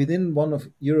 within one of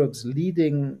Europe's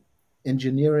leading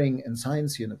engineering and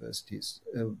science universities,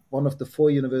 one of the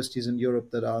 4 universities in Europe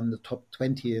that are in the top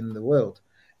 20 in the world,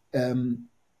 to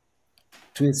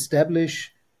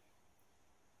establish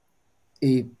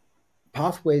a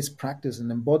pathways practice,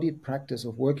 an embodied practice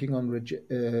of working on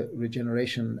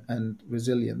regeneration and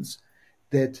resilience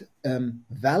that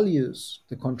values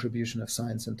the contribution of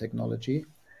science and technology,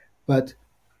 but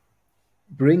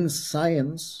brings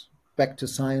science back to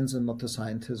science and not to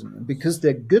scientism. And because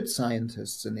they're good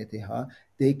scientists in ETH,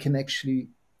 they can actually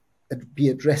be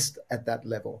addressed at that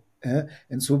level.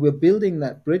 And so we're building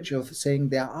that bridge of saying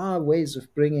there are ways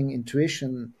of bringing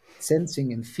intuition,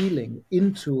 sensing, and feeling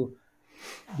into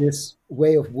this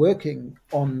way of working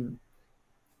on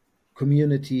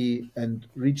community and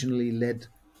regionally led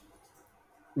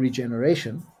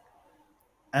regeneration.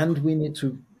 And we need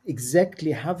to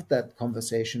exactly have that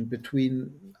conversation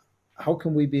between how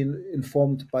can we be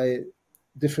informed by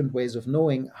different ways of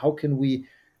knowing, how can we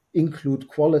include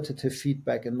qualitative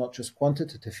feedback and not just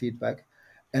quantitative feedback,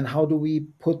 and how do we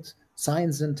put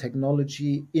science and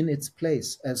technology in its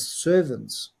place as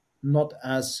servants, not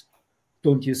as,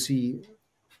 don't you see,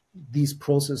 these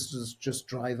processes just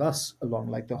drive us along,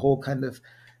 like the whole kind of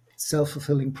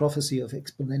self-fulfilling prophecy of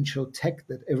exponential tech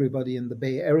that everybody in the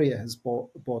Bay Area has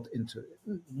bought into.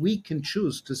 We can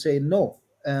choose to say, no,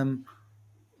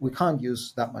 we can't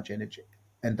use that much energy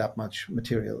and that much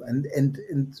material.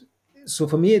 And so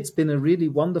for me, it's been a really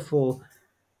wonderful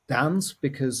dance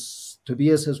because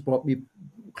Tobias has brought me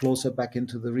closer back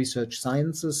into the research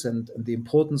sciences and the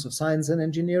importance of science and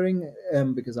engineering,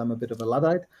 because I'm a bit of a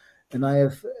Luddite. And I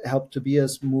have helped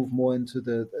Tobias move more into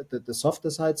the softer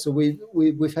side. So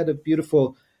we've had a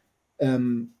beautiful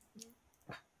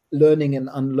learning and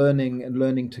unlearning and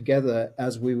learning together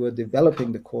as we were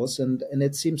developing the course, and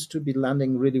it seems to be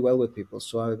landing really well with people.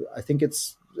 So I think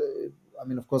it's, I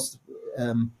mean, of course,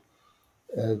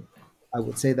 I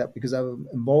would say that because I'm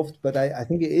involved, but I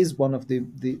think it is one of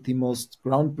the most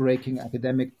groundbreaking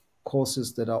academic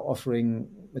courses that are offering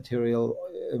material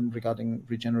regarding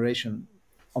regeneration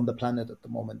on the planet at the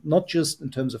moment, not just in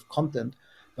terms of content,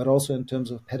 but also in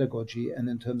terms of pedagogy and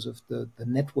in terms of the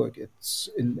network it's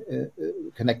in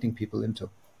connecting people into.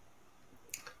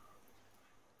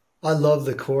 I love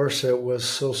the course. It was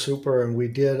so super. And we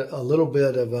did a little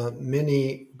bit of a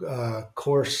mini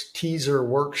course teaser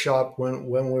workshop when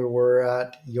we were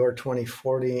at Your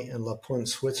 2040 in La Punt,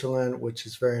 Switzerland, which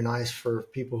is very nice for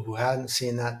people who hadn't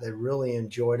seen that. They really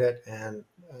enjoyed it and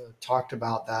talked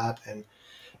about that. And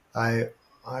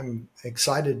I'm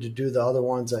excited to do the other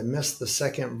ones. I missed the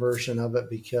second version of it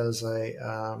because I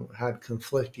had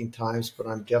conflicting times, but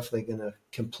I'm definitely going to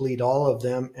complete all of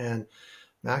them. And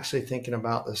I'm actually thinking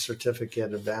about the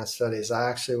certificate of advanced studies. I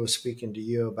actually was speaking to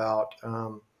you about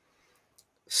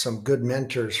some good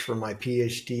mentors for my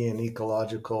Ph.D. in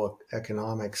ecological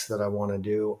economics that I want to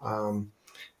do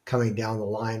coming down the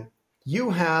line.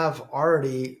 You have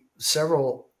already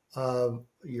several of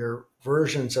your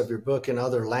versions of your book in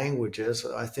other languages.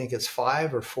 I think it's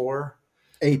 5 or 4?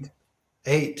 8.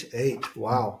 8.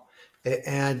 Wow.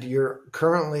 And you're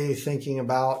currently thinking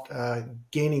about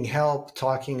gaining help,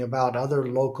 talking about other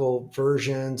local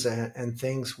versions and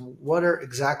things. What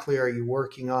exactly are you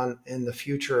working on in the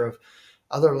future of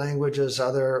other languages,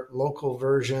 other local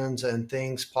versions and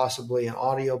things, possibly an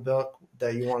audio book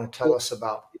that you want to tell us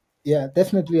about? Yeah,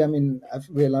 definitely. I mean, I've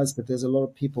realized that there's a lot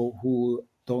of people who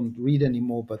don't read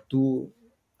anymore, but do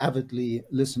avidly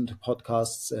listen to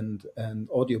podcasts and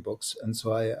audiobooks. And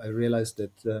so I realized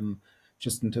that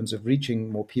just in terms of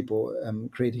reaching more people,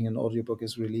 creating an audiobook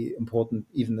is really important,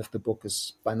 even if the book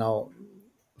is by now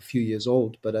a few years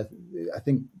old. But I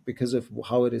think because of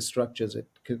how it is structured, it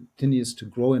continues to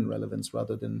grow in relevance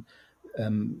rather than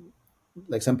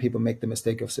like some people make the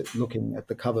mistake of looking at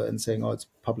the cover and saying, "Oh, it's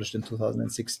published in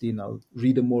 2016. I'll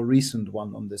read a more recent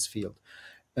one on this field."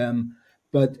 Um,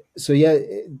 but so yeah,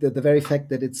 the very fact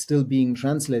that it's still being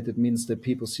translated means that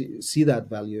people see that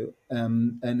value.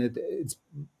 And it's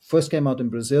first came out in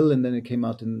Brazil, and then it came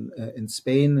out in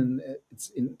Spain, and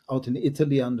it's out in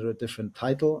Italy under a different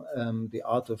title, "The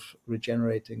Art of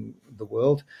Regenerating the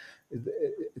World."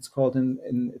 It's called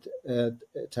in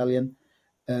Italian.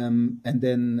 And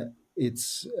then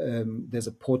there's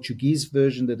a Portuguese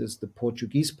version that is the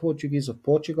Portuguese of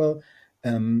Portugal.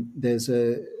 There's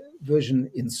a version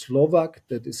in Slovak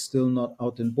that is still not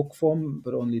out in book form,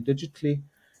 but only digitally.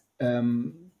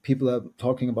 People are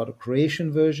talking about a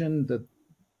Croatian version. The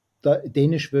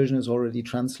Danish version is already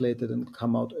translated and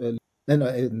come out early. No,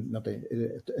 no, not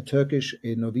a Turkish,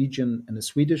 a Norwegian, and a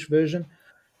Swedish version.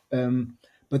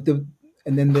 But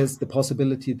and then there's the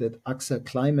possibility that AXA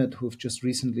Climate, who've just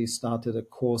recently started a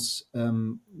course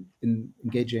in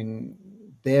engaging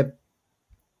their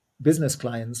business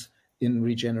clients in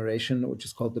regeneration, which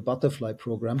is called the Butterfly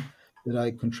Program, that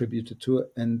I contributed to.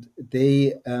 And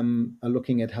they are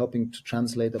looking at helping to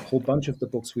translate a whole bunch of the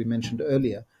books we mentioned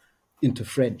earlier into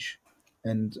French.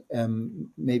 And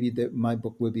maybe my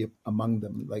book will be among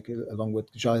them, like along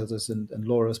with Giles's and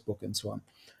Laura's book and so on.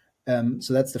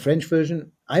 So that's the French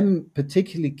version. I'm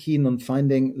particularly keen on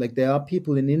finding, like, there are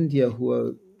people in India who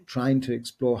are trying to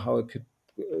explore how it could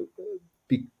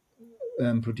be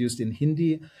produced in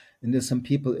Hindi, and there's some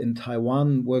people in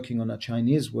Taiwan working on a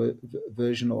Chinese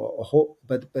version,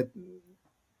 but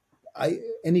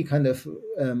any kind of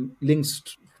links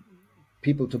to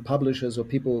people to publishers or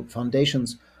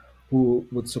foundations who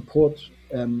would support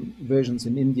versions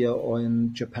in India or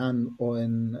in Japan or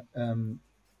in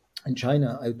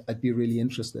China, I'd be really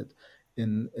interested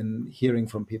in hearing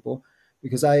from people,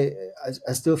 because I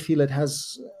still feel it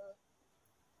has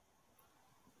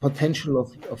potential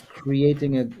of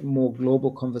creating a more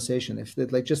global conversation. If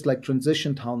that, like, just like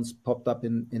transition towns popped up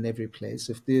in every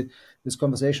place, if this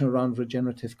conversation around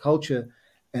regenerative culture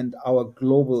and our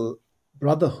global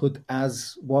brotherhood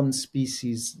as one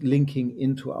species linking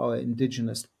into our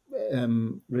indigenous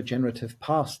regenerative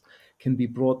past can be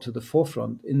brought to the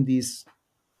forefront in these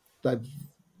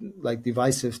like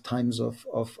divisive times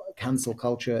of cancel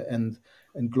culture and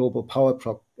global power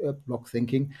block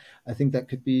thinking, I think that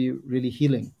could be really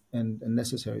healing and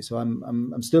necessary. So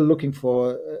I'm still looking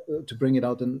for to bring it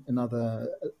out in other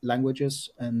languages,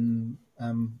 and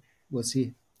we'll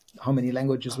see how many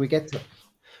languages we get to.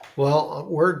 Well,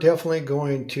 we're definitely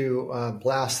going to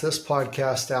blast this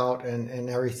podcast out and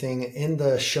everything in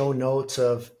the show notes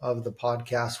of the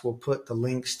podcast. We'll put the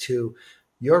links to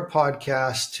your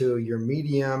podcast, to your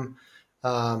Medium,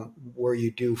 where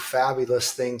you do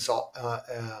fabulous things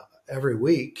every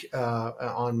week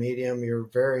on Medium. You're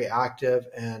very active,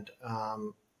 and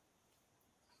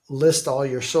list all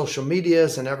your social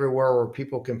medias and everywhere where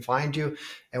people can find you,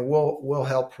 and we'll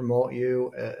help promote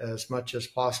you as much as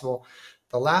possible.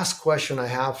 The last question I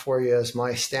have for you is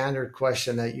my standard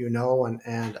question that you know,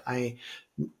 and I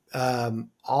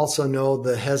also know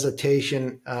the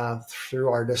hesitation through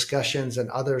our discussions, and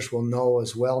others will know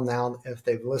as well now if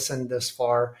they've listened this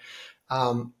far.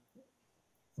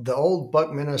 The old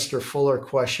Buckminster Fuller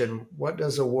question: what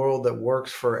does a world that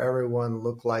works for everyone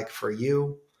look like for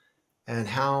you? And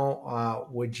how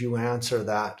would you answer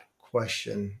that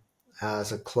question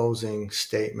as a closing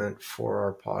statement for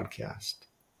our podcast?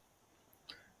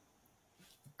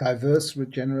 Diverse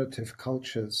regenerative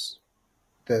cultures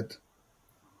that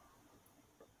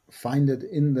find it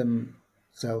in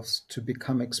themselves to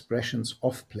become expressions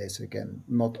of place again,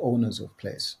 not owners of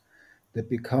place, that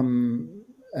become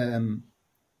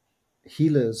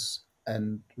healers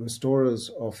and restorers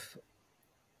of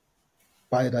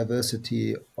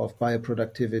biodiversity, of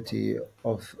bioproductivity,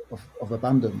 of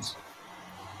abundance,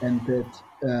 and that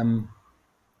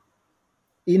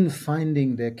in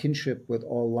finding their kinship with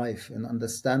all life and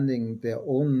understanding their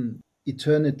own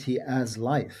eternity as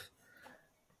life,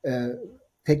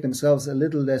 take themselves a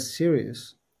little less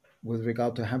serious with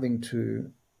regard to having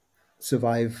to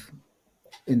survive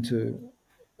into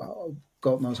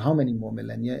God knows how many more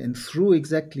millennia. And through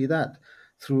exactly that,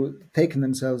 through taking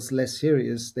themselves less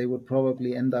serious, they would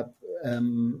probably end up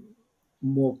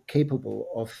more capable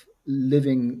of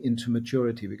living into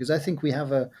maturity, because I think we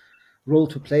have a role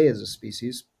to play as a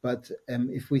species. But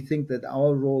if we think that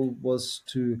our role was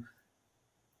to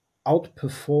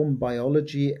outperform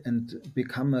biology and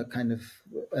become a kind of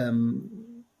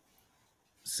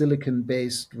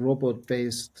silicon-based,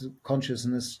 robot-based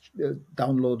consciousness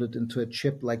downloaded into a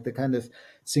chip, like the kind of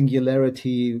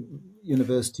Singularity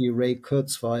University Ray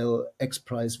Kurzweil X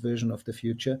Prize version of the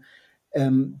future,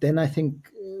 then I think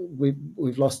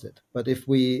we've lost it. But if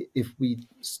we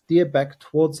steer back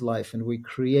towards life and we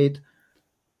create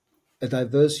a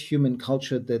diverse human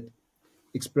culture that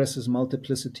expresses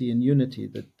multiplicity and unity,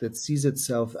 that sees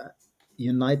itself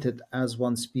united as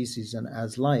one species and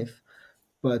as life,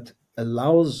 but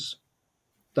allows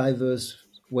diverse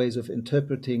ways of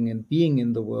interpreting and being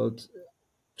in the world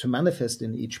to manifest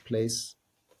in each place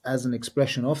as an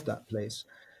expression of that place,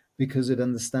 because it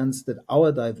understands that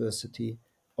our diversity,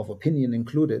 of opinion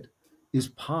included, is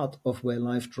part of where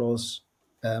life draws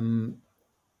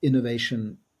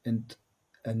innovation and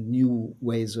new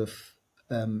ways of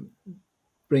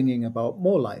bringing about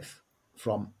more life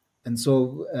from. And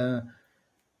so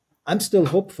I'm still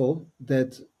hopeful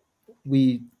that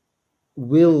we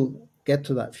will get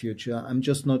to that future. I'm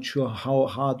just not sure how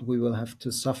hard we will have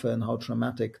to suffer and how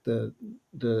traumatic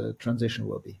the transition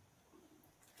will be.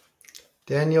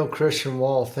 Daniel Christian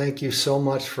Wahl, thank you so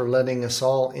much for letting us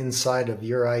all inside of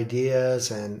your ideas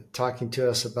and talking to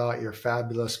us about your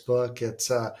fabulous book.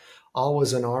 It's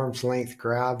always an arm's length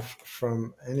grab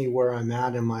from anywhere I'm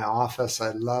at in my office.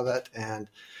 I love it. And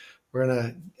we're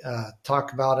going to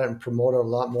talk about it and promote it a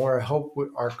lot more. I hope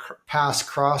our paths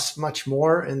cross much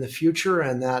more in the future,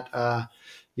 and that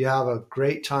you have a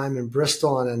great time in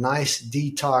Bristol and a nice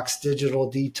detox, digital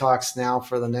detox now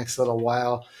for the next little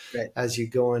while. Great. As you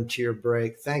go into your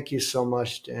break. Thank you so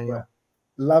much, Daniel.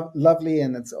 Well, lovely.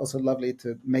 And it's also lovely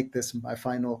to make this my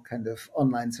final kind of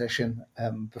online session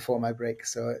before my break.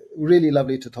 So really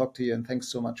lovely to talk to you. And thanks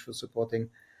so much for supporting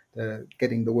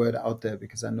getting the word out there,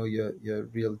 because I know you're a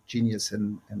real genius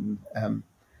in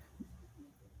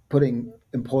putting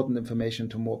important information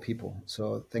to more people.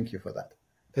 So thank you for that.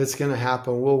 It's going to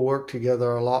happen. We'll work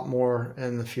together a lot more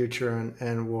in the future,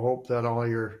 and we'll hope that all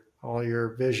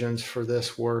your visions for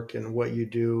this work and what you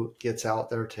do gets out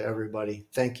there to everybody.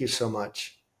 Thank you so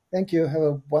much. Thank you. Have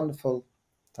a wonderful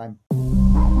time.